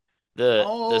 The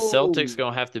Celtics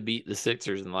gonna have to beat the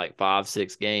Sixers in like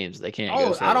 5-6 games. They can't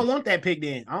go 7. I don't want that pick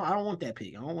then. I don't want that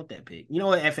pick. You know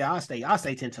what? I'll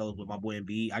stay 10 toes with my boy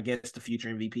Embiid. I guess the future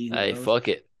MVP. Hey, fuck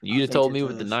it. You told me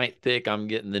with the 9th pick I'm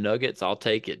getting the Nuggets. I'll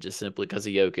take it just simply because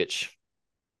of Jokic.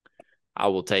 I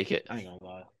will take it. I ain't gonna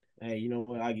lie. Hey, you know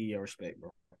what? I give you respect,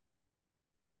 bro.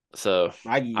 So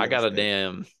I got a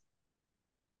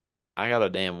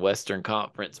damn Western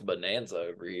Conference bonanza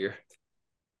over here.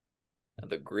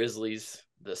 The Grizzlies,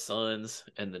 the Suns,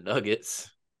 and the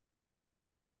Nuggets.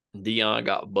 Dion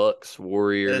got Bucks,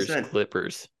 Warriors,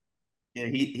 Clippers. Yeah,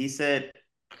 he said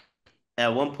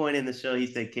at one point in the show, he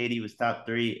said KD was top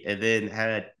 3 and then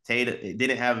had Tatum,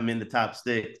 didn't have him in the top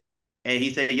 6. And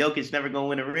he said Jokic never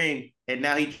going to win a ring. And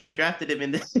now he drafted him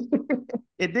in this.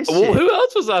 Well, who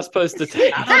else was I supposed to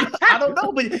take? I don't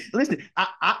know. But listen,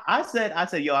 I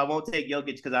said, yo, I won't take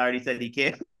Jokic because I already said he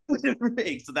can't.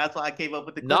 So that's why I came up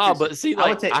with the Clippers. Nah, but see,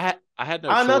 like I had no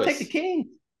choice. I'll take the King.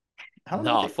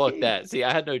 No, fuck that. See,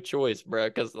 I had no choice, bro,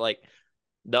 because like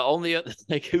the only other,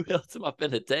 like who else am I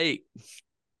finna take?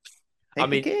 I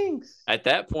mean, Kings. At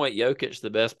that point, Jokic's the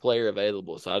best player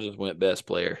available, so I just went best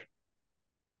player.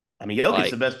 I mean,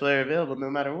 Jokic's the best player available no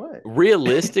matter what.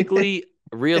 Realistically,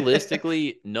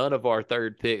 none of our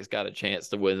 3rd picks got a chance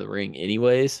to win the ring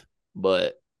anyways,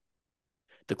 but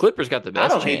the Clippers got the best I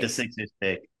don't chance. hate the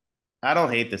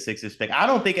Sixers pick. I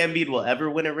don't think Embiid will ever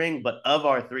win a ring, but of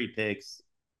our 3 picks,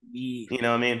 Yeah. You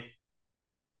know what I mean?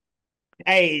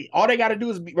 Hey, all they got to do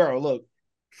is be, bro. Look,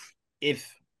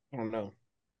 if I don't know,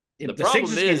 if the problem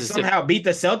Sixers can is somehow beat the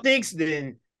Celtics,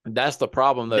 then that's the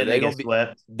problem though. Then They they gonna get be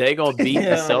swept. they gonna beat the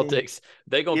Yeah, I mean- Celtics.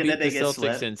 They gonna Yeah, then beat the they get Celtics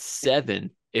swept. in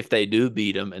 7 if they do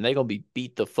beat them, and they gonna be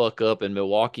beat the fuck up. And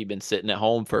Milwaukee been sitting at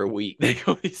home for a week. They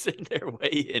gonna be sitting there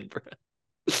waiting, bro.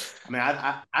 I mean,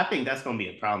 I think that's gonna be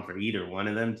a problem for either one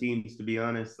of them teams, to be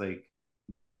honest. Like,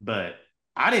 but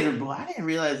I didn't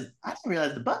realize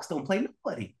the Bucks don't play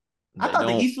nobody. I They thought the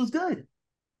don't. East was good.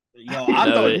 Yo, I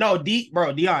No, thought it- no,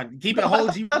 bro, Dion, keep it whole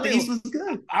G I thought the real. East was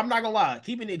good. I'm not gonna lie,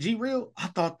 keeping it G real. I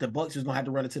thought the Bucks was gonna have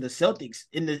to run into the Celtics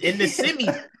in the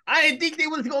semis. I didn't think they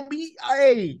was gonna be.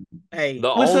 Hey,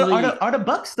 The Wait, so only are the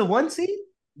Bucks the 1 seed?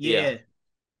 yeah.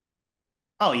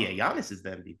 Oh yeah, Giannis is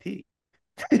the MVP.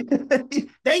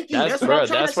 Thank you. that's That's what I'm bro. trying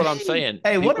That's to what I'm say. saying.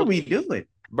 Hey, what are People, we doing?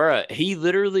 bro? He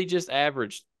literally just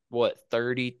averaged what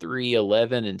 33,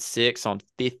 11, and 6 on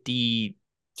 56%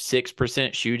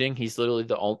 shooting. He's literally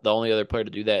the only other player to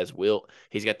do that is Wilt.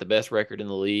 He's got the best record in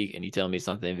the league, and you tell me he's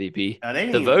not the MVP.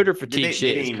 The voter fatigue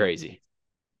shit is crazy.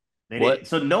 What?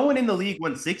 So no one in the league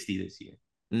won 60 this year.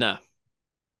 No,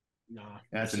 Nah,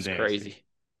 That's this is embarrassing. crazy.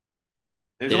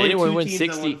 There's Did only anyone two win teams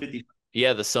 60? that won 50.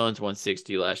 Yeah, the Suns won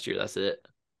 60 last year. That's it.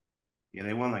 Yeah,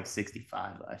 they won like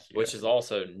 65 last year. Which is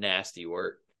also nasty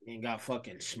work. and got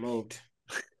fucking smoked.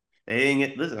 They didn't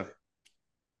get listen.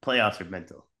 Playoffs are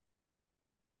mental.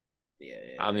 Yeah,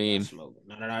 I mean, no.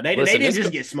 They listen, didn't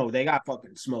just get smoked. They got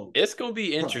fucking smoked. It's gonna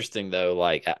be interesting though.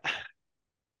 Like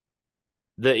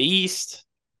the East,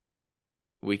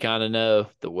 we kind of know.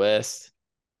 The West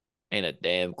ain't a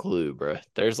damn clue, bro.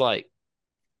 There's like,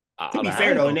 To be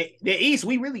fair though, in the East,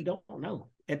 we really don't know.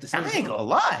 At the same I time, ain't gonna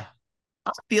lie.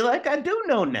 I feel like I do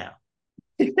know now.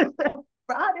 Bro,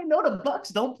 I didn't know the Bucks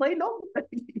don't play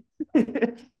nobody.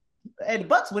 And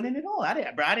Bucks winning it all. I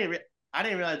didn't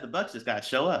realize the Bucks just gotta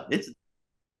show up. It's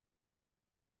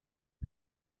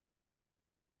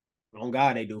on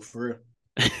God, they do for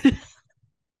real.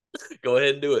 Go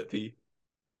ahead and do it, P.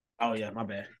 Oh yeah, my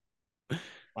bad.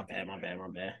 My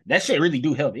bad. That shit really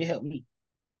do help. It helped me.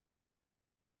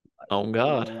 Oh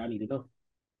God. I need to go.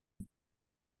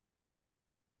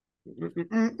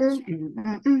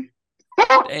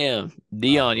 Damn,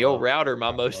 Dion, your router,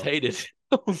 my most hated.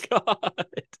 Oh God.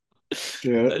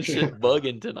 That shit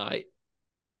bugging tonight.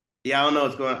 yeah, I don't know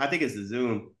what's going on. I think it's the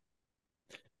Zoom.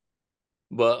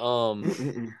 But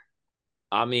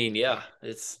I mean, yeah,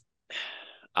 it's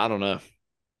I don't know.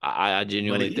 I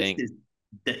genuinely think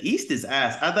the East is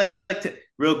ass. I'd like to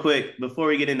real quick before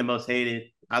we get into most hated.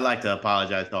 I'd like to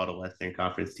apologize to all the Western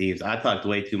Conference teams. I talked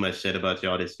way too much shit about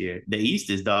y'all this year. The East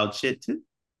is dog shit too.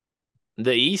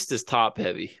 the East is top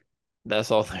heavy.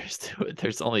 That's all there's to it.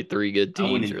 There's only 3 good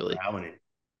teams, really. I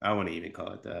wouldn't even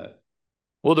call it that.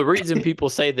 Well, the reason people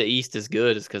say the East is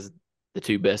good is because the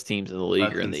 2 best teams in the league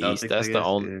Bucks are in and the Celtics, East. That's I the guess,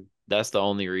 only. yeah. That's the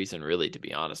only reason, really, to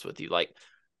be honest with you. Like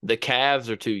the Cavs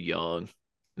are too young.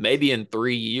 Maybe in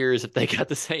 3 years, if they got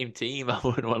the same team, I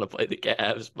wouldn't want to play the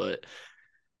Cavs. But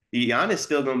Giannis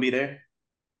still gonna be there.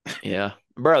 yeah,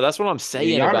 bro, that's what I'm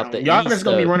saying about the Giannis East.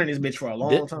 Gonna be running this bitch for a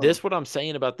long time. This what I'm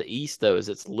saying about the East though is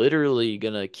it's literally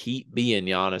gonna keep being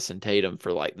Giannis and Tatum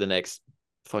for like the next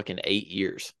fucking 8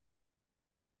 years.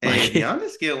 Hey, if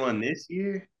Giannis get one this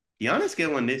year,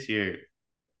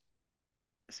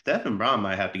 Steph and Brown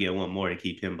might have to get one more to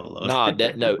keep him below. Nah,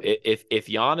 no. If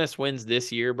Giannis wins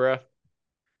this year, bro,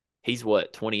 he's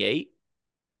what 28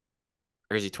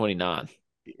 or is he 29?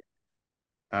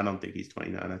 I don't think he's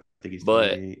 29. I think he's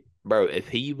But 28. bro, if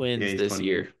he wins this 28.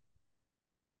 year,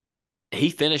 he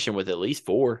finishing with at least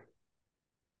 4.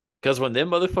 Because when them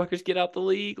motherfuckers get out the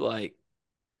league, like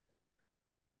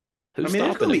who's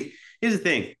stopping him? Here's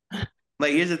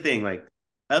the thing. Like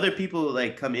other people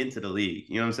like come into the league.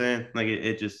 You know what I'm saying? Like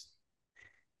it just,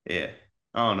 yeah.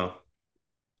 I don't know.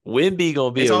 Wemby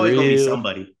gonna be It's always gonna be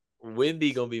somebody.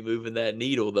 Wemby gonna be moving that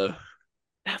needle though.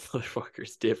 That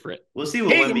motherfucker's different. We'll see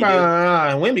what Wemby do.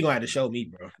 Wemby gonna have to show me,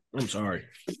 bro. I'm sorry.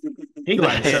 He gonna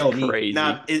have to show me. Crazy.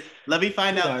 Nah, let me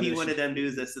find out. He one of them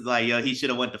dudes that's like, yo, he should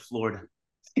have went to Florida.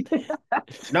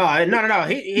 No. It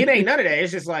ain't none of that.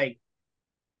 It's just like,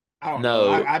 I don't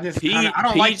know. I just I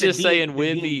don't like just saying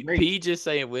Wemby. P just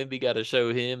saying Wemby got to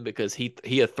show him because he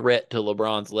a threat to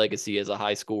LeBron's legacy as a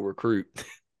high school recruit.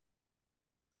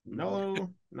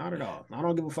 No, not at all. I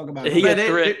don't give a fuck about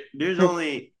it. There's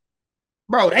only.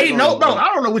 Bro, I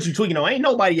don't know what you tweaking on. Ain't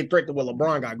nobody a threat to what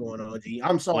LeBron got going on, G.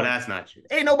 I'm sorry. Well, that's not true.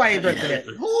 Ain't nobody a threat to that.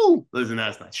 Who? Listen,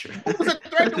 that's not true. Who's a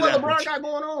threat to what LeBron got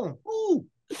going on? Who?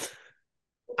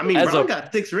 I mean, Bron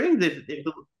got 6 rings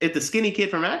if the skinny kid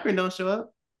from Akron don't show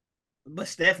up. But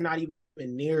Steph not even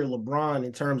near LeBron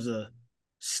in terms of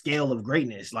scale of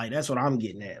greatness. Like that's what I'm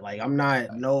getting at. Like I'm not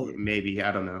maybe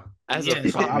I don't know.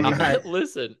 So I'm not.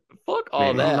 Listen, fuck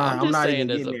all that. I'm just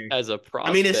saying as a prospect.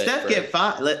 I mean, if Steph get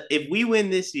 5, if we win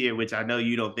this year, which I know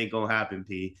you don't think gonna happen,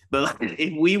 P, but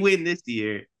if we win this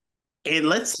year, and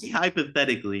let's see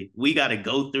hypothetically, we got to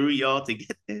go through y'all to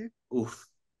get there. Oof.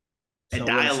 And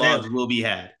dialogues will be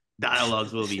had.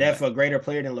 Dialogues will be had. Steph a greater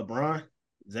player than LeBron?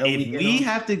 If we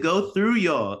have to go through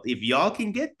y'all, if y'all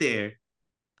can get there,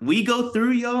 we go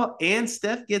through y'all, and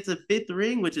Steph gets a 5th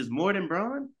ring, which is more than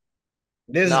Bron.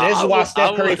 This is why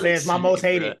Steph Curry fans my most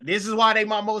hated. This is why they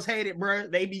my most hated, bro.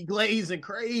 They be glazing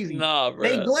crazy. Nah, bro.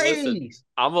 They glaze. Listen,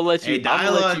 I'm gonna let you. I'm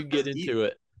gonna let you get into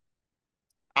it.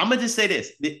 I'm gonna just say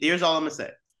this. Here's all I'm gonna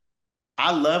say.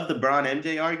 I love the Bron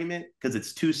MJ argument because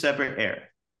it's 2 separate eras.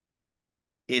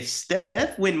 If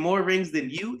Steph win more rings than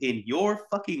you in your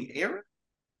fucking era,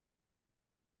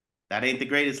 that ain't the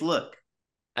greatest look.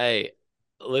 Hey,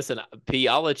 listen, P,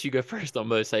 I'll let you go first on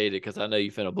most hated because I know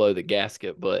you finna blow the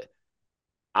gasket, but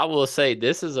I will say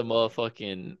this is a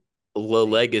motherfucking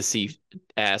legacy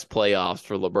ass playoffs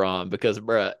for LeBron because,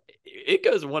 bruh, it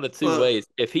goes one of two ways.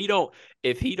 If he don't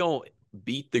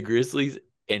beat the Grizzlies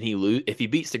and if he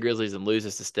beats the Grizzlies and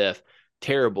loses to Steph,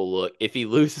 terrible look. If he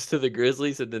loses to the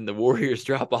Grizzlies and then the Warriors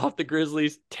drop off the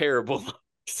Grizzlies, terrible look.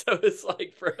 So it's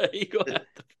like, bruh, you gonna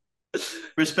have to.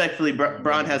 Respectfully,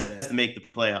 Bron has to make the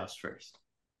playoffs first.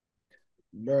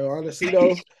 Bro, honestly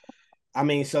though, I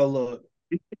mean, so look.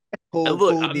 Cool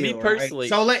deal, me personally.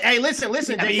 Right? So, hey, listen,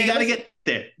 JK, you gotta get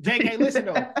there. JK, listen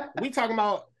though. We talking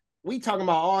about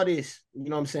all this. You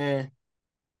know what I'm saying?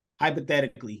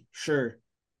 Hypothetically, sure.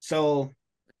 So,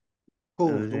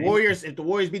 cool. If the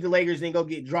Warriors beat the Lakers, then go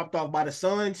get dropped off by the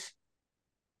Suns,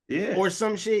 or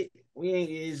some shit.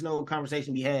 There's no conversation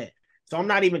to be had. So I'm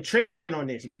not even tripping on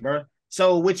this, bro.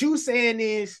 So what you saying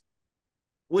is,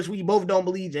 which we both don't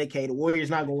believe, JK, the Warriors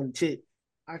not going to chip.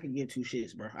 I can give 2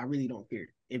 shits, bro. I really don't care.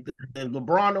 If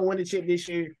LeBron don't win the chip this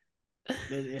year,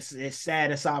 it's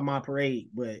sad inside my parade,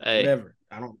 but whatever.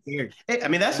 I don't care. Hey, I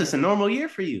mean, that's just a normal year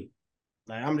for you.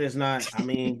 Like, I'm just not, I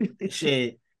mean,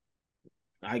 shit,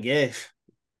 I guess.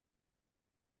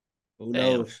 Who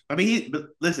knows? I mean,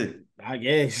 listen. I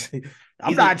guess.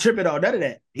 I'm not tripping on none of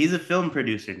that. He's a film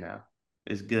producer now.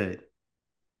 It's good.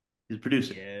 He's a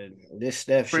producer. Yeah, this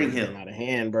Steph shit getting out of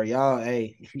hand, bro.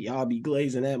 Y'all be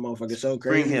glazing that motherfucker so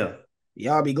crazy. Spring Hill.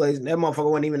 Y'all be glazing. That motherfucker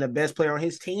wasn't even the best player on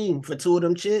his team for 2 of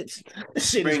them chips.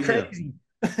 Shit is crazy.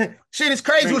 Shit is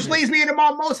crazy, which leads me into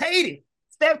my most hated.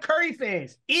 Steph Curry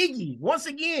fans. Iggy, once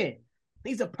again.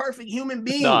 He's a perfect human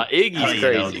being. Nah, Iggy's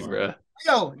crazy, bro.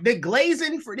 Yo, the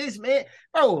glazing for this man,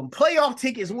 bro. Playoff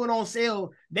tickets went on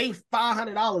sale. They $500.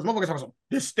 Motherfuckers talking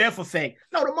the Steph effect.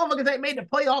 No, the motherfuckers ain't made the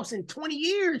playoffs in 20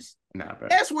 years. Nah, bro.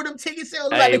 That's where them ticket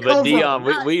sales hey, like but Dion,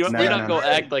 we're not gonna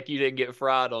act like you didn't get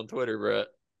fried on Twitter, bro.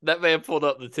 That man pulled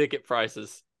up the ticket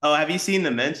prices. Oh, have you seen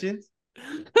the mentions?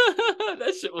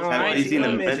 That shit was. Have you seen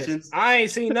the mentions? I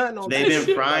ain't seen nothing on. They've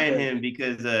been frying him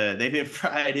because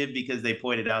they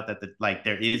pointed out that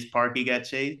there is parking at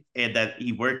Chase and that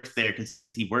he works there because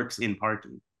he works in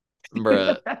parking.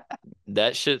 Bruh,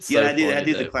 that shit's so I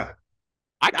did the clown.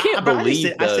 I can't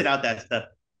believe I sit out that stuff.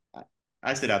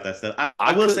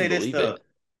 I will say this though.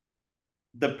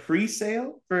 The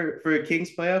pre-sale for a Kings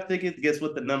playoff ticket, guess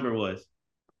what the number was?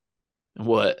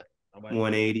 What?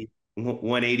 180.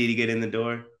 180 to get in the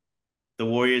door. The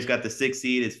Warriors got the 6th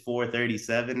seed. It's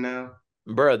 437 now.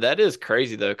 Bro, that is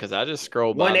crazy though, because I just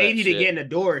scrolled by 180 to get in the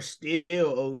door is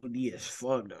still OD as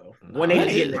fuck though.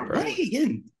 180 to get in the door.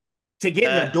 To get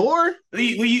in the door?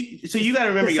 So you got to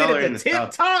remember, y'all are in the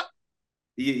South. Top?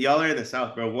 Y'all are in the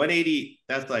South, bro. 180,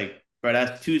 that's like, bro,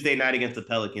 that's Tuesday night against the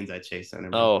Pelicans at Chase Center.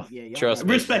 Bro. Oh, yeah, trust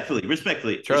me.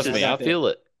 Respectfully. Trust me, I feel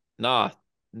it. Nah.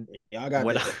 Y'all got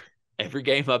that. Every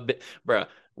game I've been, bro,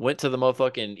 went to the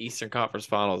motherfucking Eastern Conference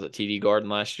Finals at TD Garden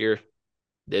last year.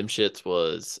 Them shits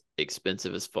was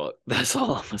expensive as fuck. That's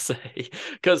all I'm gonna say.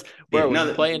 Because bro,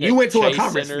 you went to a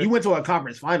conference. Center, you went to a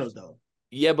conference finals though.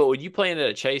 Yeah, but when you playing at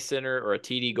a Chase Center or a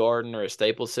TD Garden or a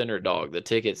Staples Center, dog, the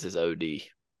tickets is OD.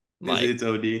 Like, it's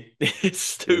OD. It's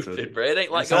stupid, it's bro. It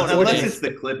ain't like going unless it's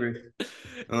the Clippers.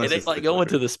 It ain't like going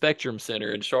to the Spectrum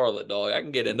Center in Charlotte, dog. I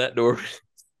can get in that door.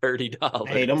 $30.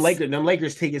 Hey, them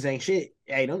Lakers tickets ain't shit.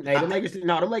 Them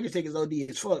Lakers tickets OD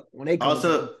as fuck when they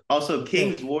come. Also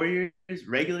Kings Warriors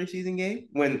regular season game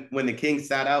when the Kings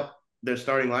sat out their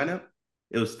starting lineup,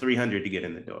 it was $300 to get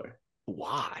in the door.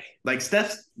 Why? Like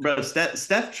Steph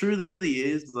truly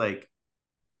is like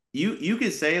you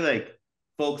could say like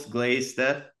folks glaze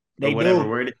Steph or whatever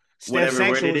word it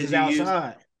is you use.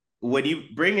 when you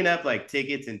bringing up like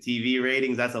tickets and TV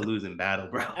ratings, that's a losing battle,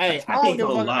 bro. Hey, I don't give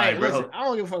a fuck. Lie, hey, bro. Listen, I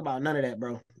don't give a fuck about none of that,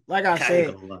 bro. Like I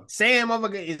said, saying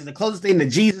motherfucker is the closest thing to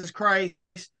Jesus Christ,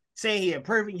 saying he a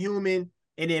perfect human,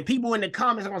 and then people in the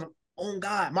comments are like, oh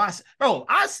God,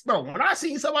 bro, when I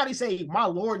seen somebody say my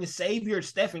Lord and Savior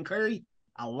Stephen Curry,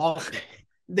 I lost it.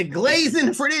 The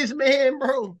glazing for this man,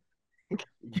 bro.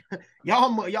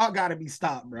 y'all gotta be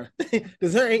stopped, bro.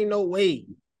 Because there ain't no way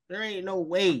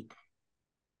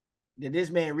that this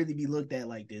man really be looked at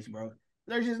like this, bro.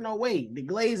 There's just no way. The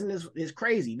glazing is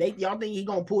crazy. Y'all think he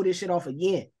gonna pull this shit off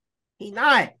again? He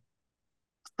not.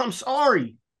 I'm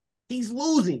sorry. He's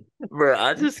losing. Bro,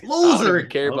 I don't even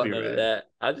care about none of that.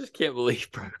 I just can't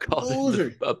believe bro called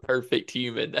him a perfect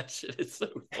human. That shit is so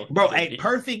funny. Bro, a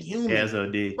perfect human. Yes,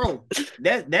 OD. Bro,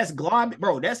 that's globbing.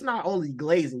 Bro, that's not only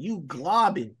glazing. You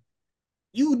globbing.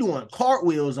 You doing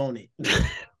cartwheels on it.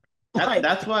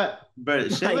 That's why, bro,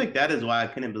 shit like that is why I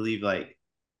couldn't believe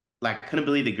I couldn't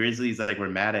believe the Grizzlies like were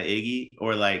mad at Iggy,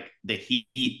 or like the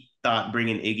Heat thought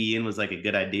bringing Iggy in was like a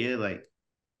good idea. Like,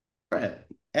 bro,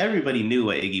 everybody knew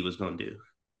what Iggy was going to do.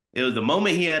 It was the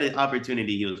moment he had an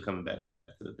opportunity, he was coming back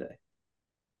to the day.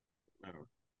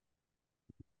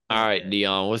 All right,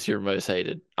 Dion, what's your most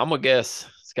hated? I'm going to guess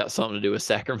it's got something to do with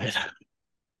Sacramento.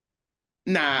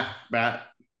 Nah, bro.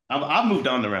 I've moved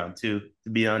on to round 2, to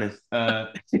be honest.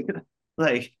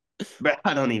 Like, bro,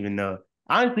 I don't even know.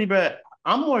 Honestly, bro,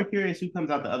 I'm more curious who comes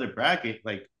out the other bracket.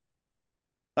 Like,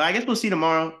 I guess we'll see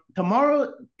tomorrow.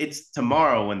 It's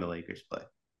tomorrow when the Lakers play.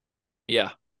 Yeah,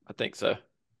 I think so.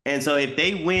 And so if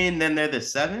they win, then they're the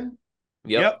 7?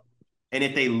 Yep. And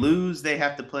if they lose, they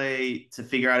have to play to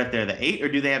figure out if they're the 8, or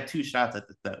do they have 2 shots at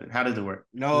the 7? How does it work?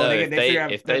 No,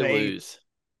 if they lose,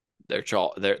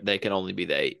 they can only be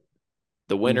the 8.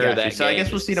 The winner of that game. So I guess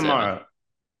we'll see tomorrow. 7.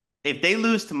 If they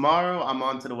lose tomorrow, I'm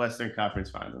on to the Western Conference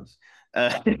Finals.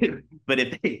 But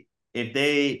if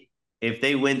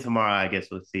they win tomorrow, I guess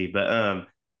we'll see. But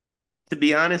to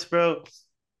be honest, bro,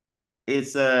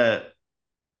 it's a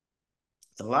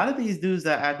lot of these dudes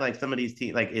that act like some of these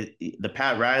teams, like the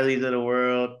Pat Rileys of the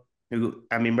world. Who,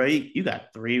 I mean, bro, you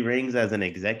got 3 rings as an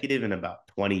executive in about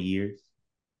 20 years.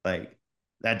 Like,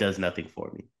 that does nothing for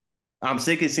me. I'm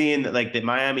sick of seeing like the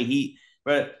Miami Heat,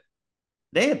 but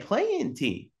they a playing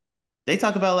team. They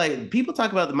talk about people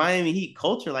talk about the Miami Heat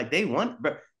culture like they won.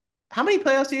 But how many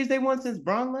playoff series they won since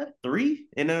Braun left? 3,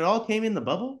 and it all came in the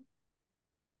bubble.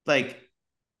 Like,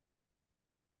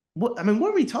 what? I mean, what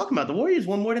are we talking about? The Warriors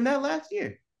won more than that last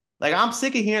year. Like, I'm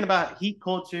sick of hearing about Heat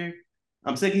culture.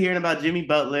 I'm sick of hearing about Jimmy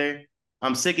Butler.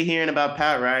 I'm sick of hearing about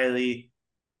Pat Riley.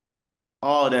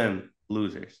 All them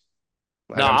losers.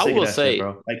 Like, no, I will say, shit,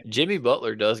 bro. Like, Jimmy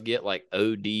Butler does get like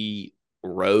OD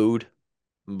road,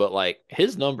 but like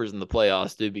his numbers in the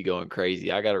playoffs do be going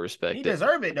crazy. I gotta respect it. He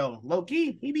deserve it though. Low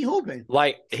key, he be hooping.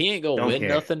 Like, he ain't gonna win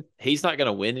nothing. He's not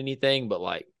gonna win anything, but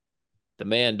like the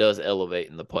man does elevate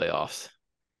in the playoffs.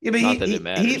 Yeah, but it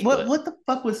matters, what the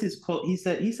fuck was his quote? He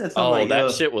said something like,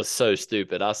 that shit was so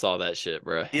stupid. I saw that shit,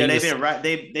 bro. Yeah,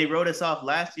 they wrote us off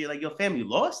last year. Like, your family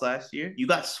lost last year. You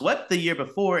got swept the year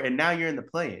before, and now you're in the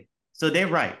play-in. So they're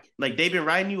right. Like, they've been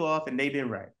writing you off, and they've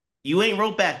been right. You ain't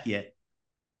wrote back yet.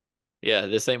 Yeah,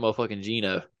 this ain't motherfucking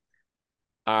Gino.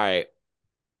 All right.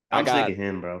 I'm sick of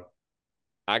him, bro.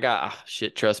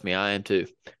 Shit, trust me, I am too.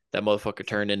 That motherfucker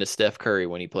turned into Steph Curry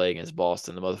when he played against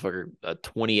Boston. The motherfucker, a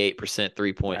 28%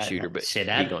 3-point shooter, but shit,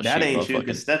 that ain't true,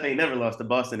 because Steph ain't never lost to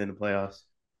Boston in the playoffs.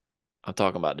 I'm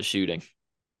talking about the shooting.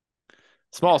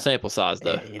 Small sample size,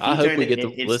 though. I hope we get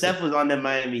if Steph was on the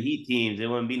Miami Heat teams, it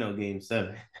wouldn't be no Game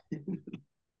 7.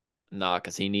 Nah,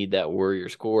 because he need that Warrior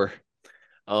score.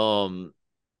 But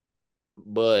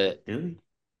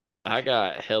I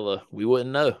got hella. We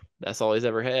wouldn't know. That's all he's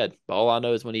ever had. But all I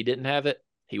know is when he didn't have it,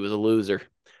 he was a loser.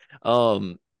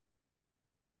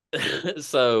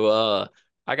 So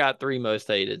I got 3 most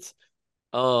hateds.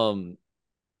 Mbappe.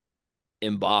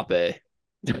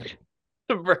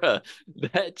 Bruh,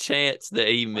 that chance that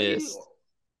he missed.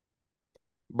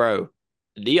 Bro,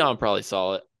 Dion probably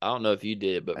saw it. I don't know if you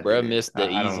did, but bro missed the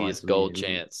easiest goal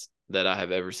chance that I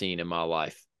have ever seen in my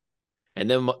life. And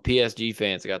then PSG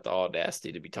fans got the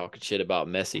audacity to be talking shit about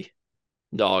Messi.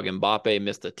 Dog, Mbappe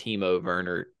missed a Timo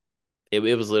Werner. It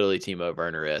was literally Timo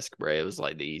Werner-esque, bro. It was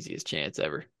like the easiest chance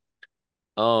ever.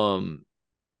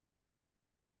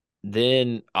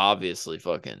 Then obviously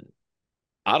fucking,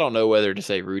 I don't know whether to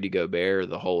say Rudy Gobert or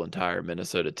the whole entire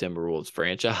Minnesota Timberwolves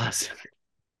franchise.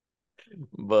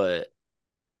 But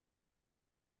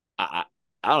I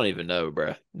don't even know,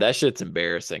 bro. That shit's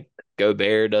embarrassing.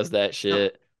 Gobert does that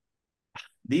shit.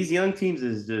 These young teams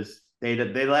is just they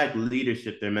lack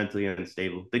leadership. They're mentally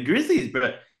unstable. The Grizzlies,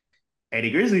 bro. Hey,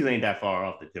 the Grizzlies ain't that far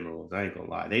off the Timberwolves. I ain't gonna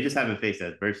lie. They just haven't faced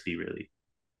adversity really.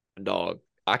 Dog,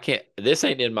 I can't. This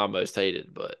ain't in my most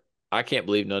hated, but I can't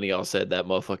believe none of y'all said that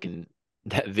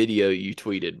video you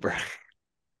tweeted, bro.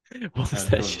 What was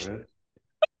that shit?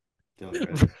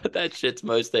 That shit's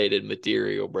most hated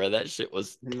material, bro. That shit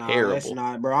was terrible. That's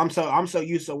not, bro. I'm so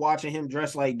used to watching him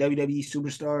dress like WWE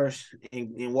superstars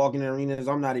and walking in arenas.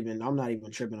 I'm not even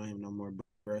tripping on him no more,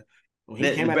 bro. When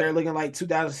he came out there looking like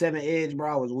 2007 Edge,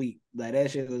 bro, I was weak. Like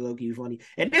that shit was low-key funny.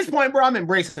 At this point, bro, I'm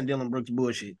embracing Dylan Brooks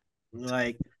bullshit.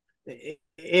 Like,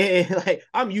 like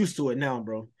I'm used to it now,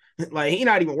 bro. Like he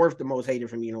not even worth the most hated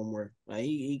for me no more. Like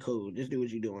he cool. Just do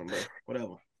what you doing, bro.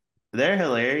 Whatever. They're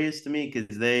hilarious to me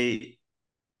because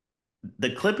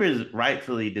the Clippers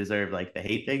rightfully deserve like the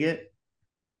hate they get.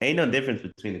 Ain't no difference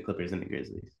between the Clippers and the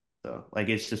Grizzlies. So like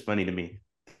it's just funny to me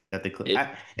that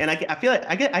I feel like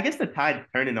I guess the tide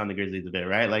turning on the Grizzlies a bit,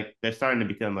 right? Like they're starting to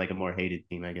become like a more hated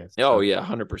team, I guess. Oh yeah,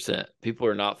 100%. People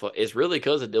are not. It's really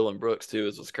because of Dylan Brooks too.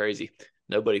 Is what's crazy.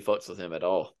 Nobody fucks with him at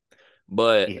all.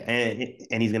 But yeah,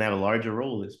 and he's gonna have a larger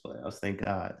role this playoffs. Thank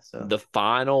God. So the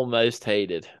final most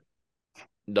hated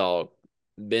dog,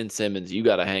 Ben Simmons. You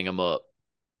got to hang him up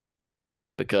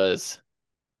because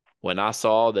when I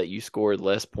saw that you scored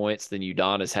less points than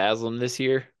Udonis Haslem this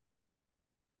year,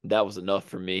 that was enough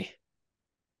for me.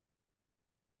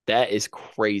 That is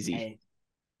crazy. Hey,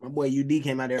 my boy UD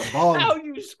came out there balling. How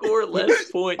you score less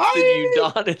points than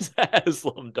Udonis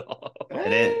Haslem, dog?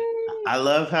 I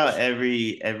love how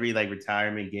every like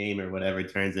retirement game or whatever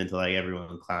turns into like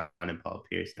everyone clowning Paul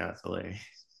Pierce. Now it's hilarious.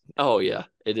 Oh yeah,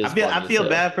 it is. I feel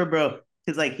bad for bro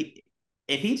because like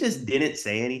if he just didn't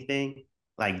say anything,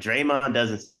 like Draymond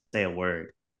doesn't say a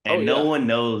word, and no one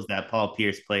knows that Paul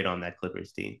Pierce played on that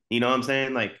Clippers team. You know what I'm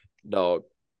saying? Like, dog,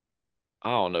 I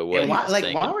don't know what.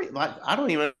 I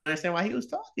don't even understand why he was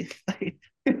talking.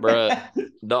 Bruh,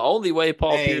 the only way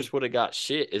Paul Pierce would have got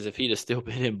shit is if he'd have still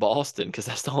been in Boston because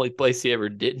that's the only place he ever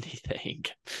did anything.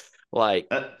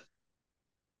 Like,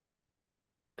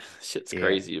 shit's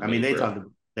crazy. I mean, they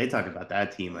talk about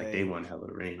that team like they won hell of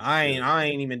a ring. I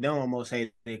ain't even done almost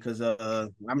hating it because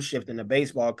I'm shifting to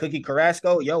baseball. Cookie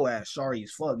Carrasco, yo ass sorry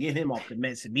as fuck. Get him off the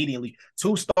Mets immediately.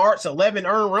 2 starts, 11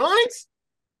 earned runs.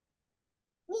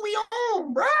 What we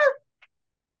on, bro?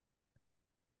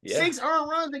 Yeah. 6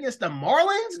 earned runs against the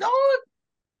Marlins, dog.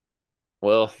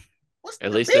 Well,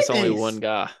 at least that's only one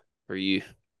guy for you.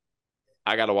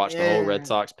 I got to watch the whole Red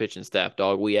Sox pitching staff,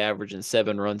 dog. We averaging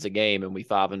 7 runs a game and we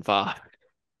 5-5.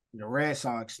 The Red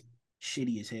Sox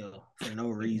shitty as hell for no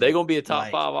reason. They're gonna be a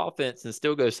top 5 offense and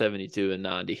still go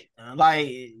 72-90. Like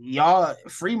y'all,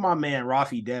 free my man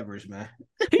Rafi Devers, man.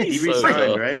 He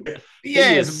resigned, right?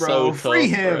 Yes, bro. Free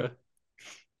him. Bro.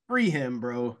 Free him,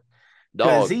 bro.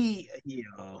 Dog,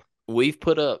 we've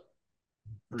put up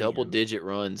double-digit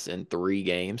runs in 3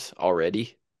 games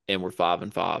already, and we're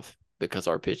 5-5 because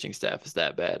our pitching staff is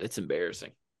that bad. It's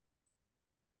embarrassing.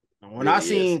 When I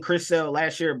seen Chris Sale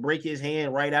last year break his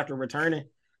hand right after returning,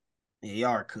 y'all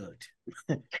are cooked.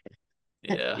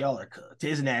 Yeah. Y'all are cooked.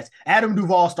 It's nasty. Adam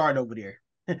Duvall starting over there.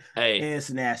 Hey. It's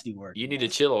nasty work. You need to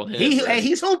chill on him.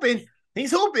 He's hooping.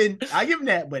 He's hooping. I give him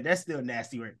that, but that's still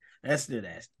nasty work. That's still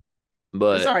nasty.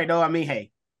 But it's all right, though. I mean,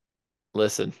 hey.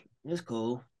 Listen. It's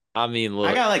cool. I mean, look.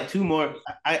 I got like 2 more.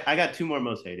 I got 2 more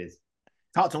most hated.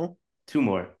 Talk to him. 2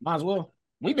 more. Might as well.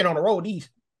 We've been on the road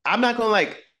these. I'm not going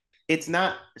to it's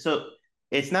not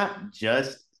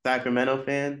just Sacramento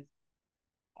fans.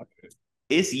 Okay.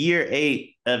 It's year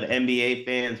 8 of NBA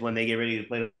fans when they get ready to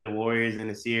play the Warriors in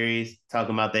a series,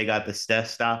 talking about they got the Steph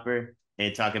stopper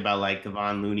and talking about like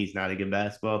Kevon Looney's not a good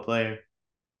basketball player.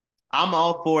 I'm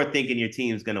all for thinking your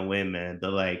team's gonna win, man.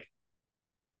 But like,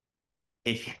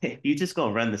 if you just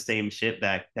gonna run the same shit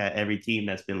back that every team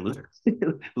that's been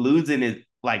losing is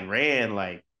like ran,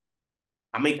 like.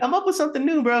 I mean, come up with something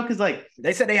new, bro. Because like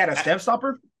they said they had a step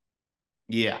stopper.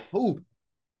 Yeah. Who?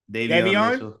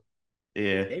 Davion.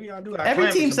 Yeah. Davion do.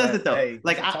 Every team says it though. Hey,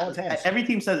 like every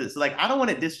team says it. So like I don't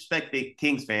want to disrespect the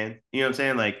Kings fan. You know what I'm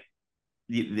saying? Like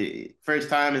the first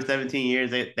time in 17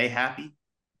 years they happy,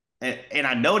 and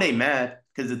I know they mad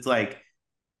because it's like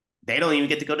they don't even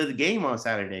get to go to the game on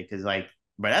Saturday because like,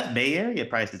 bro, that's Bay Area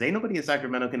prices. Ain't nobody in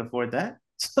Sacramento can afford that.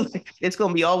 So like, it's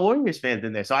gonna be all Warriors fans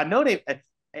in there. So I know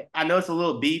it's a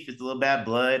little beef. It's a little bad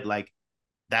blood. Like,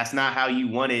 that's not how you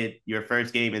wanted your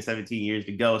first game in 17 years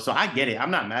to go. So I get it.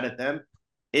 I'm not mad at them.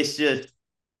 It's just,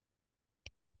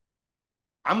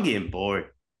 I'm getting bored.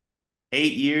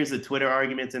 8 years of Twitter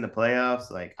arguments in the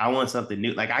playoffs. Like, I want something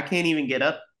new. Like, I can't even get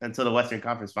up until the Western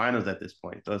Conference Finals at this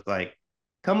point. So it's like,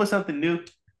 come with something new.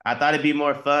 I thought it'd be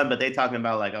more fun, but they talking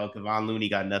about like, oh, Kevon Looney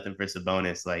got nothing for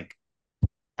Sabonis. Like,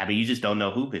 I mean, you just don't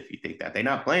know hoop if you think that. They're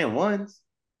not playing ones.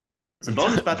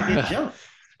 Sabonis about to get jumped.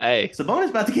 Hey, Sabonis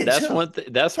about to get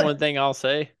jumped. That's one thing I'll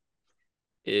say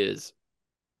is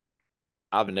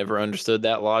I've never understood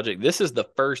that logic. This is the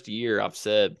first year I've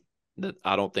said that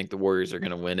I don't think the Warriors are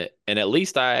going to win it. And at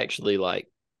least I actually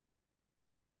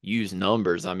use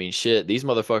numbers. I mean, shit, these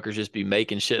motherfuckers just be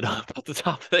making shit up at the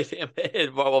top of their damn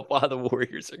head why the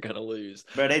Warriors are going to lose.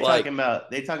 Bro, they talking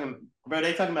about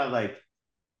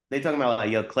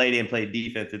yo, Clay didn't play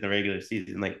defense in the regular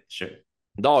season. Like, sure.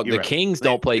 Dog, the Kings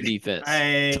don't play defense.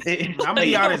 I'm gonna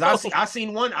be honest. I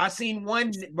seen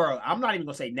one, bro. I'm not even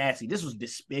gonna say nasty. This was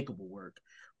despicable work.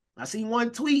 I seen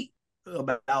one tweet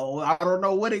about, I don't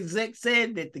know what exec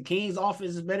said, that the Kings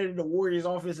offense is better than the Warriors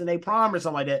offense in their prime or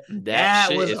something like that.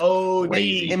 That was OD.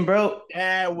 Crazy. And bro,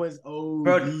 that was OD.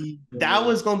 Bro, that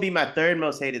was gonna be my third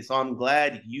most hated, so I'm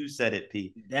glad you said it,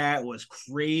 P. That was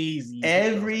crazy.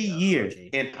 Every year,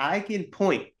 and I can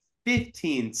point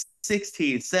 15,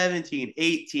 16, 17,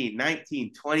 18,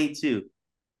 19, 22.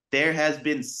 There has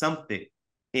been something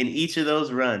in each of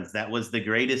those runs that was the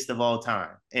greatest of all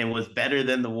time and was better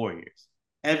than the Warriors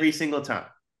every single time.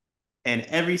 And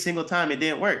every single time it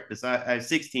didn't work. Besides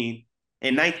 16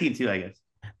 and 19 too, I guess.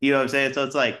 You know what I'm saying? So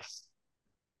it's like,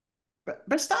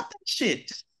 but stop that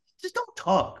shit. Just don't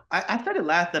talk. I said it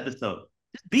last episode.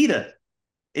 Just beat us.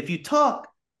 If you talk,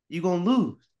 you're gonna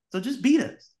lose. So just beat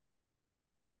us.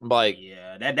 Like,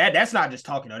 yeah, that's not just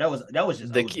talking though. That was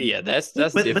just OD. Yeah, that's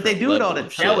but they do it all the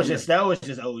time. That was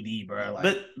just OD, bro.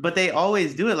 Like, but they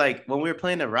always do it. Like when we were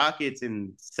playing the Rockets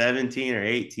in 17 or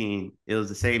 18, it was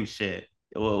the same shit.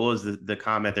 What was the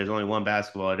comment? There's only one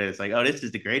basketball. And it's like, oh, this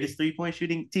is the greatest 3-point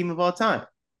shooting team of all time.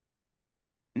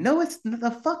 No, it's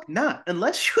the fuck not.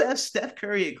 Unless you have Steph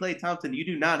Curry and Klay Thompson, you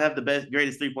do not have the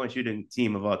greatest 3-point shooting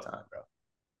team of all time, bro.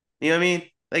 You know what I mean?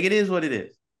 Like it is what it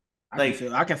is. I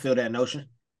can feel that notion.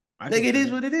 Like it is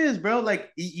what it is, bro.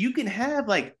 Like you can have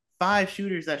like 5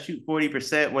 shooters that shoot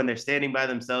 40% when they're standing by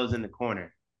themselves in the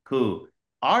corner. Cool.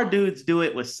 Our dudes do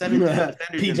it with 17 defenders.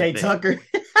 PJ Tucker.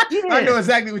 Yeah. I know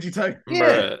exactly what you're talking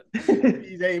about.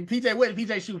 Yeah.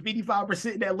 PJ shoot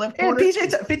 55% in that left corner. And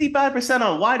PJ 55%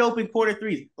 on wide open quarter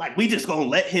threes. Like we just gonna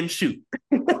let him shoot.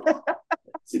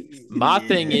 My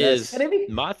thing with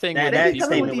that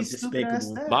statement was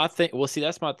despicable.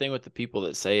 That's my thing with the people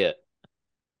that say it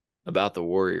about the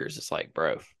Warriors. It's like,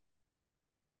 bro,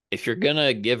 if you're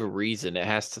gonna give a reason, it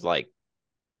has to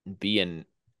be an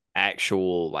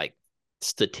actual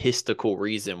statistical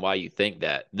reason why you think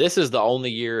that. This is the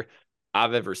only year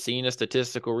I've ever seen a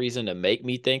statistical reason to make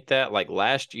me think that. Like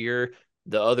last year,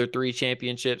 the other 3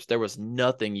 championships, there was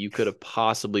nothing you could have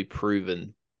possibly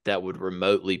proven that would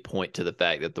remotely point to the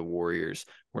fact that the Warriors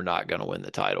were not going to win the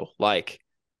title. Like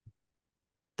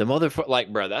the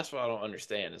motherfucker, bro, that's what I don't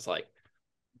understand. It's like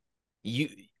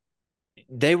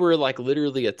they were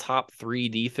literally a top 3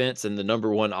 defense and the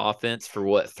number 1 offense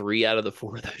for 3 out of the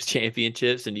 4 of those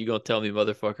championships. And you gonna tell me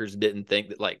motherfuckers didn't think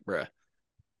that, bruh,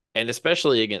 and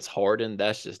especially against Harden,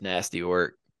 that's just nasty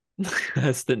work.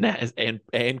 That's the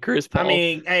and Chris Paul. I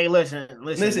mean, hey, listen.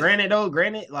 Granted,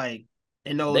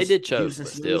 in those they did choke, but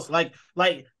still,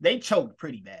 they choked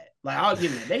pretty bad. I'll give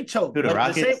them that. They choked. The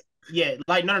Rockets?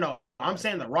 No. I'm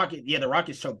saying the Rockets. Yeah, the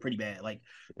Rockets choked pretty bad.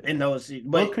 In those,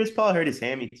 but Chris Paul hurt his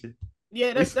hammy too.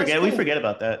 Yeah, we forget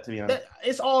about that, to be honest.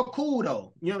 It's all cool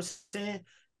though. You know what I'm saying?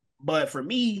 But for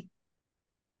me,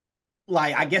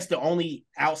 I guess the only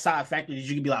outside factor is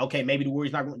you can be like, okay, maybe the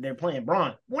Warriors they're playing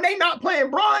Bron. When they not playing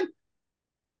Bron,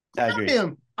 I agree.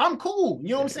 Them. I'm cool. You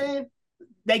know what I'm saying?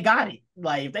 They got it.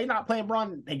 If they not playing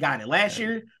Bron, they got it. Last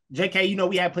year, JK,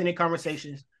 we had plenty of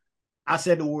conversations. I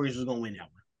said the Warriors was gonna win that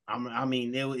one. I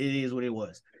mean, it is what it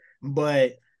was.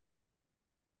 But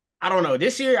I don't know.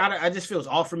 This year, I just feels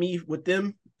off for me with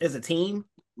them as a team.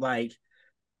 But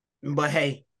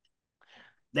hey,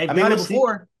 they've done it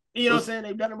before. You know what I'm saying?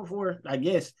 They've done it before, I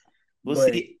guess. We'll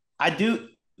see. I do.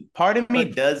 Part of me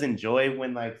does enjoy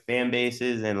when fan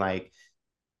bases and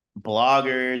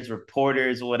bloggers,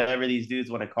 reporters, whatever these dudes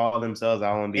want to call themselves. I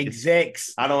don't want to be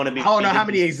execs. I don't want to be. I don't know how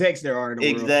many execs there are in the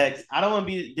execs. world. I don't want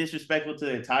to be disrespectful to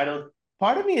their titles.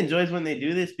 Part of me enjoys when they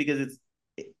do this because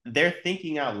they're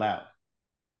thinking out loud.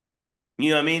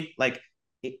 You know what I mean?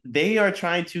 They are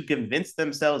trying to convince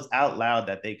themselves out loud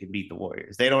that they can beat the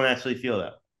Warriors. They don't actually feel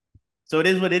that. So it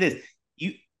is what it is.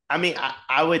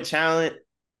 I would challenge,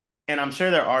 and I'm sure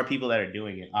there are people that are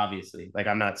doing it, obviously.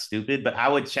 I'm not stupid, but I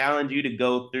would challenge you to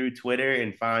go through Twitter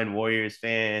and find Warriors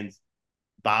fans,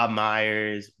 Bob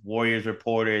Myers, Warriors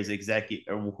reporters, executive,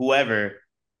 or whoever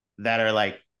that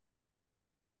are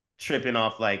tripping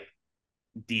off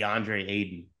DeAndre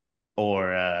Ayton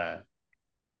or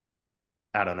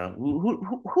I don't know.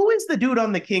 Who is the dude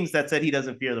on the Kings that said he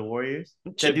doesn't fear the Warriors?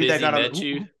 That dude that got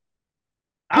on.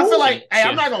 I feel like, hey,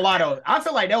 I'm not gonna lie though. I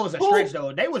feel like that was a stretch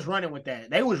though. They was running with that.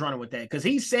 Because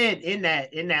he said in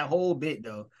that whole bit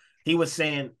though, he was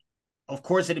saying, of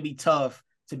course it'd be tough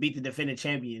to beat the defending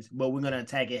champions, but we're gonna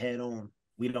attack it head on.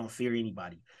 We don't fear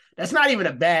anybody. That's not even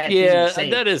a bad thing to say.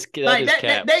 That is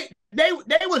cap.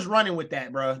 They was running with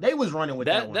that, bro. They was running with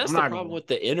that one. That's the problem with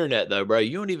the internet, though, bro.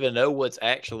 You don't even know what's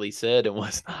actually said and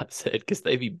what's not said because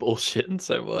they be bullshitting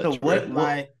so much.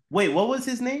 So wait, what was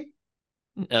his name?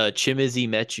 Chimizi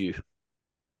Mechu.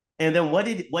 And then what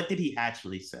did he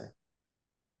actually say?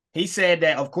 He said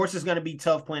that of course it's gonna be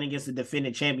tough playing against the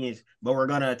defending champions, but we're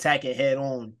gonna attack it head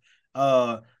on.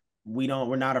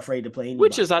 We're not afraid to play anybody.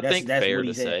 Which is, I think, fair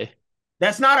to say.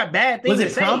 That's not a bad thing. Was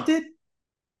it prompted?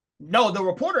 No, the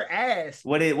reporter asked.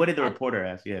 What did the reporter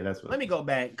ask? Yeah, that's what. Let me go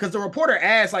back because the reporter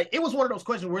asked, like, it was one of those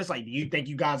questions where it's like, "Do you think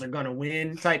you guys are gonna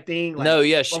win?" type thing. Like, no,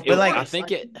 yeah, but like, I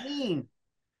think it.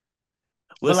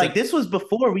 But like, this was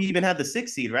before we even had the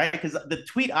 6 seed, right? Because the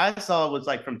tweet I saw was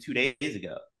like from 2 days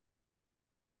ago.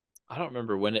 I don't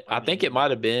remember when it. I think it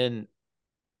might have been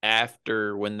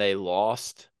after when they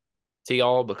lost to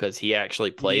y'all because he actually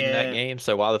played in that game.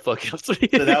 So why the fuck else? So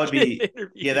that would be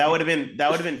that would have been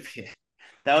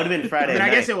Friday. But I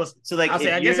guess it was. So like,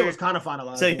 I guess it was kind of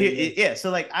finalized. So yeah.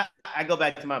 So like, I go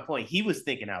back to my point. He was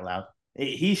thinking out loud.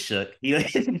 He shook.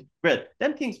 Bro,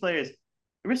 them Kings players,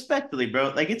 respectfully,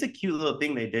 bro. Like, it's a cute little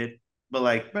thing they did. But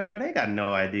like, bro, they got no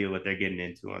idea what they're getting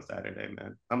into on Saturday,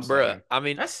 man. I'm sorry. Bro, I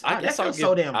mean, I guess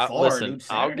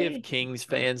I'll give Kings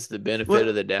fans the benefit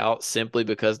of the doubt simply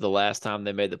because the last time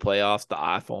they made the playoffs, the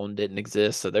iPhone didn't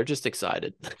exist, so they're just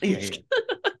excited.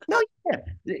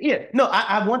 No,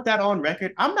 I want that on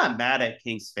record. I'm not mad at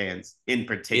Kings fans in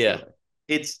particular.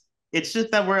 Yeah. It's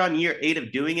just that we're on year 8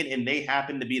 of doing it, and they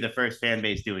happen to be the first fan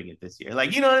base doing it this year.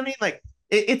 Like, you know what I mean? Like,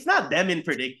 it's not them in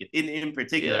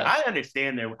particular. Yeah. I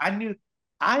understand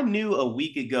I knew a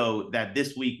week ago that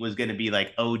this week was going to be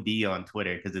like OD on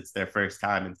Twitter because it's their first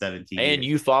time in 17 years. And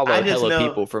you follow hella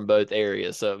people from both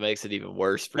areas, so it makes it even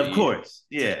worse for you. Of course,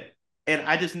 yeah. And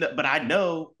I just know, but I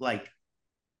know, like,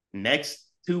 next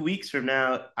 2 weeks from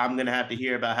now, I'm going to have to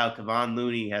hear about how Kevon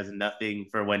Looney has nothing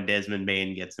for when Desmond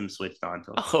Bane gets him switched on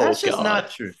to him. That's just not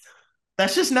true.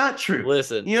 That's just not true.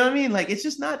 Listen. You know what I mean? Like, it's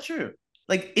just not true.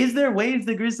 Like, is there ways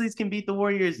the Grizzlies can beat the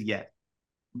Warriors? Yeah.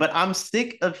 But I'm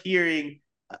sick of hearing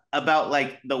about,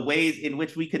 like, the ways in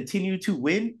which we continue to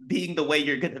win being the way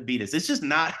you're going to beat us. It's just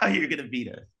not how you're going to beat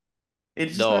us.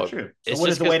 It's just not true. So what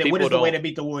is the way to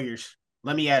beat the Warriors?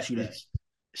 Let me ask you that.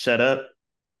 Shut up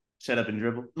and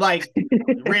dribble. Like,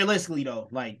 realistically though,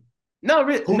 like,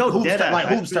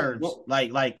 hoops turns.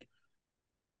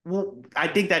 Well, I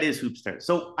think that is hoops turns.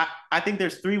 So I think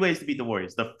there's 3 ways to beat the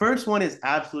Warriors. The first one is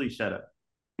absolutely shut up.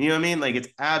 You know what I mean? Like, it's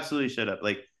absolutely shut up.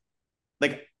 Like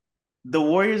the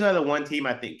Warriors are the one team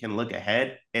I think can look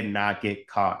ahead and not get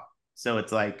caught. So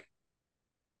it's like,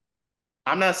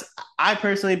 I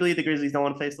personally believe the Grizzlies don't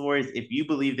want to face the Warriors. If you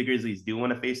believe the Grizzlies do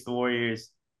want to face the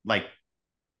Warriors, like,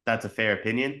 that's a fair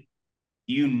opinion.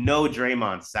 You know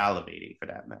Draymond's salivating for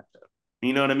that matchup.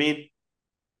 You know what I mean?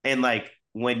 And like,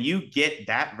 when you get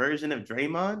that version of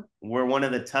Draymond, we're one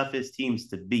of the toughest teams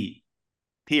to beat,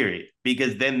 period.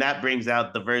 Because then that brings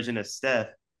out the version of Steph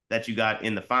that you got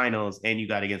in the finals and you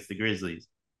got against the Grizzlies.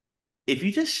 If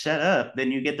you just shut up,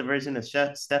 then you get the version of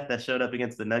Steph that showed up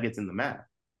against the Nuggets in the math.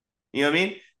 You know what I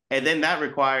mean? And then that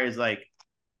requires, like,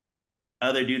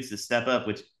 other dudes to step up,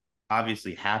 which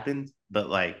obviously happened, but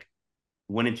like,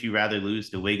 wouldn't you rather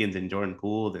lose to Wiggins and Jordan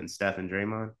Poole than Steph and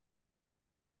Draymond?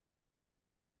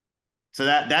 So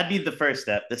that'd be the first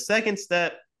step. The second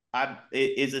step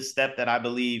is a step that I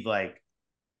believe, like,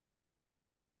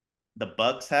 the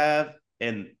Bucks have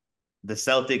and the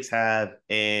Celtics have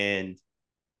and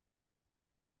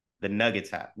the Nuggets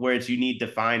have, where it's you need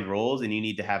defined roles and you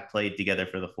need to have played together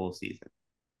for the full season.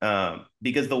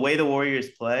 Because the way the Warriors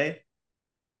play,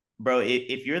 bro,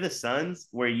 if you're the Suns,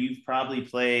 where you've probably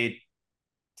played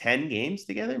 10 games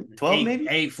together, 12 maybe?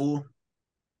 8, fool.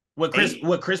 With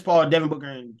Chris Paul, Devin Booker,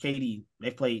 and KD,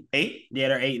 they've played 8? Yeah,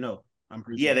 they're 8. No, I'm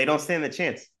pretty sure. Yeah, they don't stand the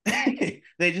chance.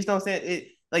 They just don't stand it.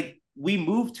 Like, we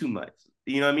move too much.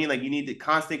 You know what I mean? Like, you need the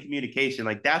constant communication.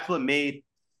 Like, that's what made,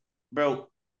 bro,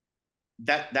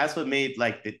 that's what made,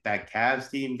 like, that Cavs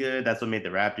team good. That's what made the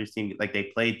Raptors team, like, they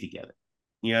played together.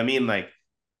 You know what I mean? Like,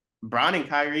 Bron and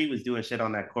Kyrie was doing shit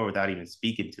on that court without even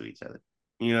speaking to each other.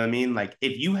 You know what I mean? Like,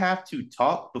 if you have to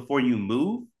talk before you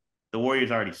move, the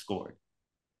Warriors already scored.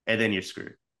 And then you're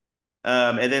screwed.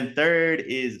 And then third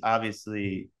is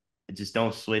obviously just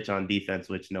don't switch on defense,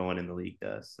 which no one in the league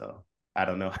does. So I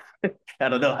don't know. I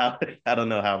don't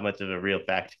know how much of a real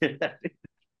factor that is.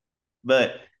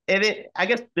 But I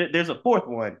guess there's a fourth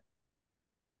one.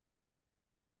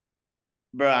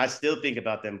 Bro, I still think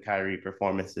about them Kyrie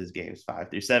performances games 5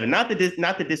 through 7. Not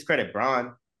to discredit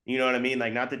Bron. You know what I mean?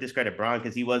 Like, not to discredit Bron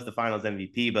because he was the finals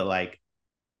MVP, but like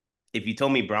if you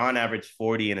told me Bron averaged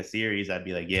 40 in a series, I'd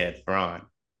be like, yeah, it's Bron.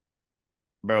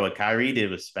 Bro, what Kyrie did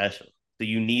was special. So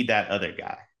you need that other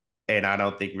guy. And I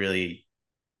don't think really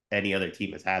any other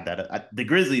team has had that. The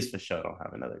Grizzlies for sure don't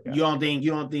have another guy. You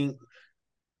don't think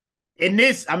in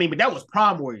this, I mean, but that was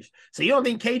Prom Warriors. So you don't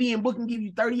think KD and Book can give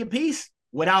you 30 apiece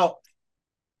without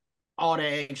all the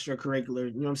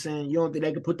extracurricular, you know what I'm saying? You don't think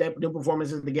they could put them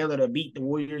performances together to beat the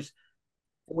Warriors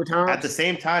 4 times? At the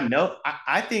same time, no.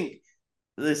 I think,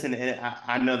 listen,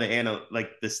 I know the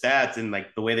stats and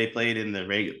like the way they played in the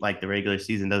regular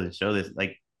season doesn't show this.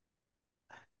 Like,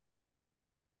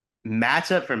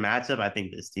 matchup for matchup, I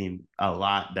think this team a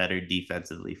lot better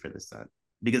defensively for the Suns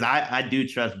because I do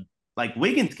trust, like,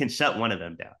 Wiggins can shut one of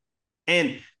them down.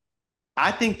 And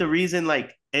I think the reason,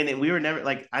 like, we were never,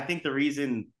 like, I think the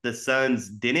reason the Suns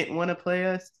didn't want to play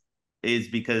us is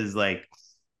because, like,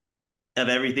 of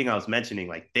everything I was mentioning.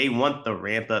 Like, they want the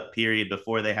ramp up period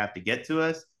before they have to get to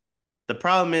us. The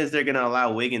problem is they're going to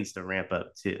allow Wiggins to ramp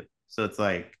up too. So it's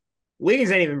like,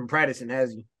 Wiggins ain't even been practicing,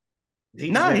 has he?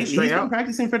 He's been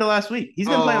practicing for the last week. He's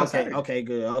been playing on Saturday. Okay,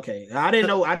 good. Okay. I didn't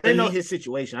know his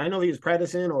situation. I didn't know if he was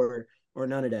practicing or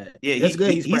none of that. Yeah, that's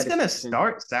good. He's gonna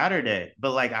start Saturday,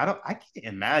 but like I can't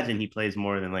imagine he plays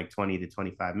more than like 20 to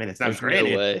 25 minutes. Now,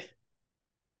 granted,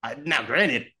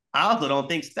 I also don't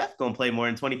think Steph's gonna play more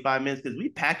than 25 minutes because we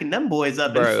packing them boys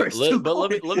up in the first two. But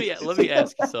let me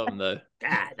ask you something though.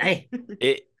 God dang.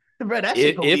 Bro, that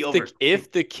shit gonna be over.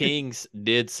 If the Kings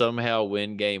did somehow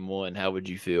win game 1, how would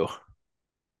you feel?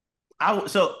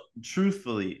 So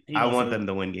truthfully, I want them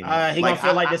to win game 1. He gonna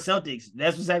feel like the Celtics.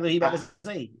 That's exactly what he about to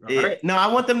say. Right? No, I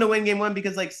want them to win game 1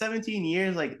 because like 17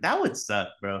 years, like that would suck,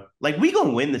 bro. Like we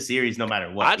gonna win the series no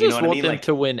matter what. I just want them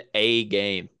to win a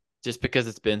game, just because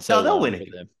it's been so long for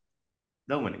them.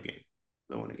 They'll win a game.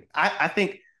 I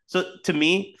think so. For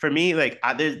me, like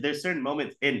there's certain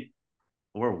moments, and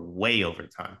we're way over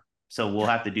time, so we'll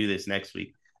have to do this next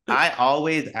week. I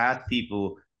always ask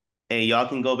people. And y'all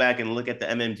can go back and look at the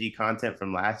MMG content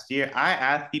from last year. I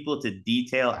asked people to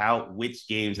detail out which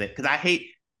games because I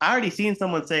already seen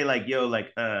someone say like, yo,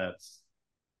 like, who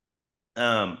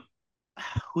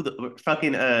the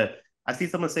fucking, I see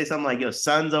someone say something like, yo,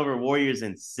 Suns over Warriors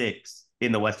in 6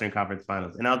 in the Western Conference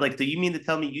Finals. And I was like, do you mean to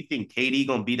tell me you think KD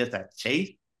gonna beat us at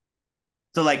Chase?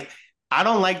 So like, I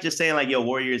don't like just saying like, yo,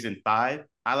 Warriors in 5.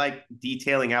 I like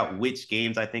detailing out which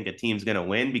games I think a team's gonna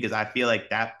win because I feel like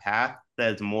that path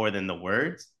says more than the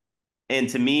words. And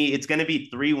to me, it's going to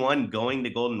be 3-1 going to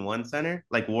Golden One Center.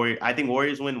 Like I think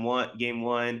Warriors win game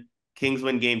 1, Kings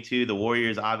win game 2. The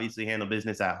Warriors obviously handle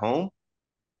business at home.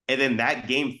 And then that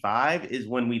game 5 is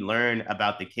when we learn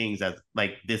about the Kings as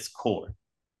like this core.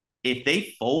 If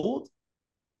they fold,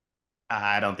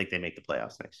 I don't think they make the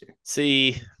playoffs next year.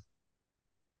 See,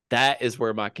 that is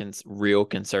where my real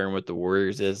concern with the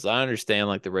Warriors is. I understand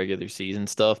like the regular season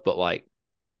stuff, but like,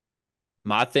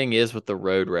 my thing is with the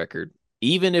road record,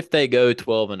 even if they go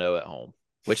 12-0 at home,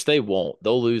 which they won't,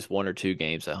 they'll lose 1 or 2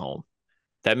 games at home.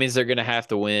 That means they're going to have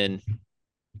to win.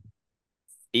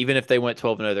 Even if they went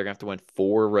 12-0, they're going to have to win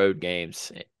 4 road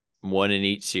games, 1 in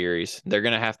each series. They're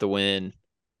going to have to win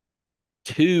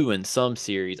 2 in some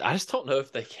series. I just don't know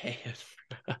if they can.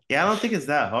 Yeah, I don't think it's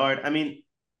that hard. I mean,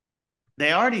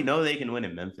 they already know they can win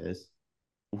in Memphis.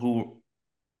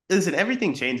 Listen,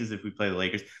 everything changes if we play the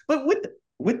Lakers. But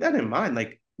with that in mind,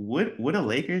 like, would a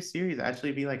Lakers series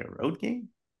actually be like a road game?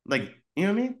 Like, you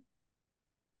know what I mean?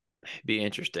 It'd be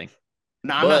interesting.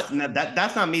 No,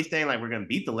 that's not me saying like we're gonna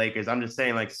beat the Lakers. I'm just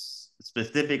saying like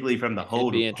specifically from the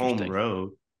whole home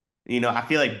road. You know, I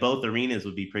feel like both arenas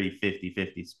would be pretty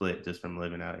 50-50 split just from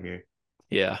living out here.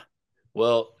 Yeah.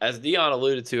 Well, as Dion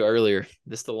alluded to earlier,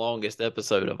 this is the longest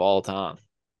episode of all time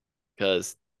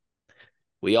because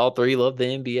we all 3 love the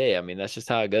NBA. I mean, that's just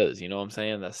how it goes. You know what I'm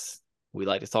saying? We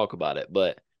like to talk about it.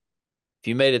 But if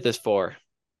you made it this far,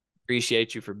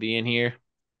 appreciate you for being here.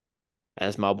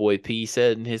 As my boy P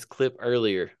said in his clip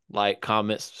earlier, like,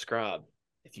 comment, subscribe.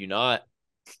 If you're not,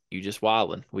 you just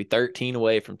wildin'. We 13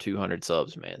 away from 200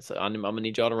 subs, man. So I'm going to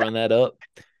need y'all to run that up.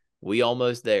 We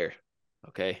almost there.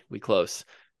 Okay, we close.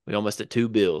 We almost at 2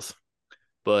 bills.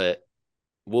 But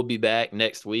we'll be back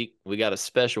next week. We got a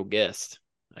special guest.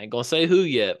 I ain't going to say who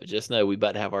yet, but just know we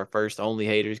about to have our first Only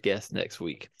Haters guest next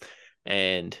week.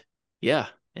 And yeah,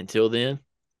 until then,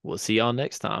 we'll see y'all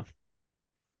next time.